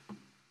disrespected.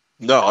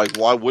 No, like,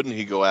 why wouldn't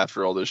he go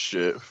after all this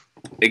shit?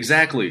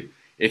 Exactly.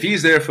 If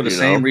he's there for the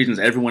same reasons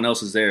everyone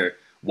else is there,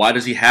 why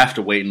does he have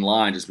to wait in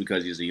line just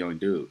because he's a young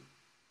dude?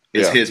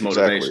 It's his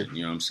motivation. Exactly.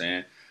 You know what I'm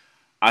saying?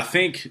 I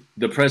think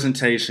the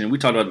presentation, we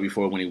talked about it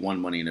before when he won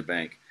Money in the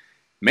Bank.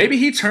 Maybe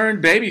he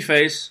turned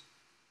babyface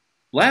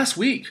last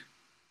week,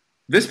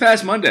 this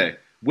past Monday,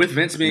 with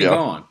Vince being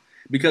gone.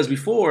 Because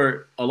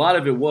before, a lot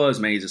of it was,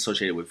 man, he's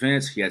associated with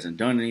Vince. He hasn't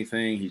done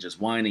anything. He's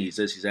just whining. He's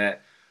this, he's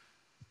that.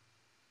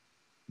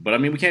 But, I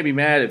mean, we can't be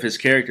mad if his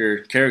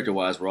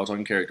character-wise, we're all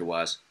talking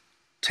character-wise,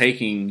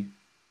 taking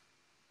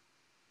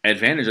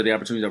advantage of the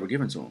opportunities that were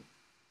given to him.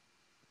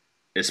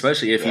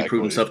 Especially if he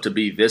proved himself to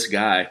be this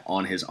guy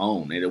on his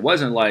own. And it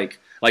wasn't like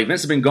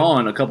Vince had been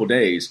gone a couple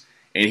days,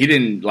 and he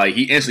didn't,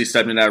 he instantly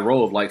stepped in that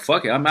role of like,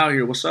 fuck it, I'm out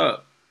here, what's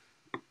up?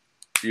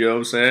 You know what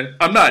I'm saying?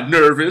 I'm not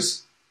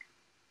nervous.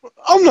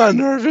 I'm not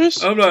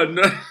nervous. You know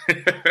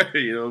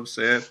what I'm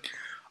saying?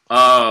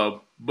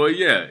 But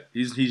yeah,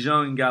 he's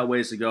young and got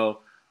ways to go.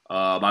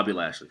 Bobby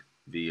Lashley.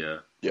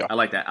 I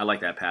like that. I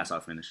like that pass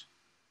out finish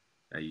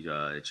that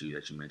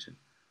you mentioned.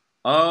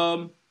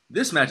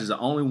 This match is the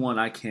only one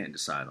I can't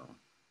decide on,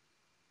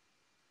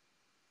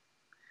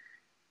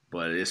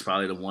 but it's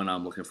probably the one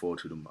I'm looking forward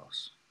to the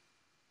most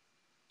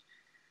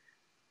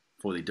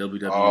for the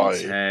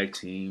WWE Tag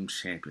Team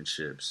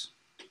Championships.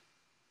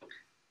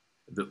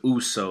 The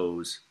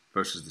Usos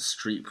versus the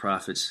Street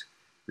Profits.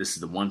 This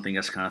is the one thing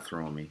that's kind of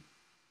throwing me.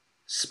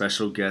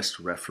 Special guest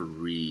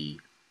referee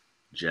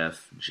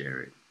Jeff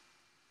Jarrett.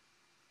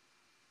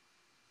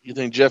 You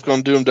think Jeff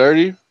gonna do him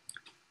dirty?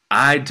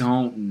 I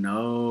don't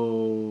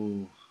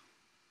know.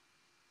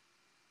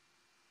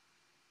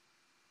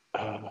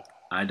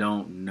 I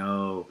don't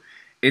know.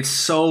 It's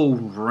so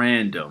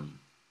random.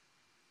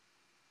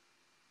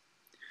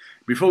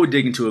 Before we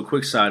dig into a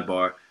quick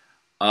sidebar,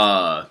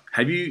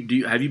 have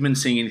you been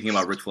seeing anything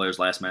about Ric Flair's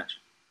last match?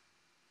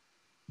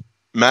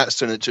 Matt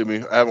sent it to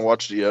me. I haven't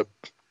watched it yet.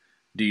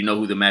 Do you know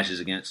who the match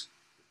is against?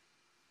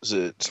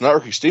 It's not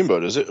Ricky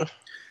Steamboat, is it?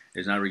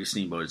 It's not Ricky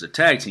Steamboat. It's a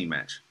tag team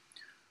match.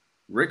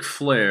 Ric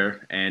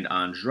Flair and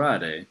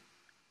Andrade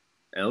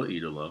El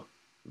Idolo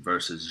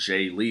versus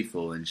Jay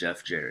Lethal and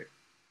Jeff Jarrett.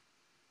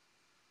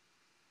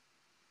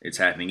 It's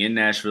happening in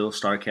Nashville,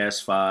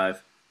 StarCast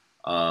 5,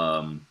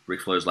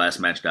 Ric Flair's Last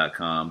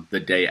Match.com,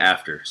 the day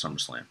after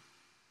SummerSlam.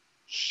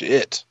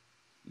 Shit.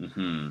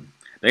 Mm-hmm.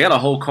 They got a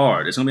whole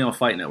card. It's gonna be on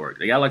Fight Network.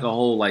 They got like a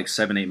whole like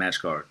 7-8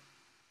 match card.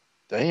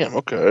 Damn.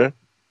 Okay.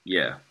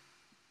 Yeah,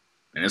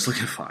 and it's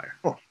looking fire.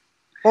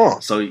 Huh.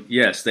 So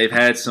yes, they've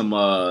had some.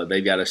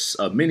 They've got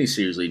a mini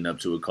series leading up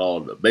to it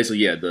called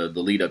basically the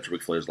lead up to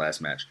Ric Flair's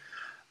last match.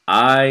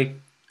 I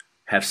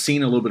have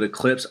seen a little bit of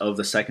clips of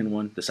the second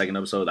one, the second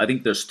episode. I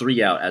think there's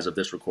 3 out as of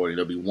this recording.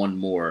 There'll be 1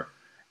 more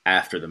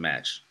after the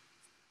match.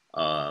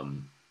 But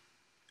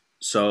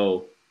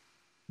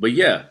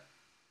yeah,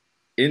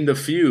 in the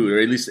feud, or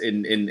at least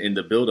in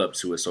the build up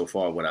to it so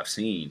far, what I've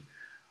seen,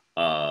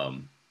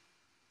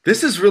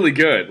 this is really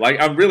good. Like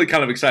I'm really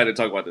kind of excited to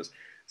talk about this.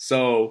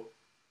 So.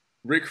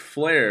 Ric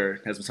Flair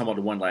has been talking about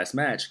the one last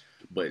match,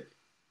 but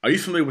are you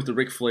familiar with the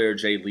Ric Flair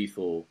Jay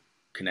Lethal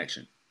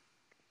connection?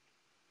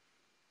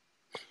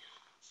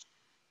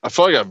 I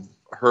feel like I've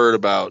heard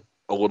about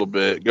a little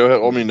bit. Go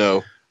ahead, let me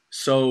know.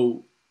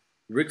 So,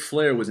 Ric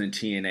Flair was in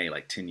TNA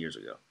like 10 years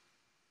ago.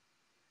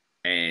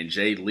 And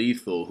Jay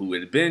Lethal, who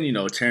had been,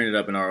 tearing it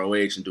up in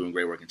ROH and doing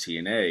great work in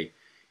TNA,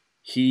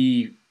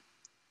 he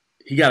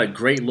got a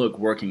great look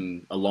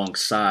working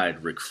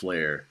alongside Ric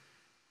Flair.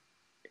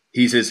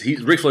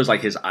 Ric Flair's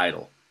like his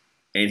idol,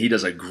 and he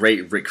does a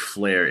great Ric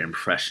Flair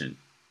impression.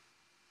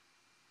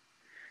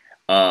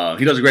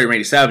 He does a great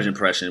Randy Savage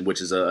impression,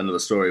 which is another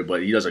story,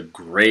 but he does a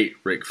great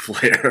Ric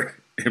Flair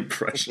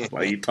impression.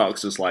 Like he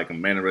talks just like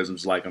him,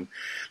 mannerisms like him.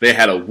 They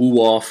had a woo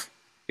off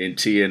in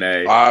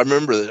TNA. I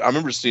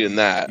remember seeing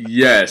that.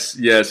 Yes.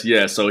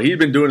 So he'd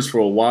been doing this for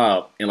a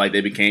while, and like they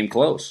became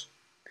close.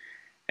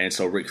 And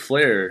so Ric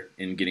Flair,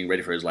 in getting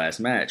ready for his last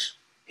match,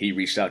 he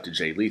reached out to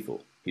Jay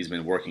Lethal. He's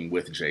been working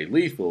with Jay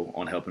Lethal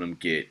on helping him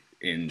get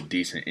in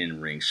decent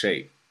in-ring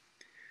shape.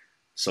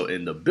 So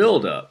in the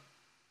build-up,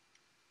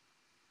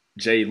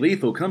 Jay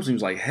Lethal comes to him and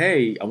he's like,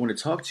 hey, I want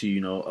to talk to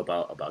you,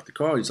 about the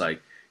card. He's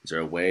like, is there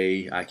a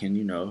way I can,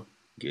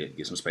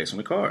 get some space on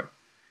the card?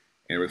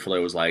 And Ric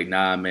Flair was like,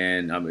 nah,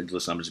 man, I'm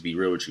just be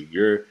real with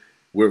you.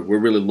 We're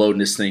really loading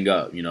this thing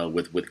up,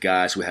 with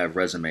guys who have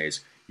resumes.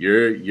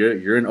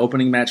 You're an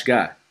opening match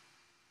guy.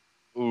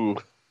 Ooh.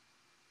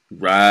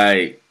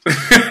 Right.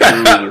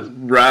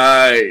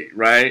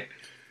 right.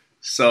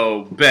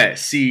 So,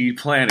 Seed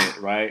Planet,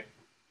 right?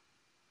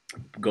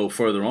 Go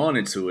further on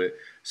into it.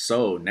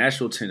 So,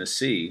 Nashville,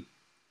 Tennessee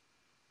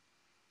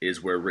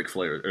is where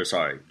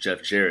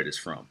Jeff Jarrett is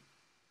from.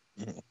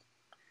 Mm-hmm.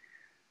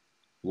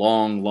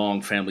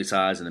 Long family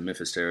ties in the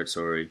Memphis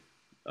territory.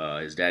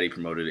 His daddy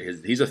promoted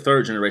it. He's a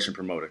third-generation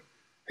promoter.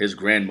 His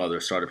grandmother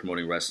started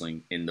promoting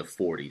wrestling in the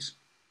 40s.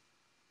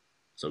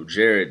 So,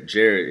 Jarrett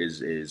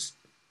is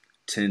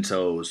 10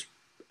 toes,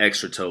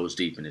 extra toes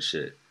deep in this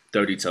shit.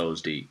 30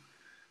 toes deep.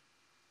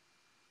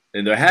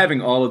 And they're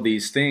having all of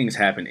these things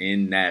happen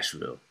in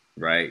Nashville,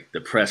 right? The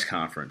press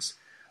conference,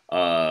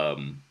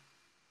 the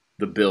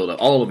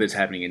build-up, all of it's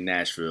happening in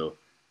Nashville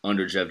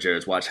under Jeff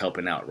Jarrett's watch,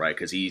 helping out, right?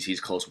 Because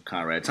he's close with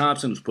Conrad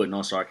Thompson, who's putting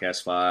on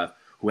StarCast 5,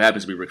 who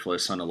happens to be Ric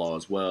Flair's son-in-law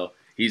as well.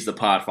 He's the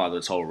podfather of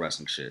this whole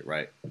wrestling shit,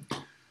 right?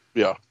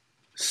 Yeah.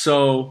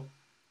 So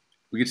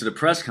we get to the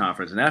press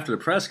conference, and after the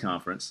press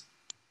conference,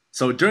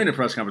 so during the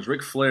press conference,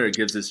 Ric Flair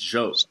gives this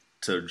joke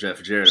to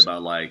Jeff Jarrett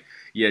about like,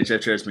 yeah,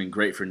 Jeff Jarrett's been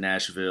great for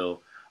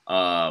Nashville, but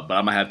I'm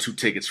going to have 2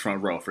 tickets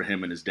front row for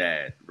him and his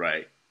dad,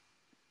 right?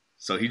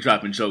 So he's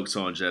dropping jokes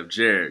on Jeff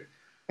Jarrett.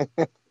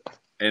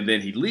 And then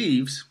he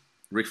leaves,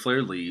 Ric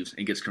Flair leaves,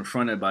 and gets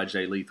confronted by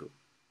Jay Lethal.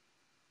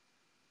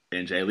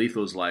 And Jay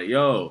Lethal's like,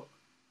 yo,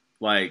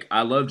 like,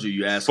 I loved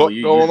you asshole.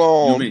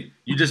 You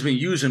just been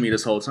using me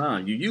this whole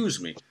time. You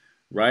used me.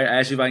 Right? I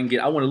asked you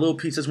if I want a little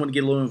piece, I just want to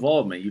get a little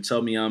involvement. You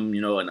tell me I'm,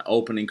 an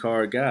opening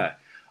card guy.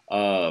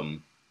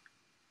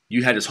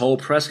 You had this whole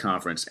press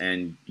conference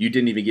and you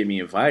didn't even get me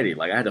invited.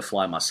 Like I had to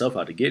fly myself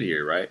out to get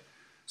here, right?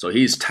 So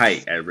he's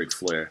tight at Ric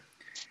Flair.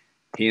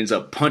 He ends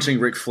up punching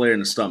Ric Flair in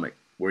the stomach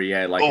where he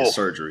had like his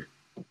surgery,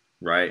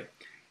 right?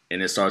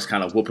 And it starts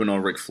kind of whooping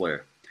on Ric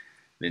Flair.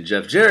 Then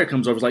Jeff Jarrett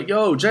comes over, and is like,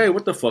 yo, Jay,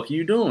 what the fuck are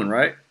you doing,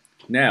 right?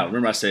 Now,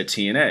 remember I said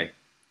TNA.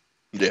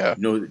 Yeah.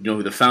 You know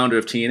who the founder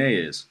of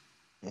TNA is?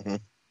 Mm-hmm.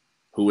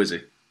 Who is he?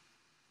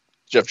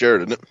 Jeff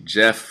Jarrett, isn't it?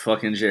 Jeff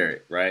fucking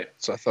Jarrett, right?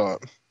 So I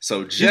thought.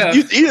 So Jeff,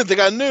 you didn't think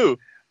I knew.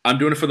 I'm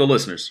doing it for the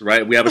listeners,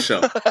 right? We have a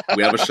show.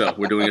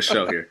 We're doing a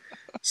show here.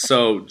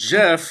 So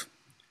Jeff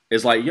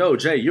is like, "Yo,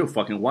 Jay, you're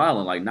fucking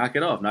wilding. Like, knock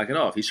it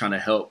off. He's trying to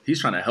help.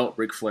 He's trying to help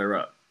Ric Flair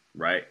up,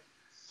 right?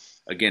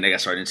 Again, they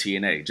got started in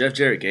TNA. Jeff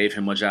Jarrett gave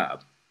him a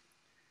job.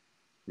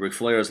 Ric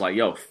Flair is like,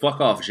 "Yo,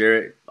 fuck off,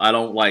 Jarrett. I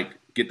don't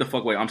get the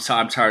fuck away. I'm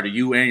tired of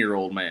you and your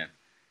old man."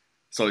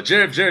 So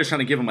Jarrett's trying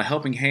to give him a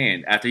helping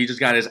hand after he just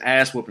got his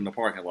ass whooped in the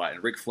parking lot,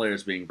 and Ric Flair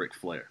is being Ric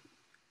Flair,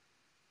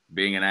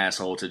 being an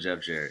asshole to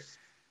Jeff Jarrett.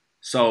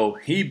 So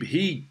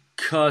he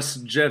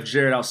cussed Jeff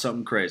Jarrett out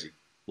something crazy.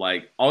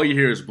 Like, all you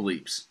hear is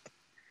bleeps.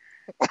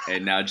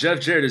 And now Jeff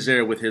Jarrett is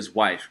there with his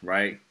wife,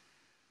 right?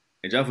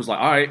 And Jeff was like,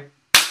 all right,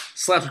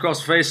 slaps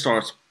across the face,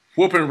 starts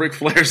whooping Ric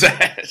Flair's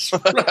ass.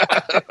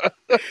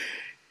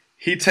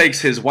 He takes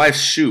his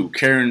wife's shoe,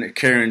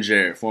 Karen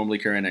Jarrett, formerly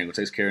Karen Angle,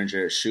 takes Karen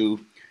Jarrett's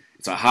shoe,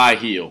 It's a high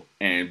heel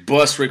and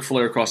busts Ric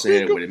Flair across the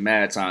head with it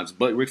mad times.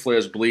 But Ric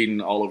Flair's bleeding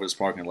all over his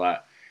parking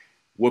lot,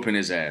 whooping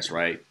his ass,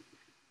 right?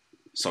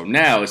 So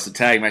now it's the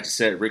tag match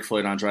set. Ric Flair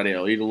and Andrade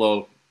El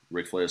Idolo,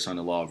 Ric Flair's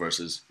son-in-law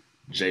versus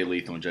Jay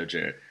Lethal and Jeff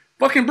Jarrett.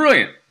 Fucking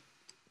brilliant.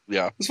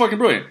 Yeah. It's fucking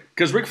brilliant.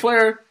 Because Ric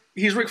Flair,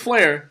 he's Ric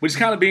Flair, but he's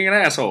kind of being an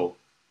asshole.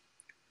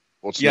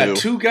 What's new?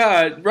 Two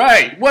guys,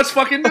 right? What's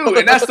fucking new?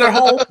 And that's their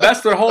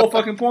whole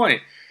fucking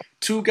point.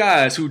 Two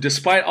guys who,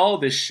 despite all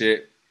this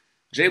shit,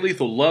 Jay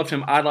Lethal loved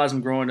him, idolized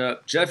him growing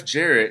up. Jeff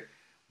Jarrett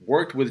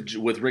worked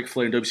with Ric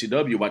Flair in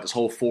WCW about this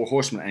whole Four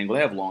Horsemen angle.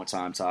 They have long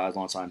time ties,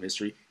 long time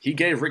history. He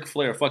gave Ric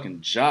Flair a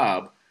fucking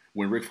job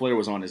when Ric Flair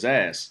was on his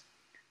ass.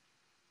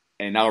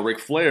 And now Ric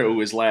Flair,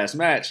 who his last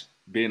match,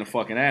 being a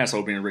fucking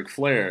asshole, being Ric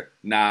Flair,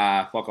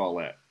 nah, fuck all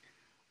that.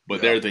 But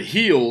they're the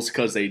heels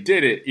because they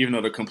did it, even though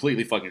they're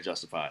completely fucking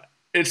justified.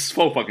 It's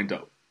so fucking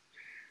dope.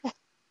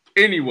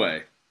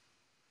 Anyway.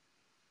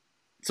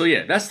 So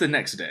yeah, that's the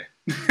next day.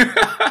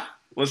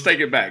 Let's take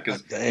it back.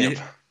 Damn.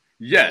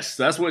 Yes,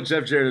 that's what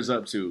Jeff Jarrett is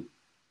up to.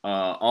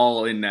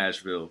 All in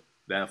Nashville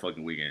that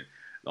fucking weekend.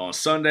 On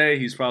Sunday,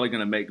 he's probably going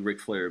to make Ric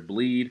Flair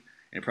bleed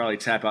and probably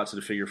tap out to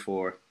the figure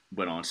 4.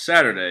 But on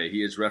Saturday,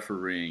 he is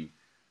refereeing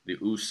the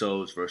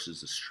Usos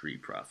versus the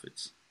Street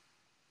Profits.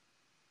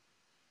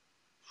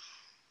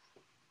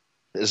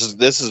 This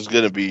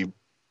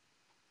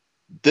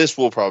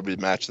will probably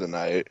be match of the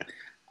night.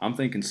 I'm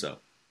thinking so.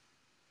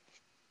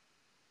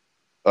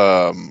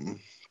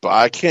 But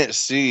I can't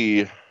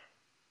see the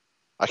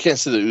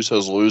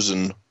Usos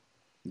losing.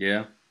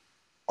 Yeah.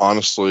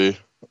 Honestly.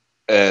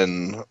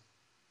 And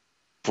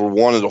for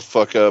one, it'll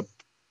fuck up.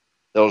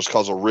 That'll just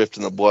cause a rift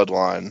in the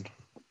bloodline,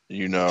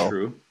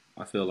 True.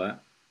 I feel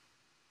that.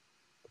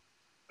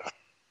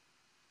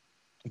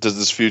 Does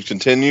this feud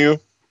continue?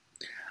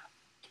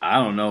 I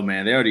don't know,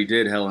 man. They already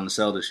did Hell in a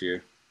Cell this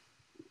year.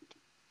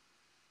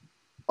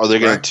 Are they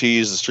going to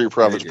tease the Street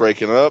Profits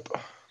breaking up?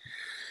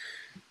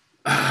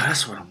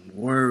 That's what I'm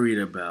worried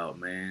about,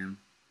 man.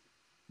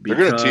 They're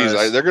going to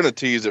tease. They're going to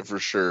tease it for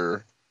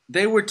sure.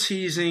 They were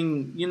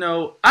teasing.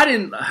 I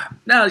didn't.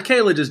 Now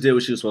Kayla just did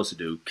what she was supposed to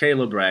do.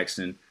 Kayla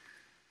Braxton.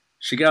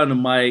 She got on the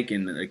mic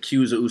and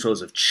accused the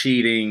Usos of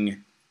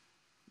cheating.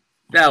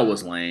 That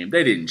was lame.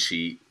 They didn't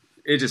cheat.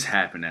 It just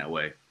happened that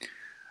way.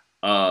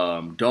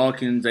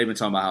 Dawkins. They've been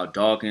talking about how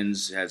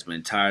Dawkins has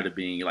been tired of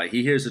being like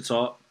he hears the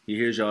talk. He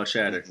hears y'all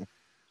chatter.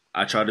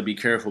 I try to be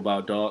careful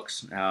about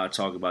Dawks, how I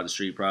talk about the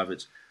Street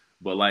Profits.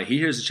 But, he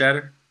hears the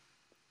chatter.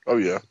 Oh,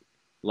 yeah.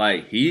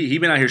 He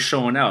been out here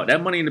showing out.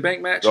 That Money in the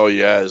Bank match? Oh,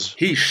 yes.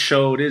 He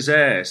showed his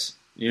ass.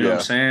 You know what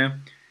I'm saying?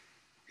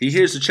 He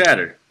hears the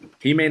chatter.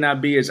 He may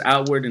not be as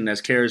outward and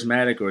as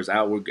charismatic or as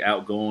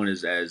outgoing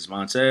as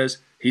Montez.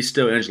 He's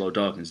still Angelo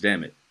Dawkins,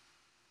 damn it.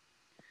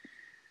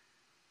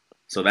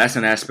 So that's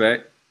an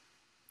aspect.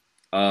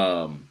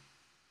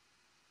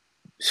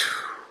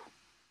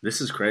 This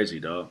is crazy,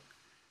 dog.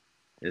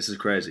 This is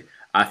crazy.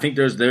 I think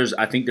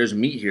there's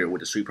meat here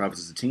with the Street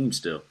Profits as a team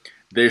still.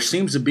 There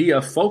seems to be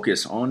a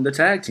focus on the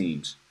tag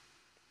teams.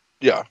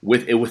 Yeah.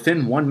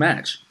 Within one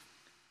match.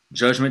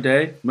 Judgment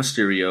Day,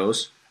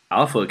 Mysterios,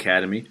 Alpha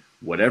Academy,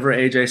 whatever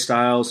AJ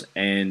Styles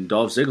and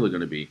Dolph Ziggler are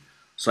going to be.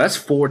 So that's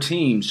 4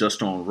 teams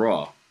just on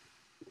Raw.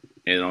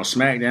 And on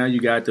SmackDown,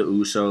 you got the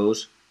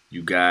Usos,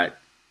 you got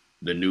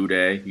the New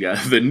Day, you got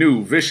the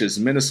new vicious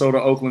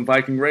Minnesota Oakland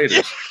Viking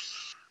Raiders.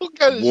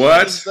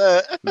 What?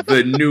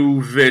 The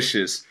new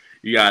vicious.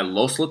 You got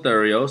Los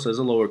Lotharios as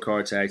a lower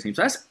card tag team.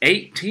 So that's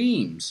 8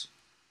 teams.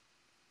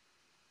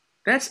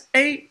 That's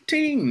 8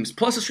 teams.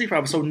 Plus the Street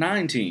Profits, so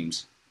 9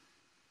 teams.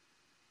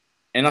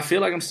 And I feel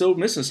like I'm still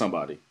missing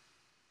somebody.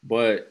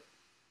 But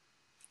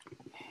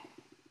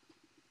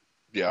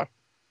yeah.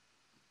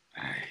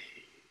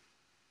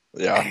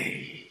 Yeah.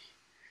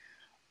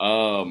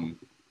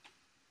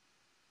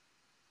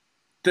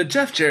 The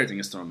Jeff Jarrett thing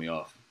is throwing me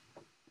off.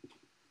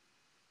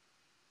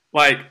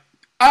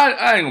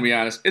 I ain't gonna be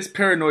honest. It's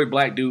paranoid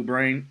black dude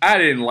brain. I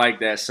didn't like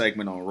that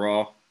segment on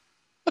Raw.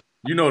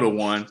 You know the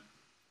one.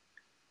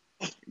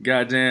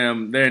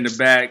 Goddamn, they're in the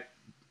back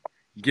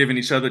giving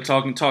each other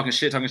talking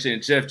shit.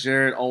 And Jeff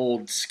Jarrett,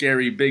 old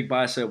scary big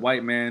bicep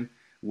white man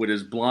with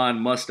his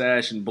blonde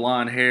mustache and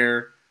blonde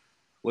hair,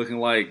 looking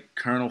like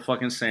Colonel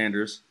fucking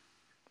Sanders,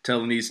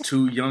 telling these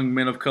 2 young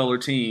men of color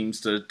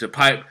teams to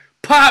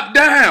pop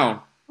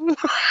down.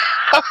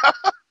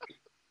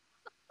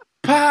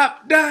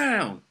 Pop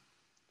down.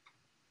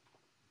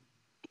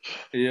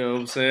 You know what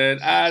I'm saying?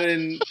 I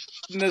didn't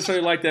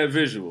necessarily like that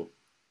visual.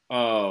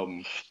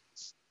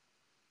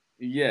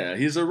 Yeah,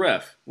 he's a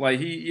ref.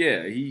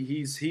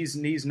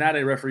 He's not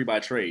a referee by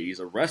trade. He's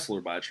a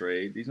wrestler by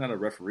trade. He's not a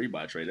referee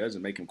by trade. That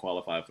doesn't make him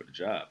qualified for the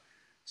job.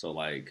 So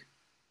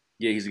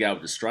he's a guy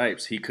with the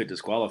stripes. He could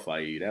disqualify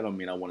you. That don't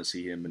mean I want to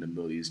see him in the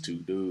middle of these 2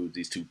 dudes,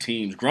 these 2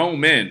 teams, grown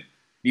men,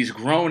 these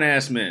grown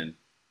ass men,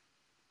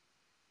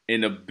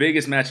 in the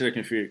biggest match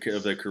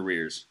of their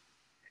careers.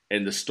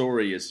 And the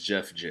story is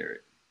Jeff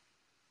Jarrett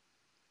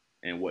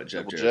and what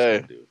Jeff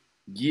Jarrett's going to do.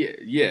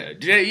 Yeah,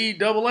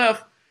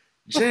 JEFF,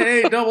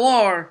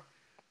 JARR.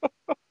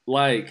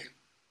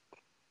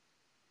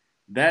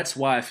 That's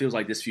why it feels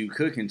like this feud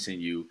could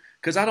continue.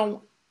 Because I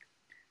don't.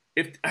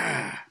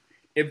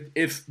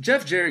 If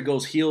Jeff Jarrett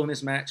goes heel in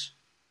this match,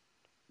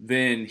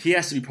 then he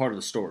has to be part of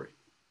the story.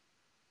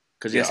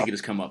 Because he has to get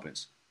his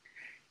comeuppance.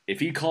 If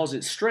he calls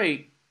it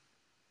straight,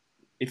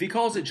 if he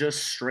calls it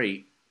just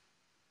straight,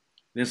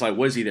 then it's like,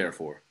 what is he there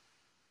for?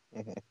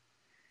 Mm-hmm.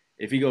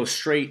 If he goes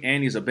straight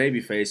and he's a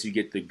babyface, you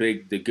get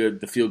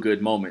the feel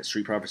good moment.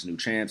 Street Profits new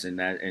champs, and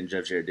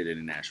Jeff Jarrett did it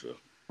in Nashville.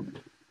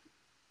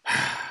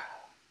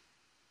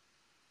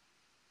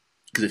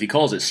 Because if he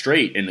calls it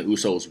straight and the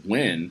Usos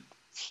win,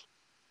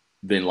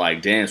 then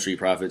like damn, Street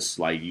Profits,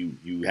 like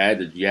you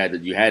had it. You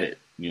know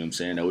what I'm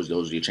saying? Those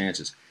are your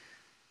chances.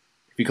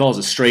 If he calls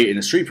it straight and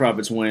the Street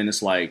Profits win,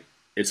 it's like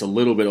it's a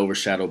little bit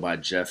overshadowed by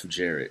Jeff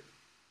Jarrett.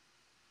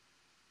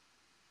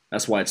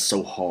 That's why it's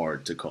so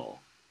hard to call.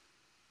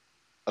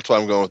 That's why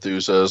I'm going with the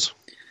Usos.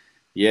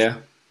 Yeah.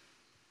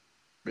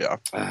 Yeah.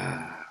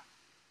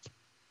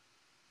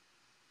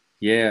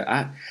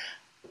 Yeah.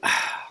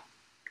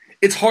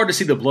 It's hard to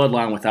see the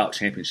bloodline without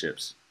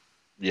championships.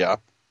 Yeah.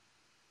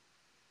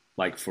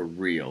 Like, for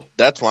real.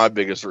 That's my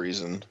biggest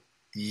reason.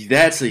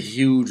 That's a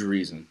huge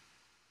reason.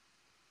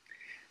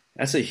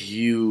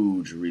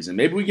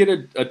 Maybe we get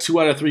a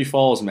 2 out of 3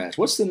 falls match.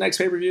 What's the next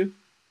pay-per-view?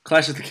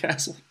 Clash at the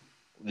Castle?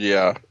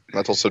 Yeah,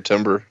 not till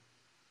September.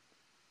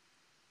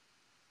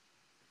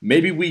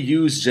 Maybe we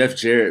use Jeff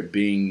Jarrett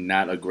being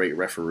not a great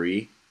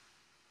referee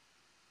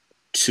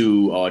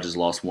to... Oh, I just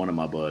lost one of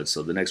my buds,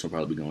 so the next one will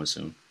probably be going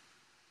soon.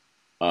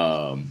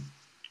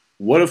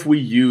 What if we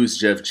use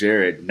Jeff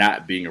Jarrett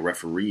not being a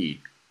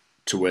referee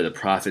to where the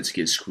Profits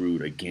get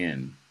screwed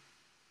again?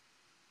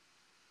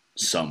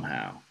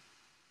 Somehow.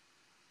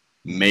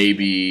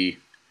 Maybe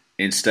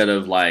instead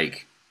of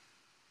like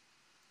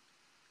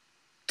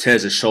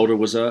Tez's shoulder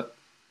was up,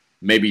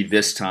 maybe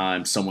this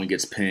time someone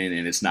gets pinned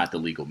and it's not the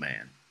legal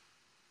man.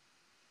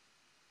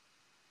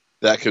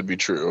 That could be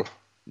true.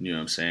 You know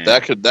what I'm saying?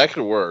 That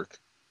could work.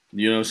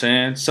 You know what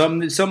I'm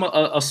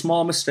saying? A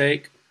small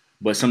mistake,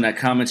 but some of that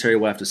commentary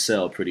will have to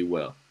sell pretty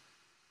well.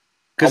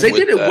 Because they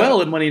did it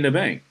well at Money in the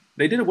Bank.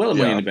 Money in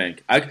the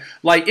Bank.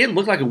 It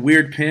looked like a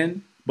weird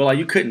pin, but like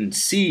you couldn't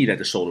see that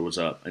the shoulder was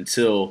up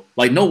until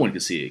like no one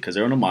could see it because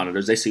they're on the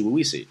monitors. They see what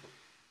we see.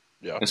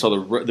 Yeah. And so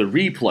the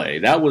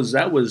replay that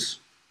was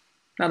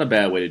not a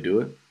bad way to do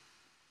it.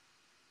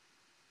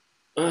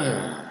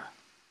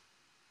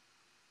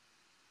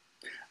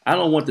 I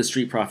don't want the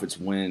Street Profits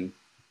win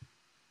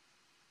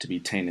to be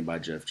tainted by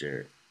Jeff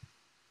Jarrett.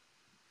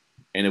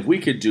 And if we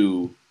could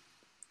do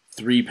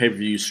 3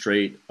 pay-per-views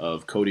straight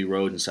of Cody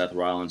Rhodes and Seth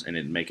Rollins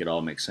and make it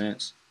all make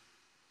sense.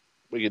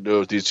 We could do it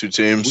with these 2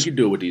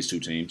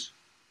 teams.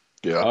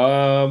 Yeah.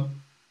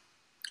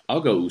 I'll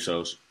go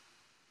Usos.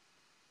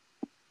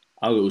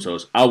 I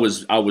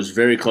was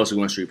very close to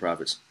going Street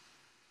Profits.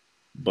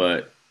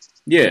 But,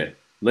 yeah,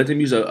 let them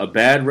use a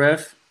bad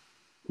ref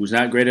who's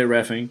not great at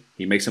reffing.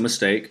 He makes a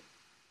mistake.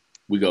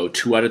 We go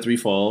 2 out of 3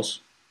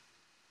 falls.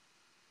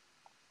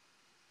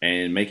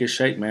 And make it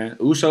shake, man.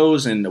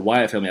 Usos and the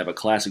Wyatt family have a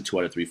classic 2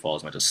 out of 3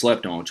 falls match. A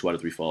slept-on 2 out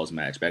of 3 falls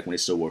match back when they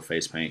still wore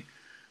face paint.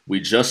 We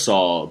just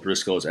saw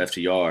Briscoe's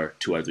FTR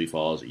 2 out of 3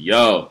 falls.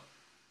 Yo.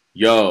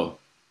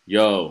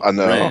 I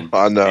know.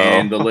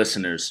 And the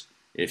listeners,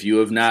 if you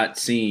have not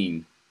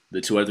seen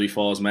the 2 out of 3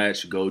 falls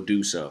match, go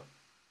do so.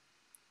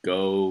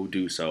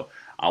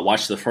 I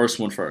watched the first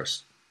one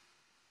first.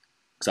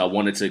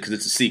 Because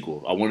it's a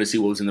sequel. I wanted to see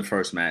what was in the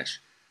first match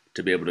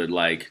to be able to,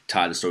 like,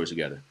 tie the stories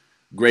together.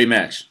 Great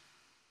match.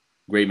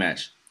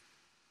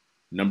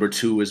 Number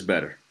 2 is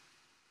better.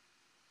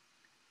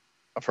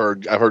 I've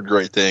heard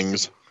great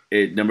things.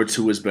 Number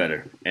 2 is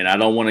better. And I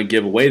don't want to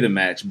give away the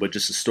match, but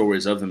just the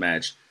stories of the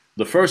match.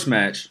 The first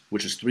match,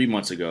 which was 3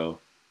 months ago,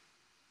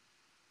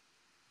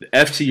 the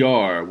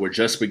FTR were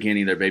just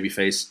beginning their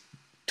babyface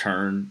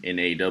turn in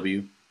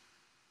AEW.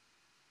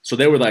 So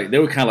they were kind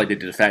of like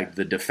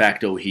the de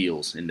facto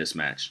heels in this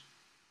match.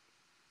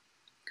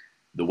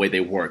 The way they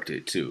worked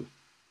it too.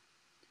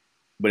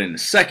 But in the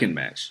second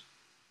match,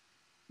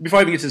 before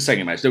I even get to the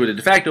second match, they were the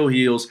de facto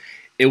heels.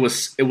 It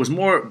was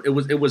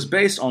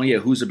based on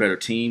who's the better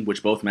team,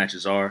 which both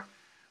matches are,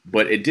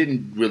 but it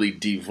didn't really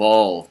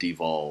devolve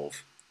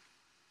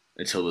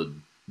until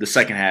the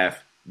second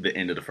half, the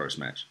end of the first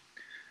match.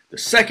 The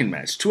second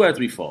match, 2 out of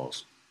 3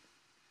 falls.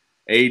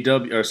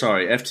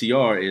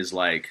 FTR is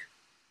like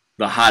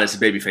the hottest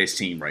babyface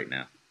team right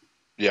now.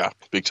 Yeah,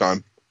 big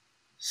time.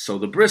 So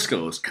the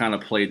Briscoes kind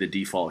of played the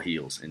default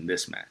heels in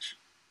this match.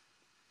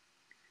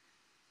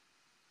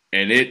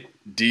 And it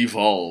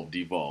devolved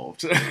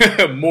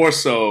more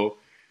so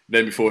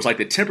than before. It's like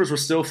the tempers were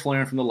still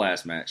flaring from the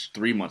last match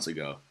 3 months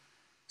ago.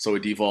 So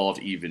it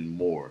devolved even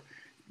more.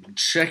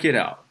 Check it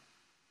out.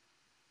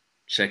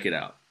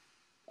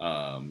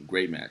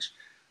 Great match.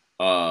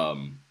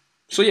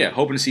 So yeah,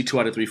 hoping to see 2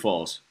 out of 3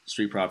 falls.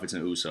 Street Profits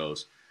and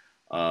Usos.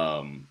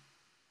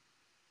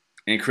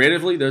 And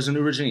creatively, there's a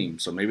new regime.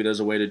 So maybe there's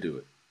a way to do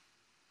it.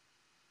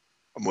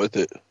 I'm with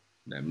it.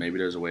 Maybe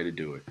there's a way to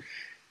do it.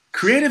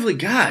 Creatively,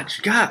 God,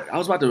 I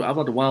was about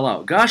to wild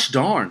out. Gosh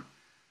darn.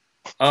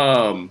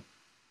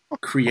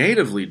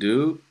 Creatively,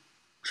 dude,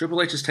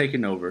 Triple H is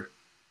taking over.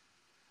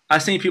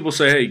 I've seen people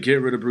say, hey,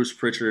 get rid of Bruce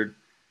Pritchard,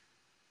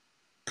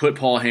 put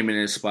Paul Heyman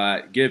in his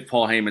spot, give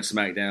Paul Heyman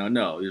SmackDown.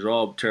 No, these are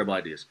all terrible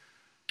ideas.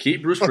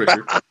 Keep Bruce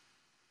Pritchard.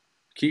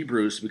 Keep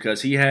Bruce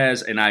because he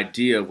has an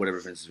idea of whatever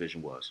Vince's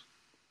vision was.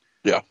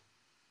 Yeah.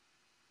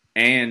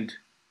 And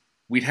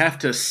we'd have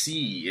to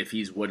see if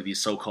he's one of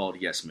these so-called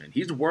yes men.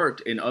 He's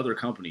worked in other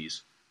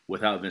companies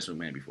without Vince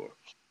McMahon before.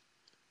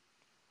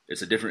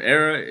 It's a different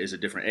era, it's a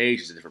different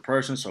age, it's a different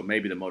person, so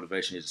maybe the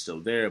motivation is still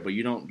there, but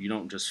you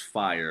don't just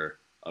fire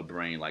a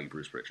brain like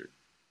Bruce Pritchard.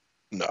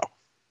 No.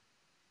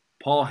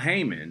 Paul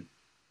Heyman,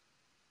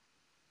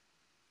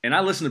 and I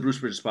listen to Bruce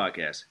Pritchard's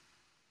podcast.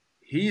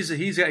 He's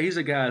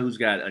a guy who's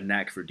got a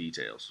knack for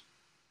details.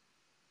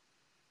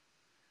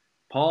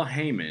 Paul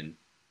Heyman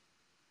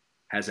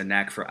has a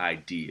knack for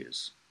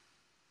ideas.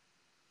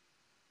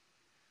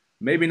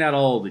 Maybe not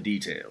all the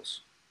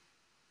details.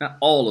 Not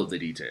all of the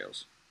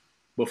details.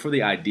 But for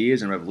the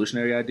ideas and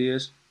revolutionary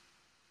ideas,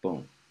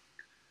 boom.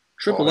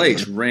 Triple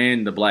H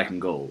ran the black and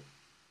gold.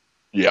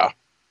 Yeah.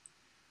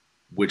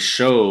 Which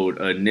showed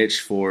a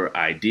niche for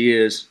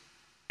ideas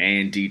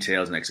and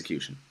details and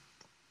execution.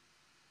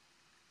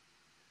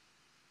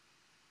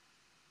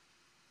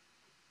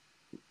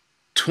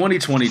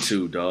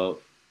 $2022, dog.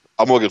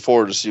 I'm looking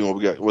forward to seeing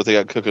what they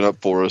got cooking up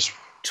for us.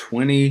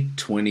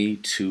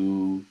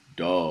 2022,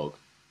 dog.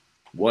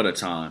 What a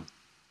time.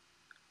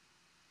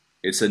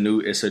 It's a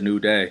new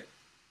day.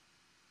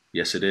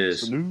 Yes, it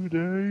is. It's a new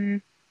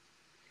day.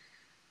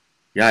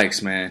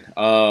 Yikes,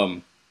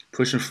 man.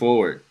 Pushing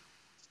forward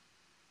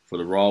for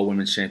the Raw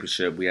Women's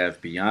Championship, we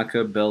have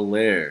Bianca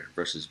Belair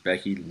versus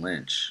Becky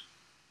Lynch.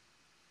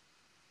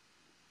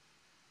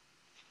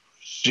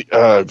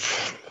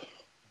 Let's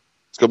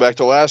go back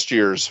to last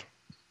year's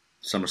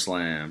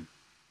SummerSlam.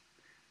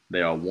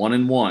 They are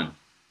 1-1.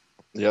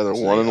 Yeah, they're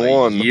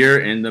 1-1. Year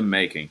in the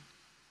making.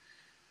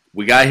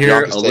 We got here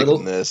Bianca's a little.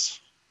 This.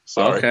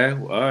 Sorry. Okay,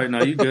 all right.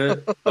 No, you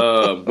good.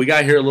 We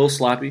got here a little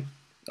sloppy,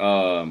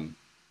 and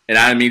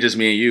I didn't mean just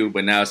me and you,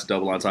 but now it's a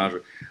double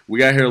entendre. We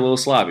got here a little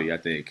sloppy. I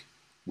think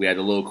we had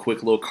a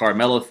quick little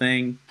Carmella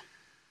thing,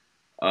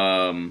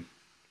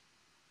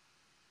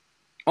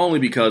 only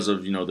because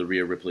of the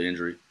Rhea Ripley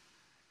injury,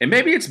 and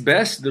maybe it's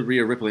best the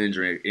Rhea Ripley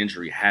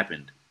injury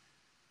happened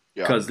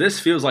because this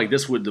feels like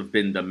this would have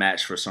been the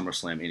match for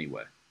SummerSlam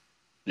anyway.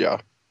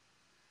 Yeah.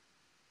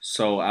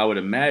 So I would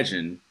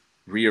imagine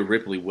Rhea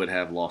Ripley would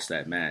have lost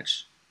that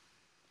match.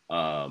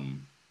 But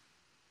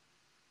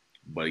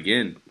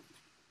again,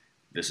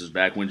 this is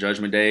back when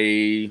Judgment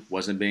Day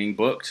wasn't being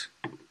booked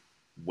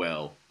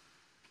well,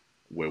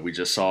 where we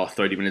just saw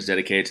 30 minutes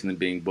dedicated to them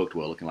being booked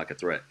well, looking like a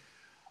threat.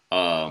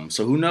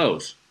 So who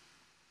knows?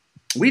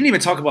 We didn't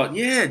even talk about,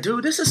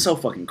 dude, this is so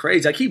fucking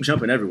crazy. I keep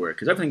jumping everywhere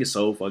because everything is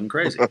so fucking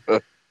crazy.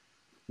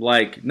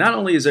 Like, not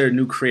only is there a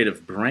new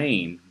creative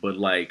brain, but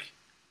like,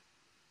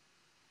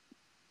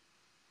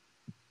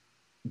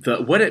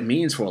 what it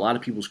means for a lot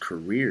of people's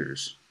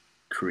careers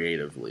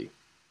creatively.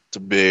 It's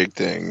a big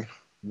thing.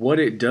 What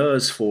it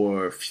does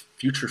for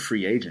future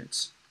free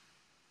agents.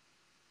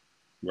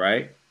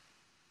 Right?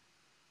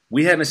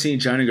 We haven't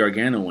seen Johnny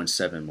Gargano in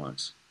 7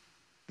 months.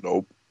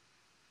 Nope.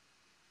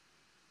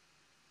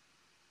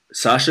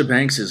 Sasha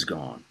Banks is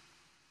gone.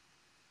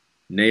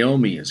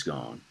 Naomi is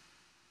gone.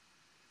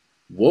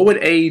 What would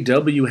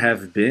AEW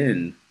have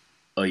been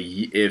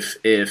if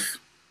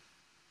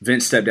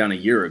Vince stepped down a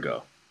year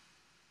ago?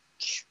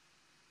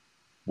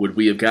 Would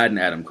we have gotten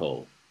Adam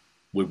Cole?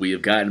 Would we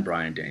have gotten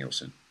Bryan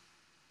Danielson?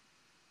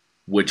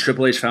 Would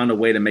Triple H found a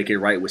way to make it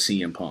right with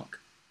CM Punk?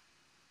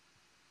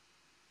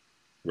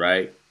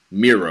 Right?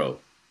 Miro.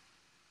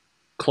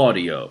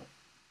 Claudio.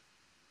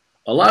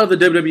 A lot of the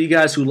WWE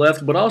guys who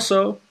left, but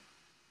also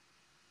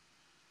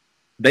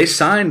they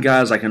signed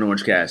guys like an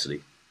Orange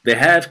Cassidy. They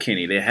have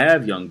Kenny. They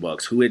have Young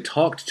Bucks who had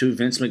talked to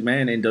Vince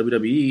McMahon in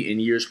WWE in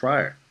years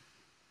prior.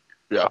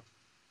 Yeah.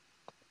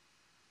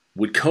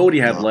 Would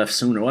Cody have left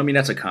sooner? Well, I mean,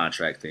 that's a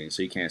contract thing,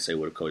 so you can't say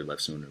would have Cody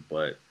left sooner.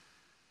 But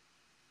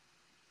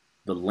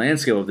the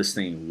landscape of this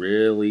thing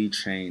really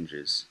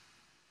changes.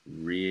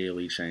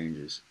 Really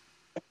changes.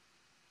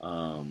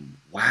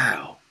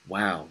 Wow.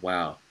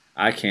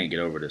 I can't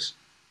get over this.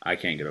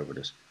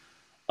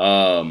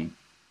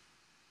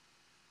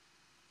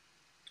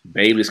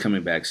 Bayley's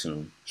coming back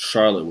soon.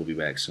 Charlotte will be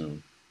back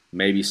soon.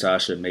 Maybe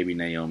Sasha, maybe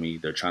Naomi.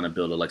 They're trying to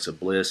build Alexa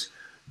Bliss.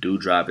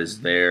 Doudrop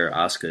is there.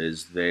 Asuka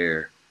is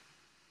there.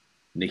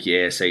 Nikki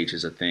ASH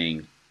is a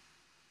thing.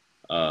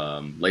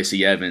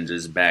 Lacey Evans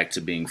is back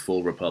to being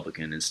full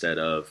Republican instead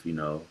of,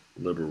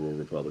 liberal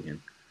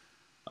Republican.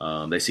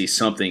 They see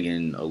something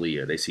in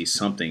Aaliyah. They see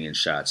something in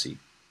Shotzi.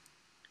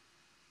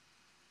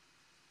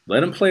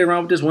 Let them play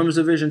around with this women's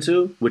division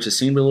too, which has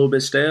seemed a little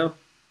bit stale.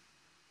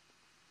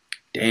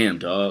 Damn,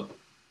 dog.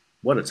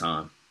 What a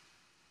time.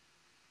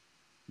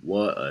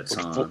 Just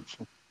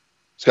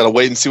got to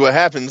wait and see what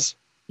happens.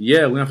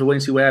 Yeah, we have to wait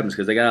and see what happens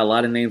because they got a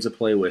lot of names to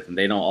play with, and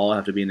they don't all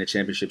have to be in the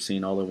championship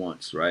scene all at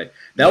once, right?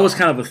 That was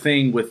kind of a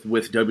thing with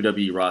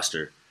WWE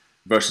roster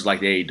versus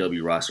like the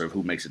AEW roster of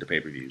who makes it to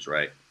pay-per-views,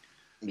 right?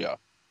 Yeah.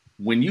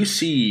 when you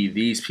see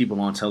these people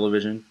on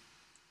television,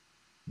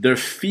 there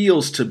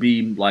feels to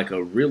be like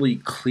a really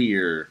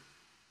clear,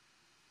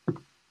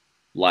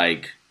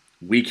 like,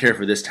 we care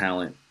for this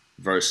talent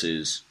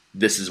versus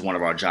this is one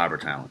of our jobber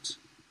talents.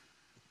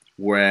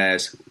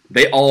 Whereas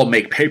they all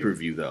make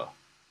pay-per-view, though.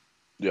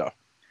 Yeah.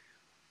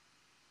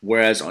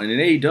 Whereas on an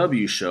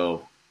AEW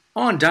show,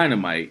 on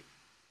Dynamite,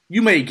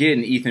 you may get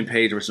an Ethan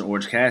Page versus an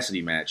Orange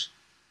Cassidy match,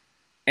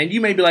 and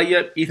you may be like,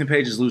 yep, Ethan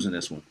Page is losing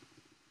this one.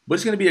 But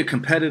it's going to be a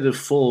competitive,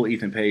 full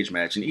Ethan Page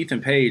match, and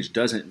Ethan Page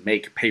doesn't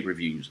make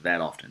pay-per-views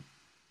that often.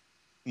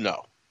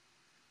 No.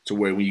 So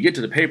where when you get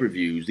to the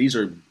pay-per-views, these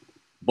are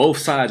both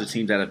sides of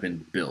teams that have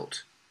been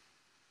built.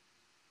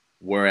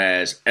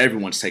 Whereas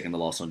everyone's taking the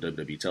loss on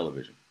WWE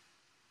television.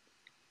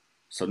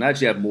 So now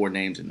that you have more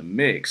names in the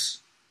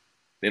mix,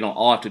 they don't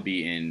all have to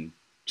be in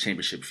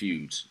championship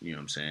feuds. You know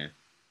what I'm saying?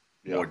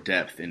 Yeah. More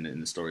depth in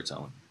the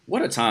storytelling.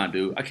 What a time,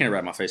 dude. I can't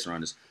wrap my face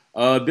around this.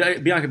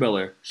 Bianca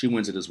Belair, she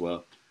wins it as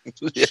well.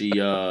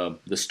 Yeah.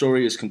 The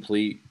story is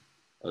complete.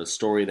 A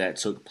story that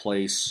took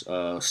place,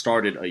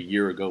 started a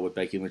year ago with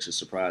Becky Lynch's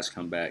surprise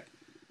comeback.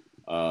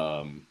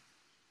 That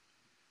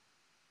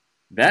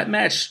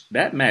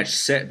match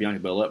set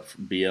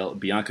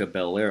Bianca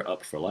Belair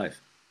up for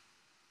life.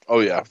 Oh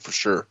yeah, for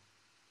sure.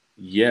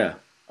 Yeah.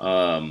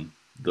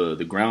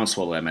 The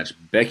groundswell of that match.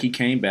 Becky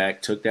came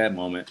back, took that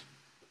moment,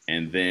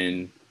 and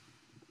then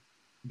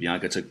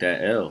Bianca took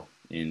that L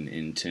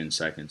in 10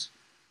 seconds.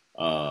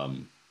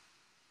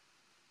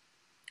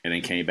 And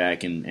then came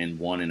back and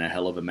won in a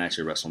hell of a match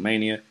at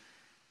WrestleMania.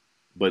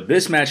 But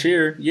this match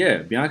here, yeah,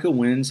 Bianca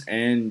wins,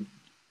 and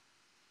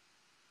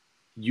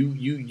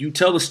you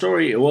tell the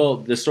story. Well,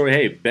 the story,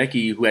 hey,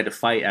 Becky, who had to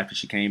fight after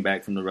she came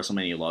back from the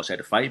WrestleMania loss, had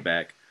to fight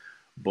back,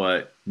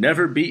 but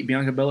never beat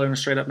Bianca Belair in a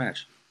straight-up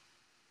match.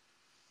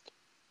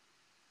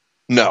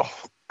 No.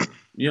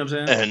 You know what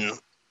I'm saying?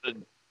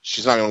 And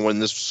she's not going to win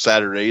this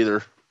Saturday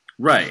either.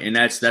 Right, and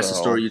that's the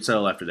story you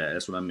tell after that.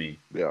 That's what I mean.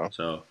 Yeah.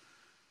 So,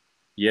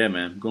 yeah,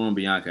 man, going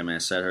Bianca, man,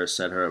 set her up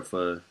set her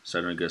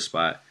in a good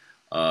spot.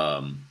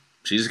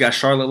 She just got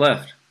Charlotte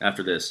left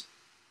after this,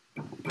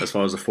 as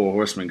far as the Four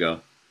Horsemen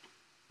go.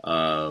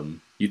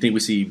 You think we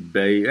see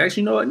Bay?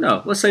 Actually, you know what?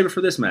 No, let's save it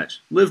for this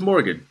match. Liv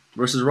Morgan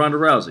versus Ronda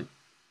Rousey.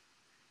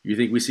 You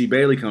think we see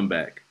Bayley come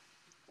back?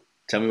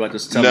 Tell me about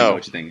this. Tell me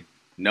what you're thinking.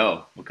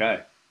 No.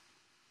 Okay.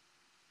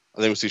 I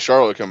think we see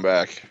Charlotte come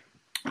back.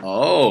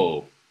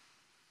 Oh.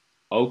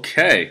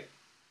 Okay.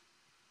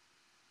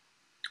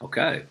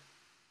 Okay.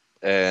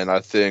 And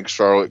I think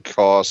Charlotte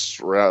costs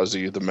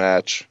Rousey the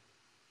match.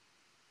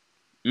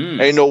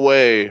 Ain't no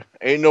way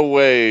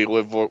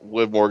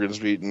Liv Morgan's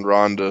beating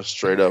Ronda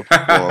straight up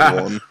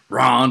one-on-one.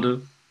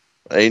 Ronda.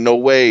 Ain't no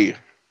way.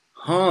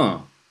 Huh.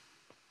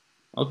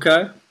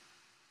 Okay.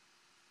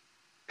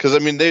 Because, I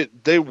mean,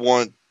 they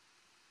want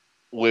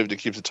Liv to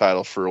keep the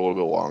title for a little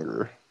bit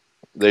longer.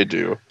 They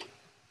do.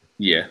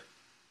 Yeah.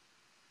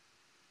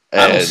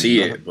 And I don't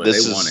see it, but they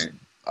want it.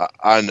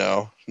 I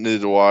know. Neither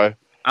do I.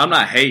 I'm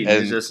not hating.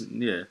 It's just,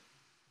 yeah.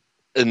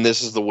 And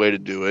this is the way to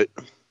do it.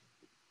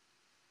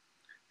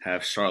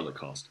 Have Charlotte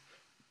cost.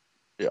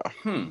 Yeah.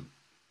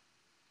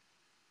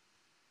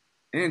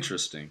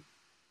 Interesting.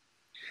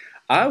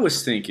 I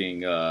was thinking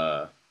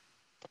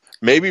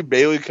maybe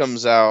Bayley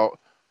comes out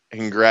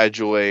and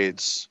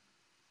congratulates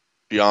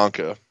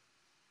Bianca.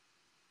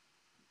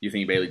 You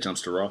think Bayley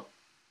jumps to Raw?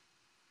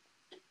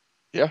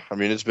 Yeah, I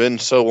mean, it's been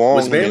so long.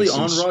 Was Bayley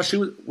on Raw?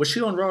 Was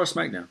she on Raw or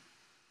SmackDown?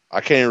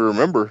 I can't even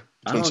remember.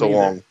 It's been so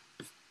long.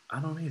 I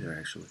don't either,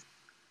 actually.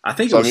 I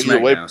think it was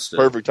SmackDown still.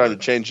 Perfect time to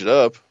change it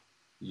up.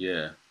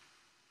 Yeah.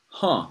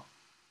 Huh.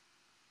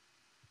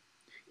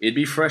 It'd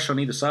be fresh on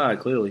either side,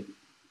 clearly.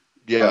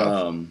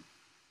 Yeah.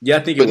 Yeah, I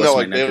think it was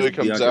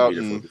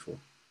SmackDown.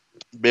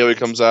 Bayley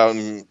comes out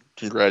and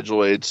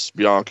congratulates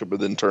Bianca,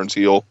 but then turns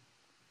heel.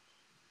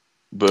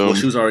 Boom. Well,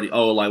 she was already.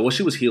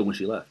 She was heel when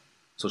she left,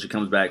 so she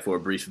comes back for a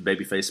brief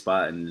babyface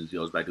spot and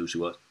goes back to who she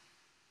was.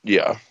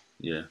 Yeah.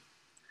 Yeah.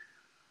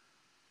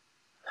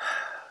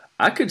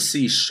 I could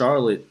see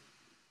Charlotte.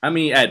 I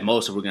mean, at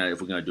most, if we're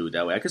gonna do it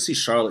that way, I could see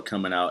Charlotte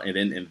coming out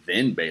and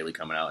then Bayley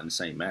coming out in the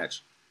same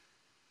match.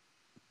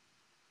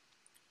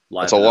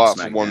 That's a lot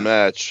for one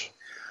match.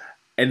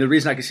 And the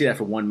reason I can see that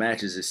for one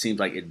match is it seems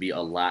like it'd be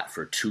a lot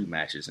for two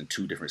matches and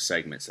two different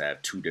segments that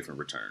have two different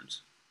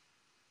returns.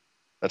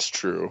 That's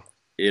true.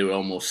 It would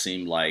almost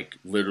seem like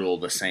literal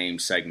the same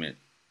segment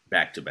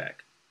back to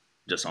back,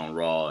 just on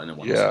Raw and then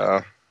one.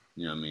 Yeah.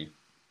 You know what I mean?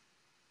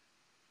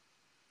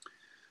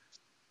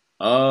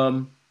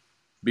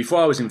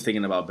 Before I was even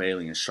thinking about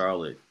Bayley and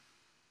Charlotte,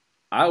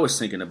 I was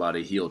thinking about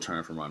a heel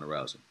turn from Ronda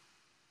Rousey.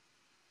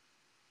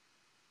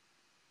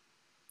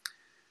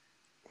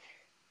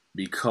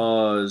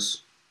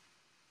 Because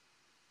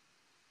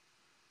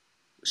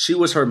she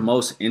was her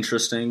most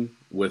interesting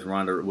with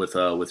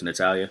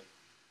Natalya.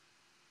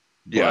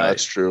 Yeah,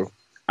 that's true.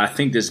 I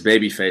think this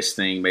babyface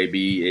thing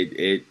maybe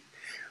it.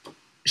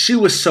 She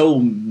was so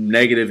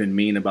negative and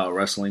mean about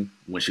wrestling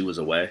when she was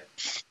away.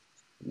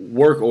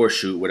 Work or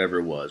shoot, whatever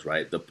it was,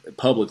 right?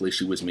 Publicly,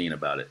 she was mean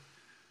about it.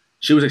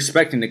 She was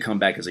expecting to come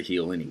back as a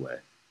heel anyway.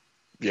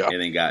 Yeah.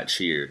 And then got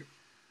cheered.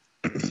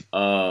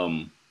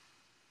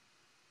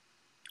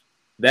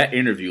 That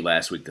interview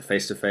last week, the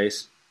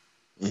face-to-face,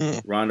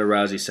 Ronda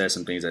Rousey said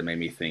some things that made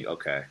me think,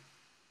 okay.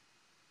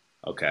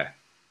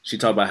 She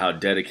talked about how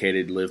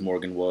dedicated Liv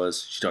Morgan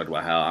was. She talked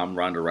about how I'm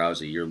Ronda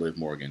Rousey, you're Liv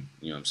Morgan.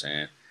 You know what I'm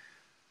saying?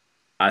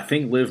 I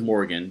think Liv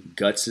Morgan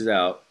guts it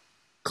out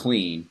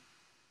clean,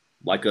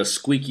 like a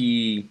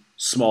squeaky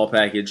small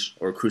package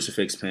or a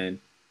crucifix pin,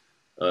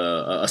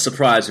 a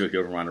surprise victory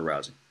over Ronda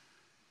Rousey.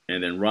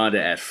 And then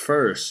Ronda at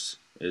first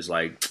is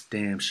like,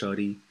 damn,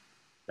 shorty,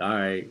 all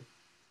right.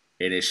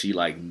 And then she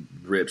like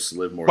rips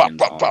Liv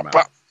Morgan's arm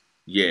out.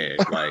 Yeah,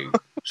 like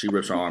she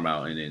rips her arm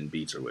out and then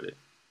beats her with it.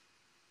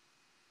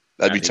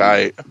 That'd be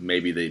tight.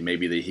 Maybe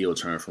the heel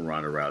turn from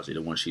Ronda Rousey,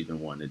 the one she's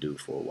been wanting to do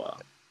for a while.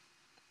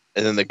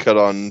 And then they cut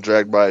on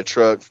Dragged by a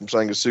Truck from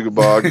Sanguisuga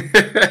Bog.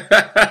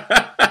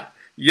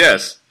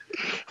 Yes.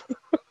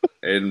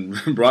 And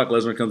Brock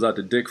Lesnar comes out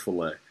to Dick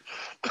Fillet.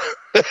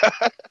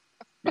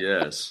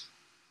 Yes.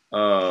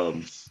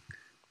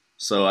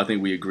 So I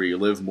think we agree.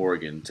 Liv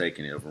Morgan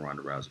taking it over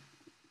Ronda Rousey.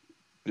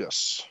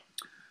 Yes.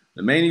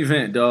 The main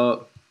event,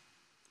 dog,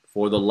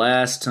 for the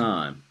last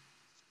time.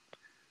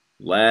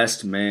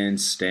 Last man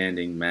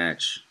standing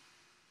match.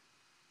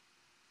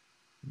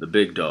 The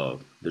big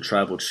dog, the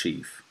tribal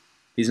chief.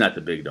 He's not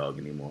the big dog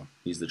anymore.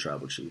 He's the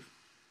tribal chief.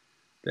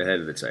 The head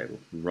of the table.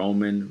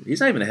 Roman. He's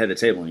not even the head of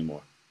the table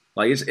anymore.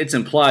 Like, it's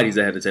implied he's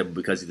the head of the table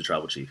because he's the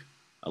tribal chief.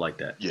 I like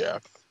that. Yeah.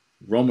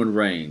 Roman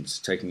Reigns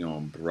taking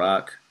on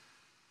Brock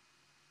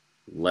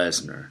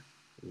Lesnar.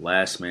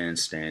 Last man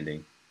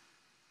standing.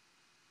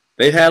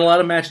 They've had a lot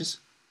of matches.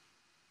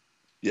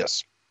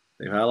 Yes.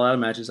 They've had a lot of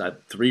matches.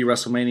 3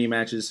 WrestleMania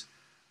matches.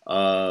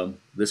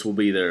 This will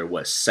be their,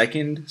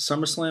 second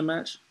SummerSlam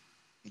match?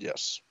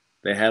 Yes.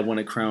 They had one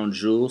at Crown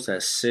Jewels.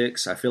 That's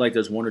 6. I feel like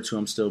there's 1 or 2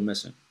 I'm still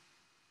missing.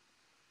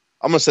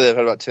 I'm going to say they've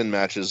had about 10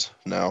 matches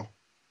now.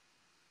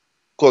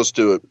 Close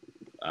to it.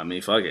 I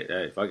mean, fuck it.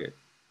 Hey, fuck it.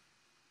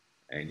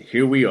 And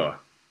here we are.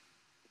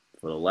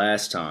 For the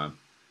last time.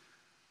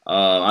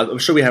 I'm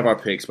sure we have our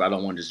picks, but I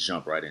don't want to just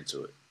jump right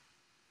into it.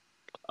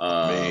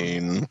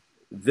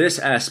 This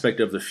aspect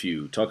of the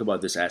feud. Talk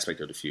about this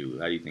aspect of the feud.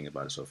 How do you think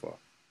about it so far?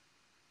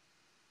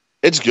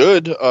 It's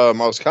good. I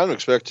was kind of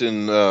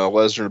expecting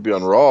Lesnar to be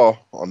on Raw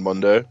on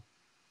Monday.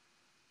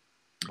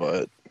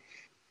 But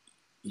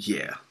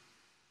yeah.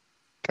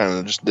 Kind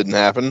of just didn't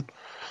happen.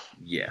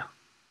 Yeah.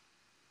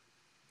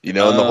 You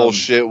know, and the whole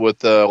shit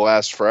with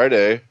last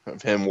Friday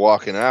of him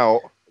walking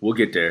out. We'll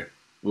get there.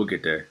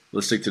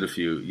 Let's stick to the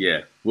feud.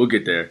 Yeah, we'll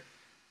get there.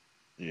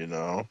 You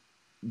know.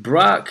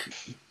 Brock.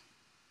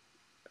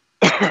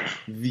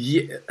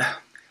 It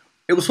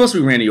was supposed to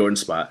be Randy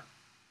Orton's spot.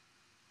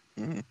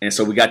 Mm-hmm. And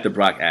so we got the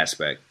Brock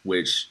aspect,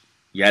 which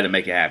you had to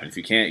make it happen. If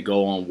you can't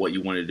go on what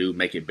you want to do,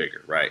 make it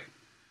bigger, right?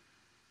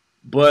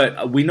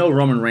 But we know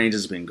Roman Reigns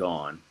has been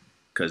gone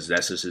because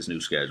that's just his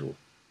new schedule.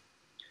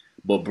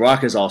 But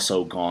Brock is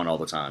also gone all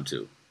the time,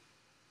 too.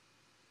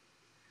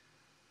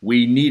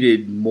 We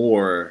needed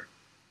more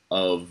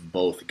of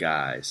both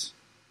guys,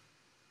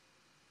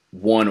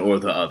 one or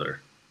the other,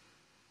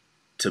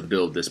 to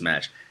build this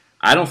match.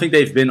 I don't think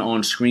they've been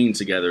on screen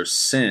together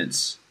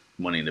since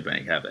Money in the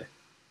Bank, have they?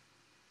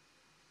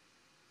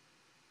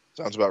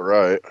 Sounds about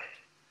right.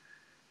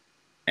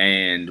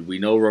 And we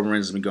know Roman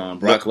Reigns has been gone.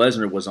 Brock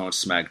Lesnar was on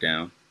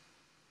SmackDown.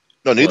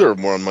 No, neither of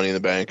them were on Money in the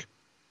Bank.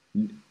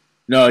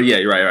 No, yeah,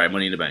 you're right.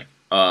 Money in the Bank.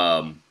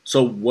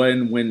 So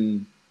when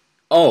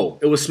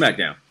it was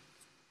SmackDown.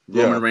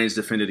 Roman Reigns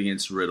defended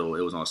against Riddle.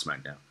 It was on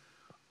SmackDown.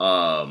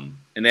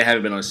 And they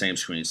haven't been on the same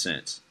screen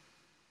since.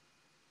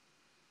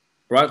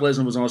 Brock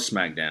Lesnar was on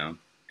SmackDown,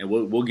 and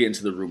we'll get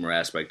into the rumor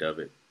aspect of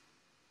it.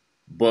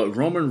 But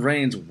Roman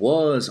Reigns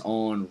was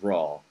on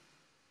Raw,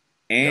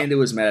 and it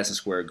was Madison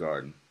Square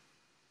Garden.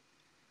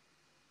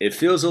 It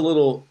feels a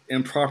little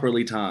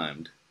improperly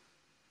timed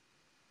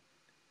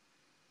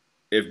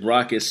if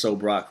Brock is so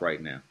Brock right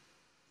now,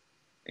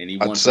 and he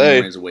wants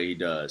Roman Reigns the way he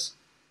does.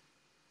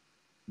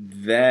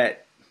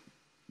 That,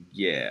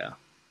 yeah.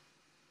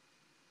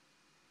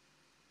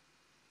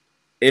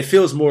 It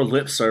feels more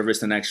lip service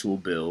than actual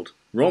build.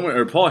 Paul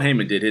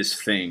Heyman did his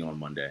thing on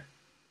Monday.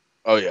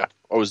 Oh yeah,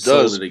 always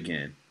does. Sold it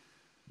again,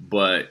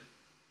 but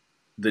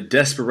the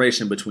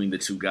desperation between the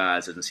two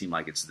guys doesn't seem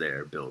like it's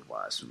there build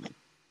wise for me.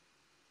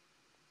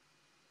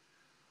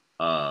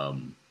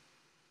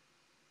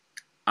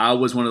 I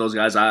was one of those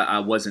guys. I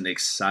wasn't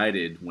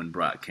excited when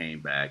Brock came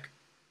back,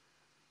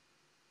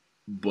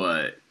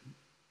 but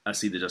I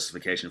see the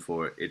justification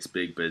for it. It's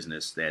big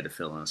business. They had to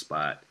fill in a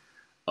spot.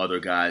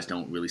 Other guys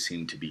don't really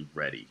seem to be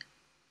ready.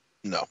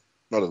 No,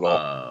 not at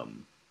all.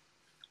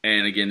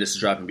 And again, this is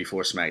dropping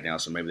before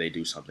SmackDown, so maybe they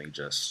do something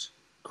just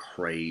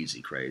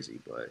crazy,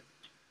 but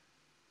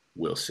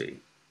we'll see.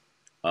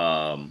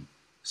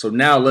 So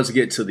now let's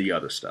get to the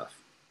other stuff.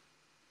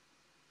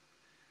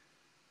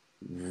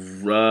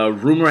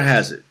 Rumor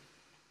has it,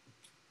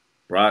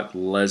 Brock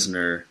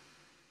Lesnar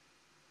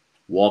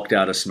walked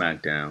out of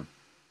SmackDown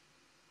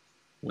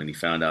when he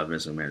found out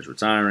Vince McMahon is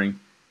retiring,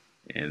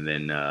 And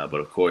then, but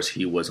of course,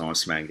 he was on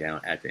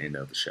SmackDown at the end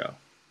of the show.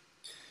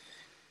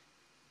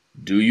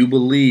 Do you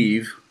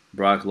believe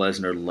Brock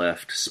Lesnar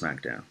left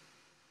SmackDown?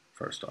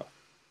 First off,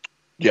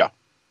 yeah.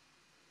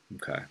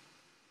 Okay.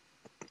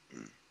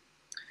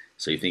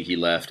 So you think he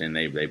left and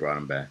they brought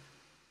him back?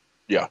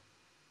 Yeah.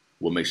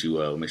 What makes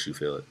you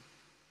feel it?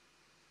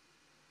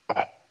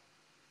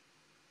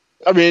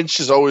 I mean, it's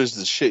just always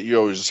the shit you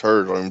always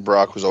heard. I mean,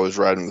 Brock was always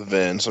riding with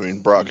Vince. I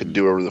mean, Brock could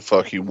do whatever the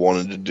fuck he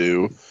wanted to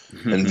do,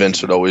 and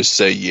Vince would always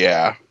say,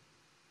 "Yeah,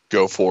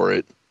 go for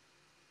it."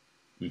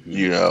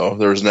 You know,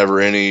 there's never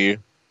any.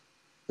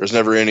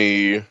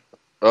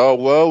 Oh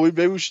well,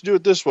 maybe we should do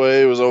it this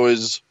way. It was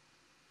always.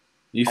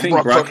 You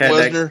think Brock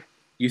had that?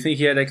 You think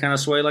he had that kind of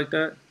sway like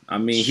that? I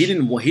mean, he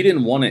didn't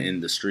want to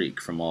end the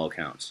streak from all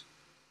accounts.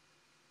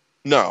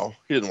 No,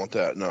 he didn't want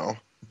that. No,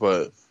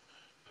 but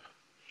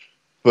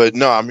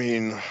no, I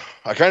mean,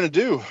 I kind of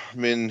do. I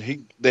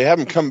mean, they have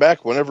him come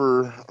back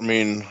whenever. I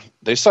mean,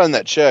 they signed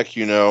that check,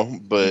 you know.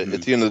 But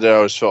at the end of the day, I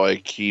always felt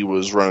like he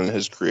was running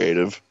his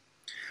creative.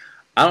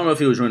 I don't know if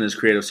he was running his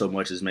creative so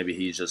much as maybe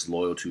he's just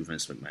loyal to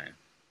Vince McMahon.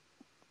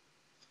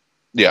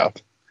 Yeah.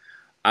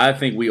 I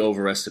think we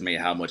overestimate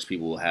how much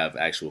people have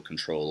actual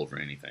control over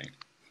anything.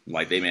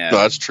 Like they may have. No,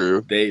 that's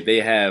true.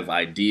 They have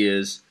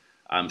ideas.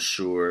 I'm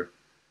sure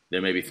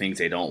there may be things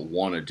they don't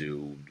want to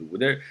do.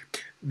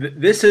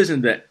 This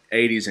isn't the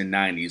 80s and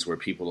 90s where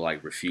people are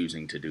like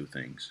refusing to do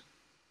things.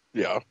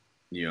 Yeah.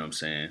 You know what I'm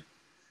saying?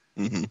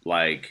 Mm-hmm.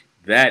 Like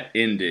that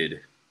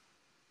ended.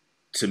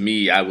 To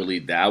me, I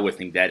would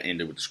think that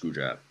ended with the screw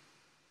job.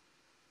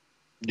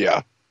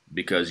 Yeah.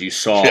 Because you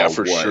saw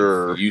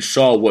you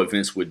saw what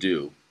Vince would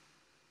do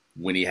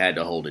when he had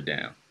to hold it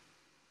down.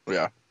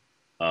 Yeah.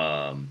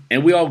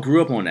 And we all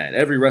grew up on that.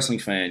 Every wrestling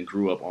fan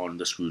grew up on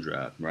the screw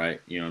job,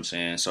 right? You know what I'm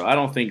saying? So I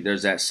don't think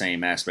there's that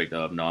same aspect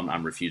of, no,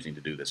 I'm refusing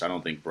to do this. I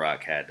don't think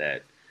Brock had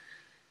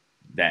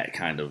that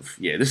kind of,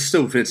 this is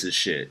still Vince's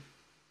shit.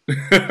 You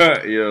know what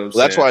I'm saying?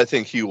 That's why I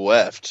think he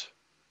left.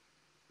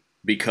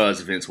 Because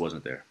Vince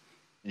wasn't there.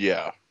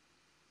 Yeah.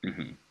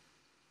 Mm-hmm.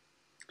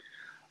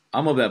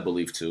 I'm of that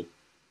belief too.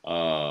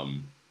 I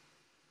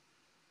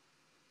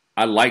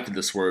liked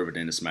the swerve at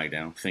the end of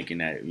SmackDown, thinking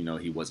that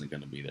he wasn't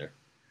going to be there,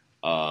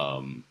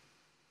 and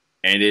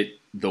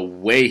the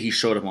way he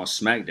showed up on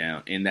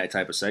SmackDown in that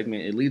type of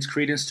segment, it leads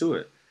credence to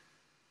it.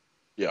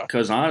 Yeah,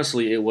 because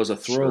honestly, it was a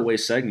throwaway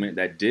segment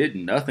that did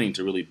nothing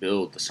to really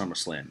build the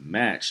SummerSlam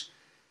match,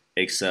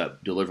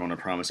 except deliver on a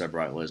promise that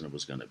Brock Lesnar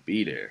was going to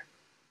be there.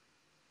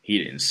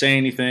 He didn't say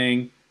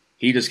anything.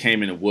 He just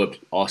came in and whooped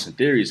Austin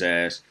Theory's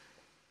ass.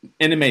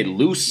 And it made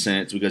loose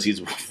sense because he's,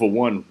 for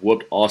one,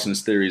 whooped Austin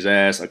Theory's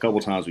ass a couple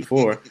times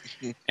before.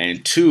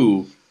 And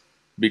two,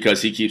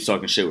 because he keeps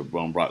talking shit with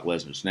Brock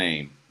Lesnar's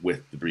name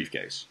with the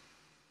briefcase.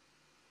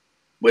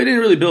 But it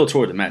didn't really build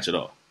toward the match at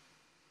all.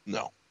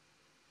 No.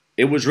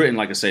 It was written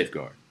like a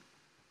safeguard.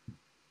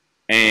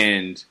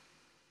 And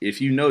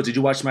if you know, did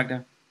you watch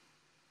SmackDown?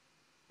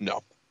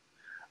 No.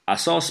 I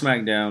saw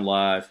SmackDown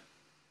live.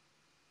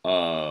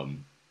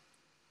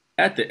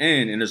 At the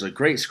end, and there's a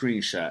great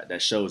screenshot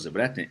that shows it,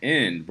 but at the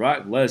end,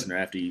 Brock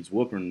Lesnar, after he's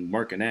whooping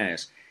Merkin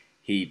ass,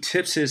 he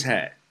tips his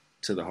hat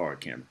to the hard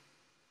camera.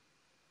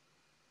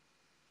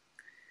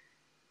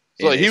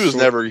 So he was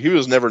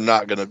never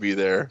not going to be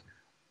there.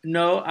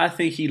 No, I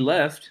think he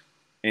left,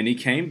 and he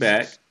came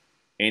back,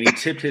 and he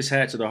tipped his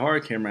hat to the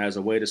hard camera as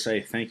a way to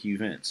say, thank you,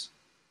 Vince.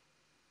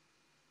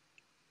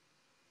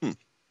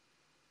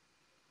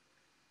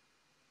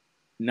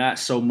 Not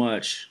so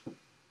much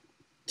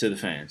to the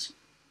fans.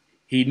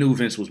 He knew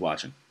Vince was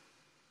watching.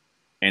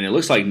 And it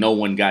looks like no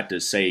one got to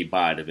say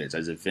bye to Vince,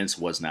 as if Vince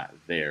was not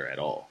there at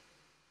all.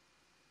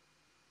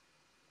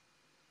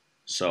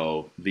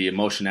 So the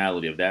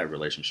emotionality of that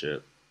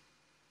relationship,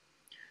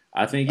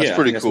 I think, that's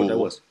pretty that's cool. What that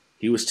was.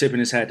 He was tipping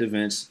his hat to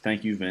Vince.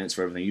 Thank you, Vince,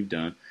 for everything you've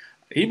done.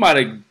 He might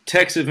have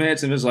texted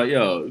Vince and was like,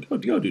 yo,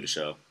 go do the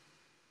show.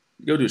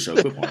 Go do the show.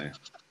 Quit playing.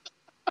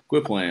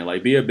 Quit playing.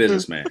 Like, be a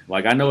businessman.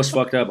 Like, I know it's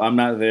fucked up. I'm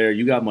not there.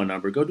 You got my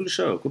number. Go do the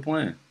show. Quit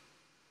playing.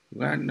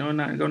 Go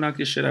knock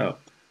this shit out.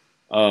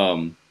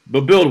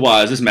 But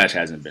build-wise, this match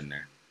hasn't been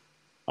there.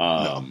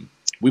 No.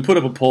 We put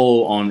up a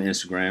poll on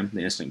Instagram,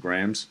 the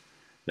Instagrams,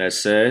 that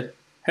said,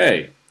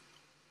 hey,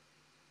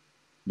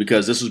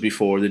 because this was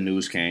before the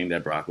news came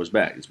that Brock was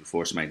back. It's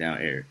before SmackDown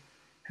aired.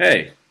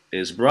 Hey,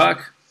 is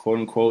Brock,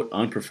 quote-unquote,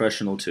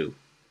 unprofessional too?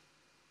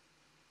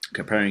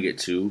 Comparing it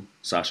to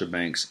Sasha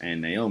Banks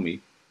and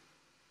Naomi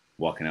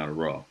walking out of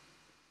Raw.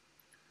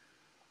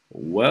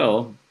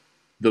 Well,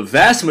 the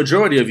vast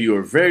majority of you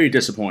are very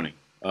disappointing.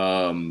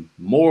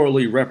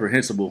 Morally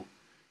reprehensible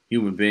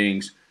human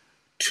beings.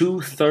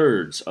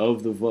 2/3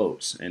 of the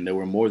votes, and there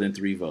were more than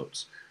 3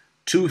 votes,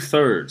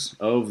 2/3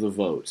 of the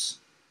votes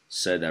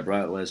said that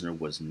Brock Lesnar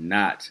was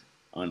not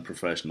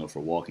unprofessional for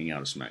walking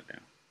out of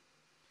SmackDown.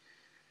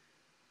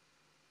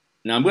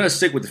 Now, I'm going to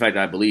stick with the fact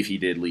that I believe he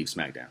did leave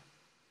SmackDown.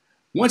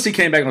 Once he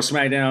came back on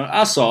SmackDown,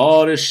 I saw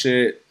all this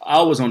shit.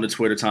 I was on the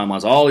Twitter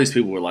timelines. All these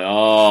people were like,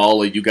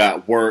 oh, you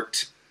got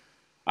worked.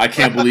 I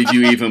can't believe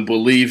you even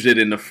believed it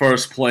in the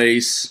first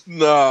place.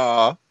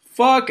 Nah.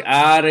 Fuck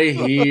out of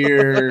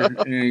here,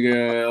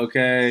 nigga.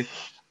 Okay,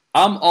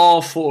 I'm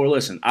all for.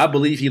 Listen, I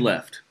believe he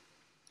left,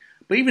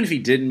 but even if he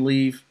didn't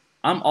leave,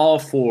 I'm all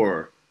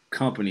for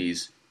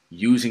companies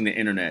using the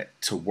internet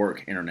to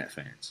work internet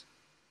fans.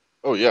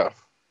 Oh yeah.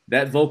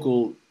 That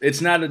vocal,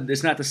 it's not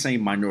the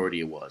same minority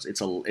it was.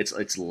 It's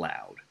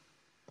loud.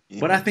 Mm-hmm.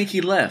 But I think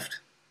he left.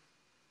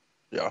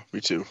 Yeah,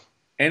 me too.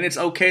 And it's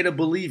okay to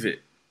believe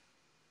it.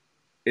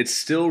 It's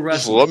still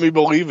wrestling. Just let me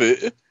believe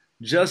it.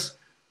 Just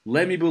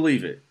let me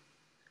believe it.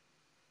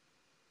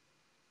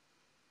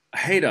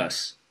 Hate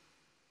us.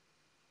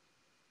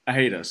 I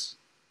hate us.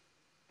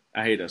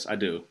 I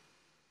do.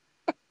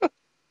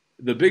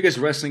 The biggest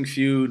wrestling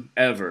feud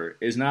ever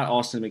is not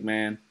Austin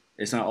McMahon.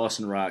 It's not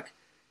Austin Rock.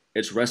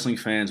 It's wrestling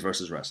fans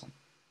versus wrestling.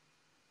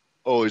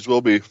 Always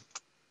will be.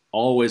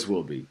 Always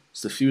will be.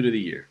 It's the feud of the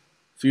year.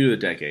 Feud of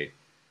the decade.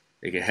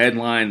 They can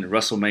headline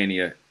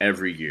WrestleMania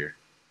every year.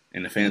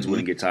 And the fans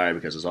wouldn't get tired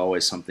because there's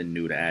always something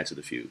new to add to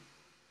the feud.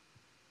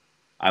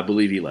 I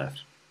believe he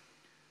left.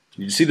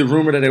 Did you see the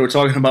rumor that they were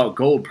talking about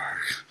Goldberg?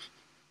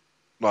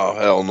 Oh,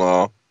 hell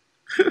no.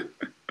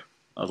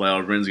 I was like,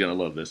 oh, Ren's going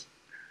to love this.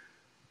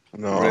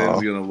 No.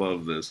 Ren's going to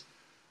love this.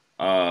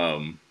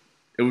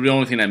 It would be the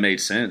only thing that made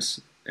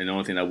sense. And the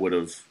only thing that would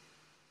have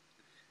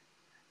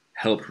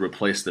helped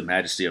replace the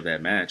majesty of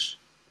that match.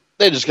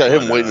 They just got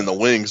him waiting in the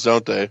wings,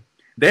 don't they?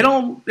 They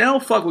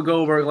don't fuck with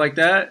Goldberg like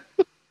that.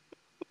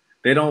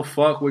 They don't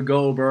fuck with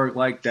Goldberg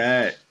like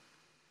that.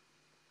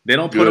 They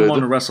don't put him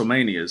on the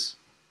WrestleManias.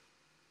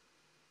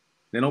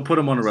 They don't put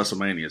him on the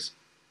WrestleManias.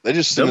 They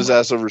just send his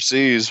ass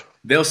overseas.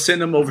 They'll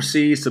send him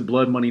overseas to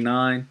Blood Money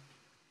 9.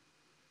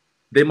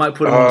 They might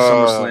put him on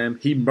SummerSlam.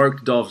 He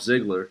murked Dolph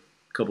Ziggler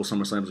a couple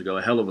SummerSlams ago.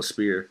 A hell of a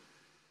spear.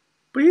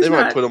 But they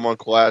might put him on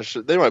Clash.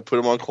 They might put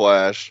him on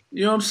Clash.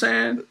 You know what I'm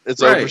saying?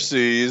 It's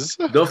overseas.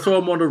 They'll throw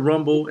him on the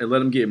Rumble and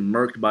let him get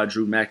murked by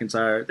Drew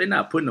McIntyre. They're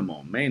not putting him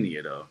on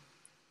Mania, though.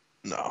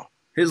 No.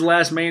 His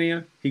last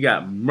Mania, he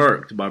got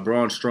murked by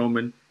Braun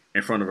Strowman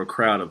in front of a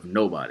crowd of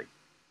nobody.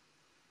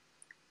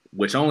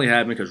 Which only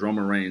happened because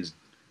Roman Reigns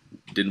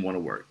didn't want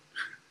to work.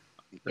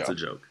 That's a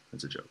joke.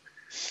 That's a joke.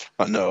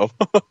 I know.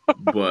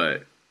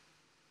 But,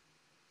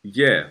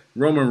 yeah.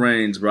 Roman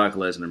Reigns, Brock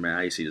Lesnar, man.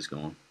 How you see this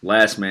going?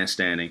 Last man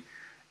standing.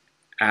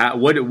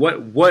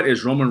 What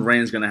is Roman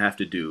Reigns going to have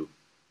to do?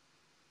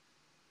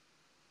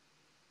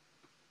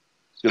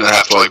 He's going to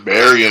have to,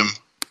 bury him.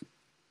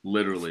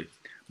 Literally.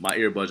 My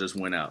earbuds just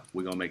went out.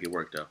 We're going to make it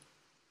work, though.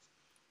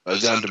 I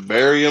was down to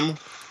bury him.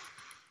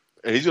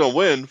 And he's going to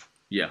win.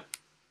 Yeah.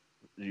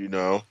 You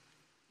know.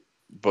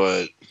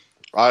 But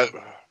I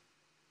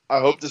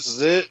hope this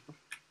is it.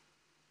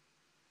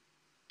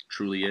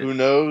 Truly it. Who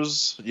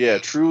knows? Yeah,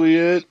 truly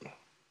it.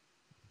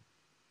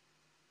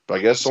 But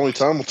I guess only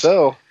time will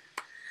tell.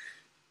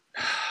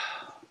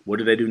 What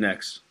do they do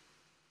next?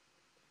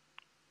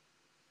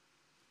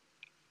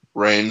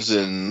 Reigns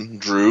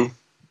and Drew.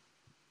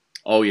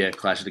 Oh, yeah.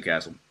 Clash of the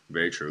Castle.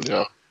 Very true.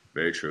 Yeah.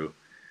 Very true.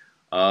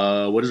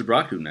 What does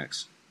Brock do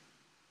next?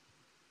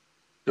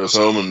 Goes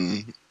home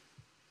and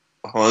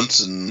hunts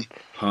and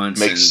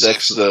makes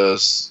sex the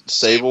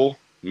Sable.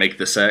 Make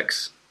the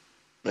sex.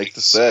 Make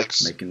the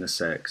sex. Making the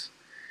sex.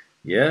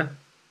 Yeah.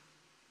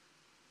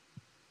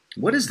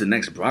 What is the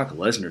next Brock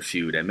Lesnar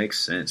feud that makes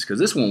sense? Because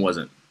this one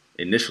wasn't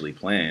initially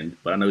planned,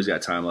 but I know he's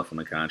got time left on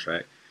the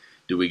contract.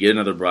 Do we get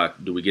another Brock?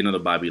 Do we get another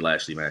Bobby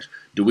Lashley match?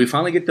 Do we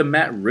finally get the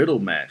Matt Riddle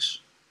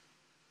match?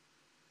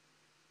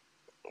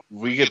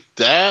 We get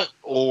that,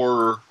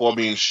 or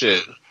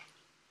shit.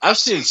 I've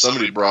seen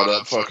somebody brought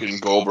up fucking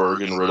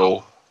Goldberg and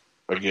Riddle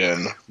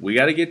again. We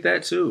got to get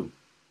that too.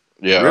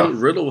 Yeah,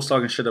 Riddle was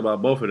talking shit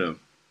about both of them.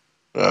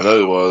 I know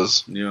he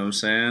was. You know what I'm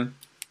saying?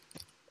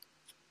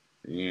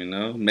 You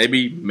know,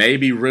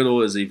 maybe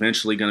Riddle is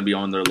eventually going to be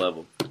on their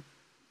level.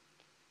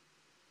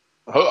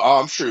 Oh,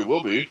 I'm sure he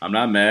will be. I'm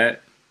not mad.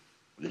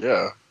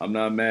 Yeah. I'm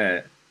not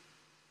mad.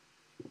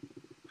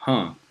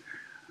 Huh.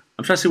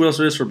 I'm trying to see what else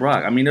there is for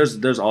Brock. I mean,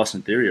 there's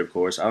Austin Theory, of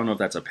course. I don't know if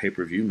that's a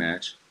pay-per-view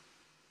match.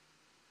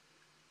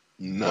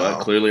 No. But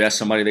clearly that's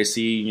somebody they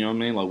see, you know what I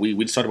mean? Like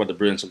we talked about the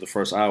brilliance of the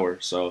first hour,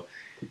 so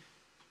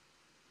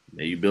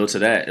yeah, you build to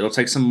that. It'll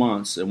take some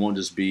months. It won't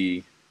just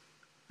be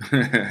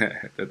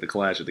at the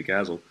Clash at the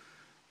Castle.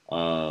 Be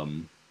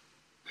on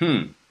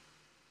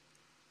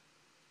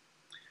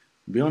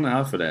the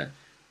out for that.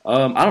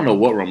 I don't know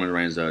what Roman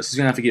Reigns does. He's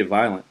gonna have to get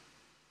violent.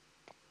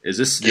 Is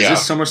this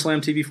SummerSlam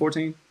TV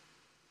 14?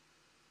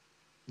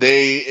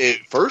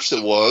 At first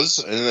it was,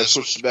 and then they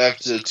switched back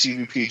to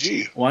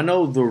TVPG. Well, I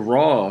know the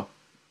Raw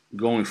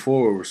going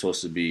forward was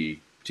supposed to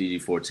be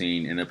TV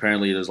 14, and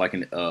apparently there's like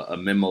a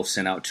memo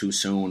sent out too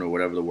soon or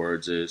whatever the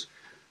words is.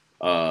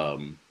 But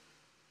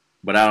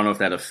I don't know if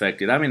that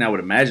affected. I mean, I would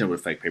imagine it would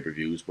affect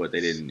pay-per-views, but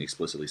they didn't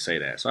explicitly say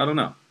that, so I don't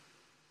know.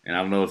 And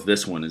I don't know if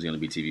this one is going to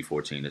be TV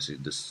 14.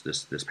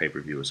 This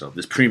pay-per-view itself,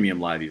 this premium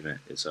live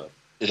event itself.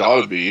 It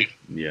ought to be.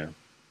 Yeah.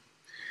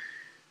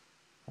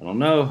 I don't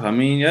know. I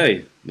mean,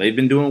 hey, they've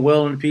been doing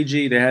well in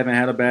PG. They haven't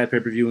had a bad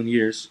pay-per-view in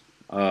years.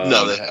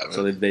 No, they haven't.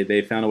 So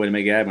they found a way to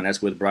make it happen.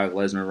 That's with Brock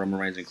Lesnar and Roman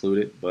Reigns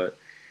included. But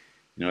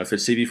You know, if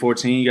it's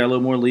CV14, you got a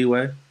little more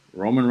leeway.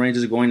 Roman Reigns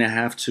is going to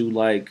have to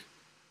like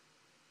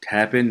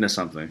tap into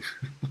something.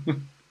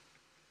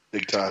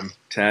 Big time.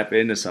 Tap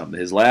into something.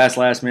 His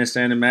last man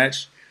standing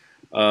match,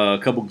 a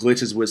couple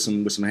glitches with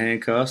some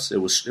handcuffs. It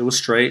was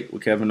straight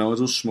with Kevin Owens.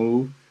 It was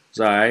smooth. It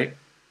was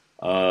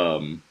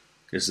alright.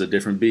 It's a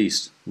different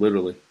beast,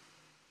 literally.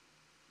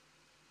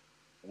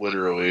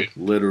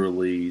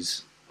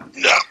 Literally's.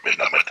 No,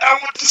 I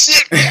want to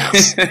see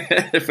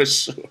it. For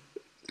sure.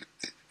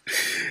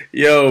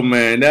 Yo,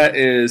 man, that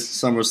is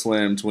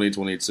SummerSlam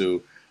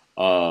 2022.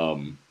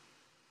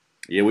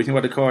 Yeah, we think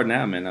about the card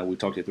now, man. We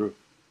talked it through.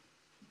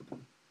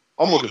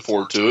 I'm looking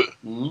forward to it.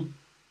 Mm-hmm.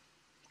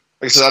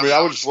 Like I said,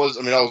 I was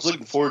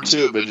looking forward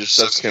to it, but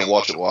just can't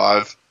watch it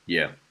live.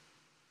 Yeah,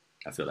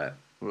 I feel that.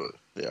 But,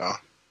 yeah.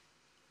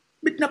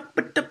 But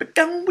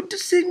down with the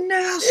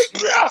signals.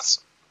 Yes.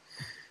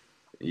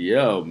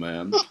 Yo,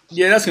 man.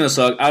 Yeah, that's gonna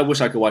suck. I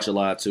wish I could watch it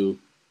live too.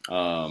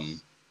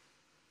 I'm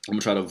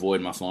gonna try to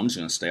avoid my phone. I'm just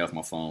gonna stay off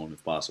my phone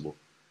if possible,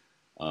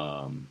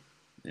 and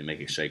make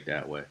it shake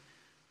that way.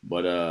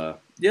 But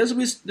yeah,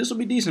 this will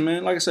be decent,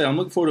 man. Like I said, I'm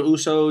looking forward to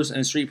Usos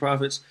and Street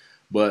Profits,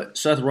 but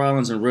Seth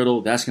Rollins and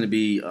Riddle, that's gonna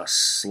be a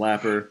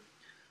slapper.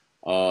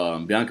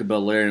 Bianca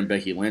Belair and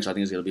Becky Lynch, I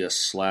think is gonna be a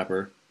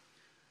slapper.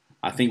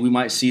 I think we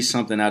might see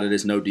something out of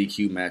this no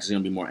DQ match. It's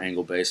gonna be more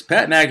angle based.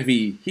 Pat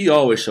McAfee, he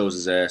always shows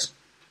his ass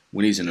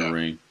when he's in the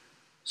ring,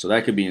 so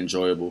that could be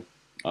enjoyable.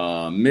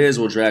 Miz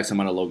will drag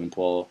someone to Logan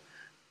Paul.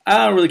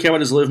 I don't really care about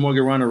this Liv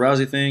Morgan Ronda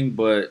Rousey thing,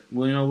 but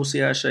we'll see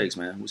how it shakes,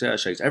 man. We'll see how it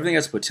shakes. Everything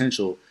has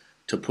potential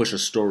to push a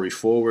story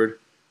forward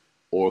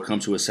or come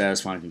to a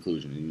satisfying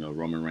conclusion.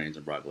 Roman Reigns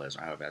and Brock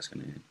Lesnar, however that's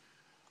going to end.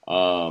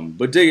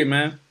 But dig it,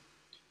 man.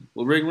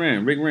 Well, Rick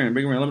Ren. Let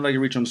me know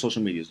you reach on the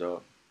social medias,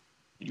 dog.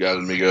 You got it,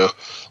 amigo.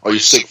 All you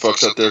sick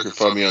fucks out there can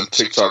find me on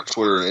TikTok,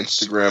 Twitter, and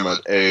Instagram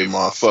at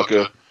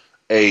 @motherfucker,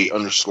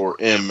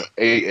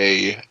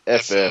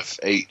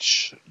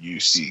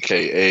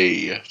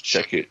 _MAAFFHUCKA.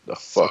 Check it the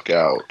fuck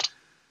out.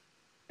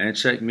 And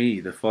check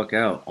me the fuck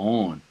out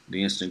on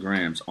the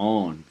Instagrams,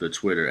 on the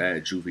Twitter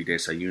at Juvie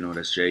Desayuno.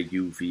 That's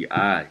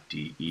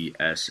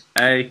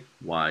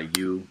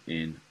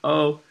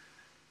JUVIDESAYUNO.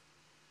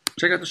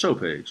 Check out the show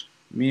page.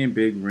 Me and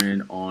Big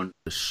Ren on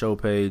the show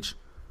page,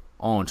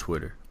 on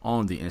Twitter,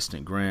 on the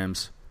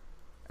Instagrams,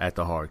 at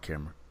the Hard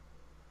Camera.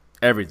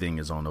 Everything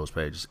is on those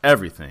pages.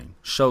 Everything.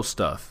 Show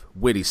stuff,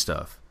 witty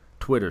stuff,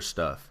 Twitter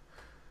stuff,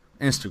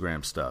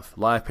 Instagram stuff,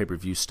 live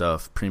pay-per-view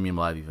stuff, premium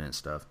live event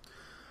stuff.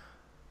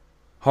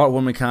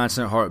 Heartwarming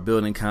content,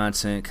 heart-building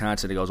content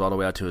that goes all the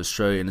way out to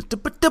Australia. And it's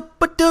down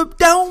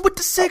with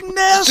the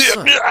signals.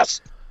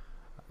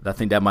 I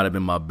think that might have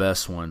been my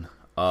best one.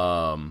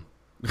 For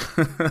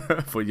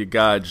your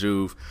guy,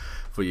 Juve.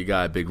 For your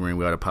guy, Big Ring.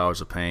 We are the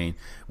Powers of Pain.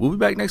 We'll be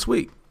back next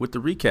week with the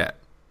recap.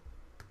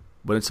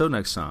 But until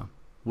next time,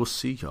 we'll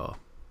see y'all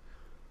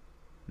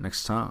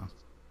next time.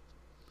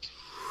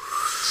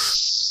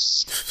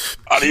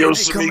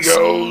 Adios,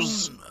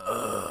 amigos.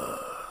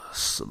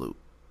 Salute.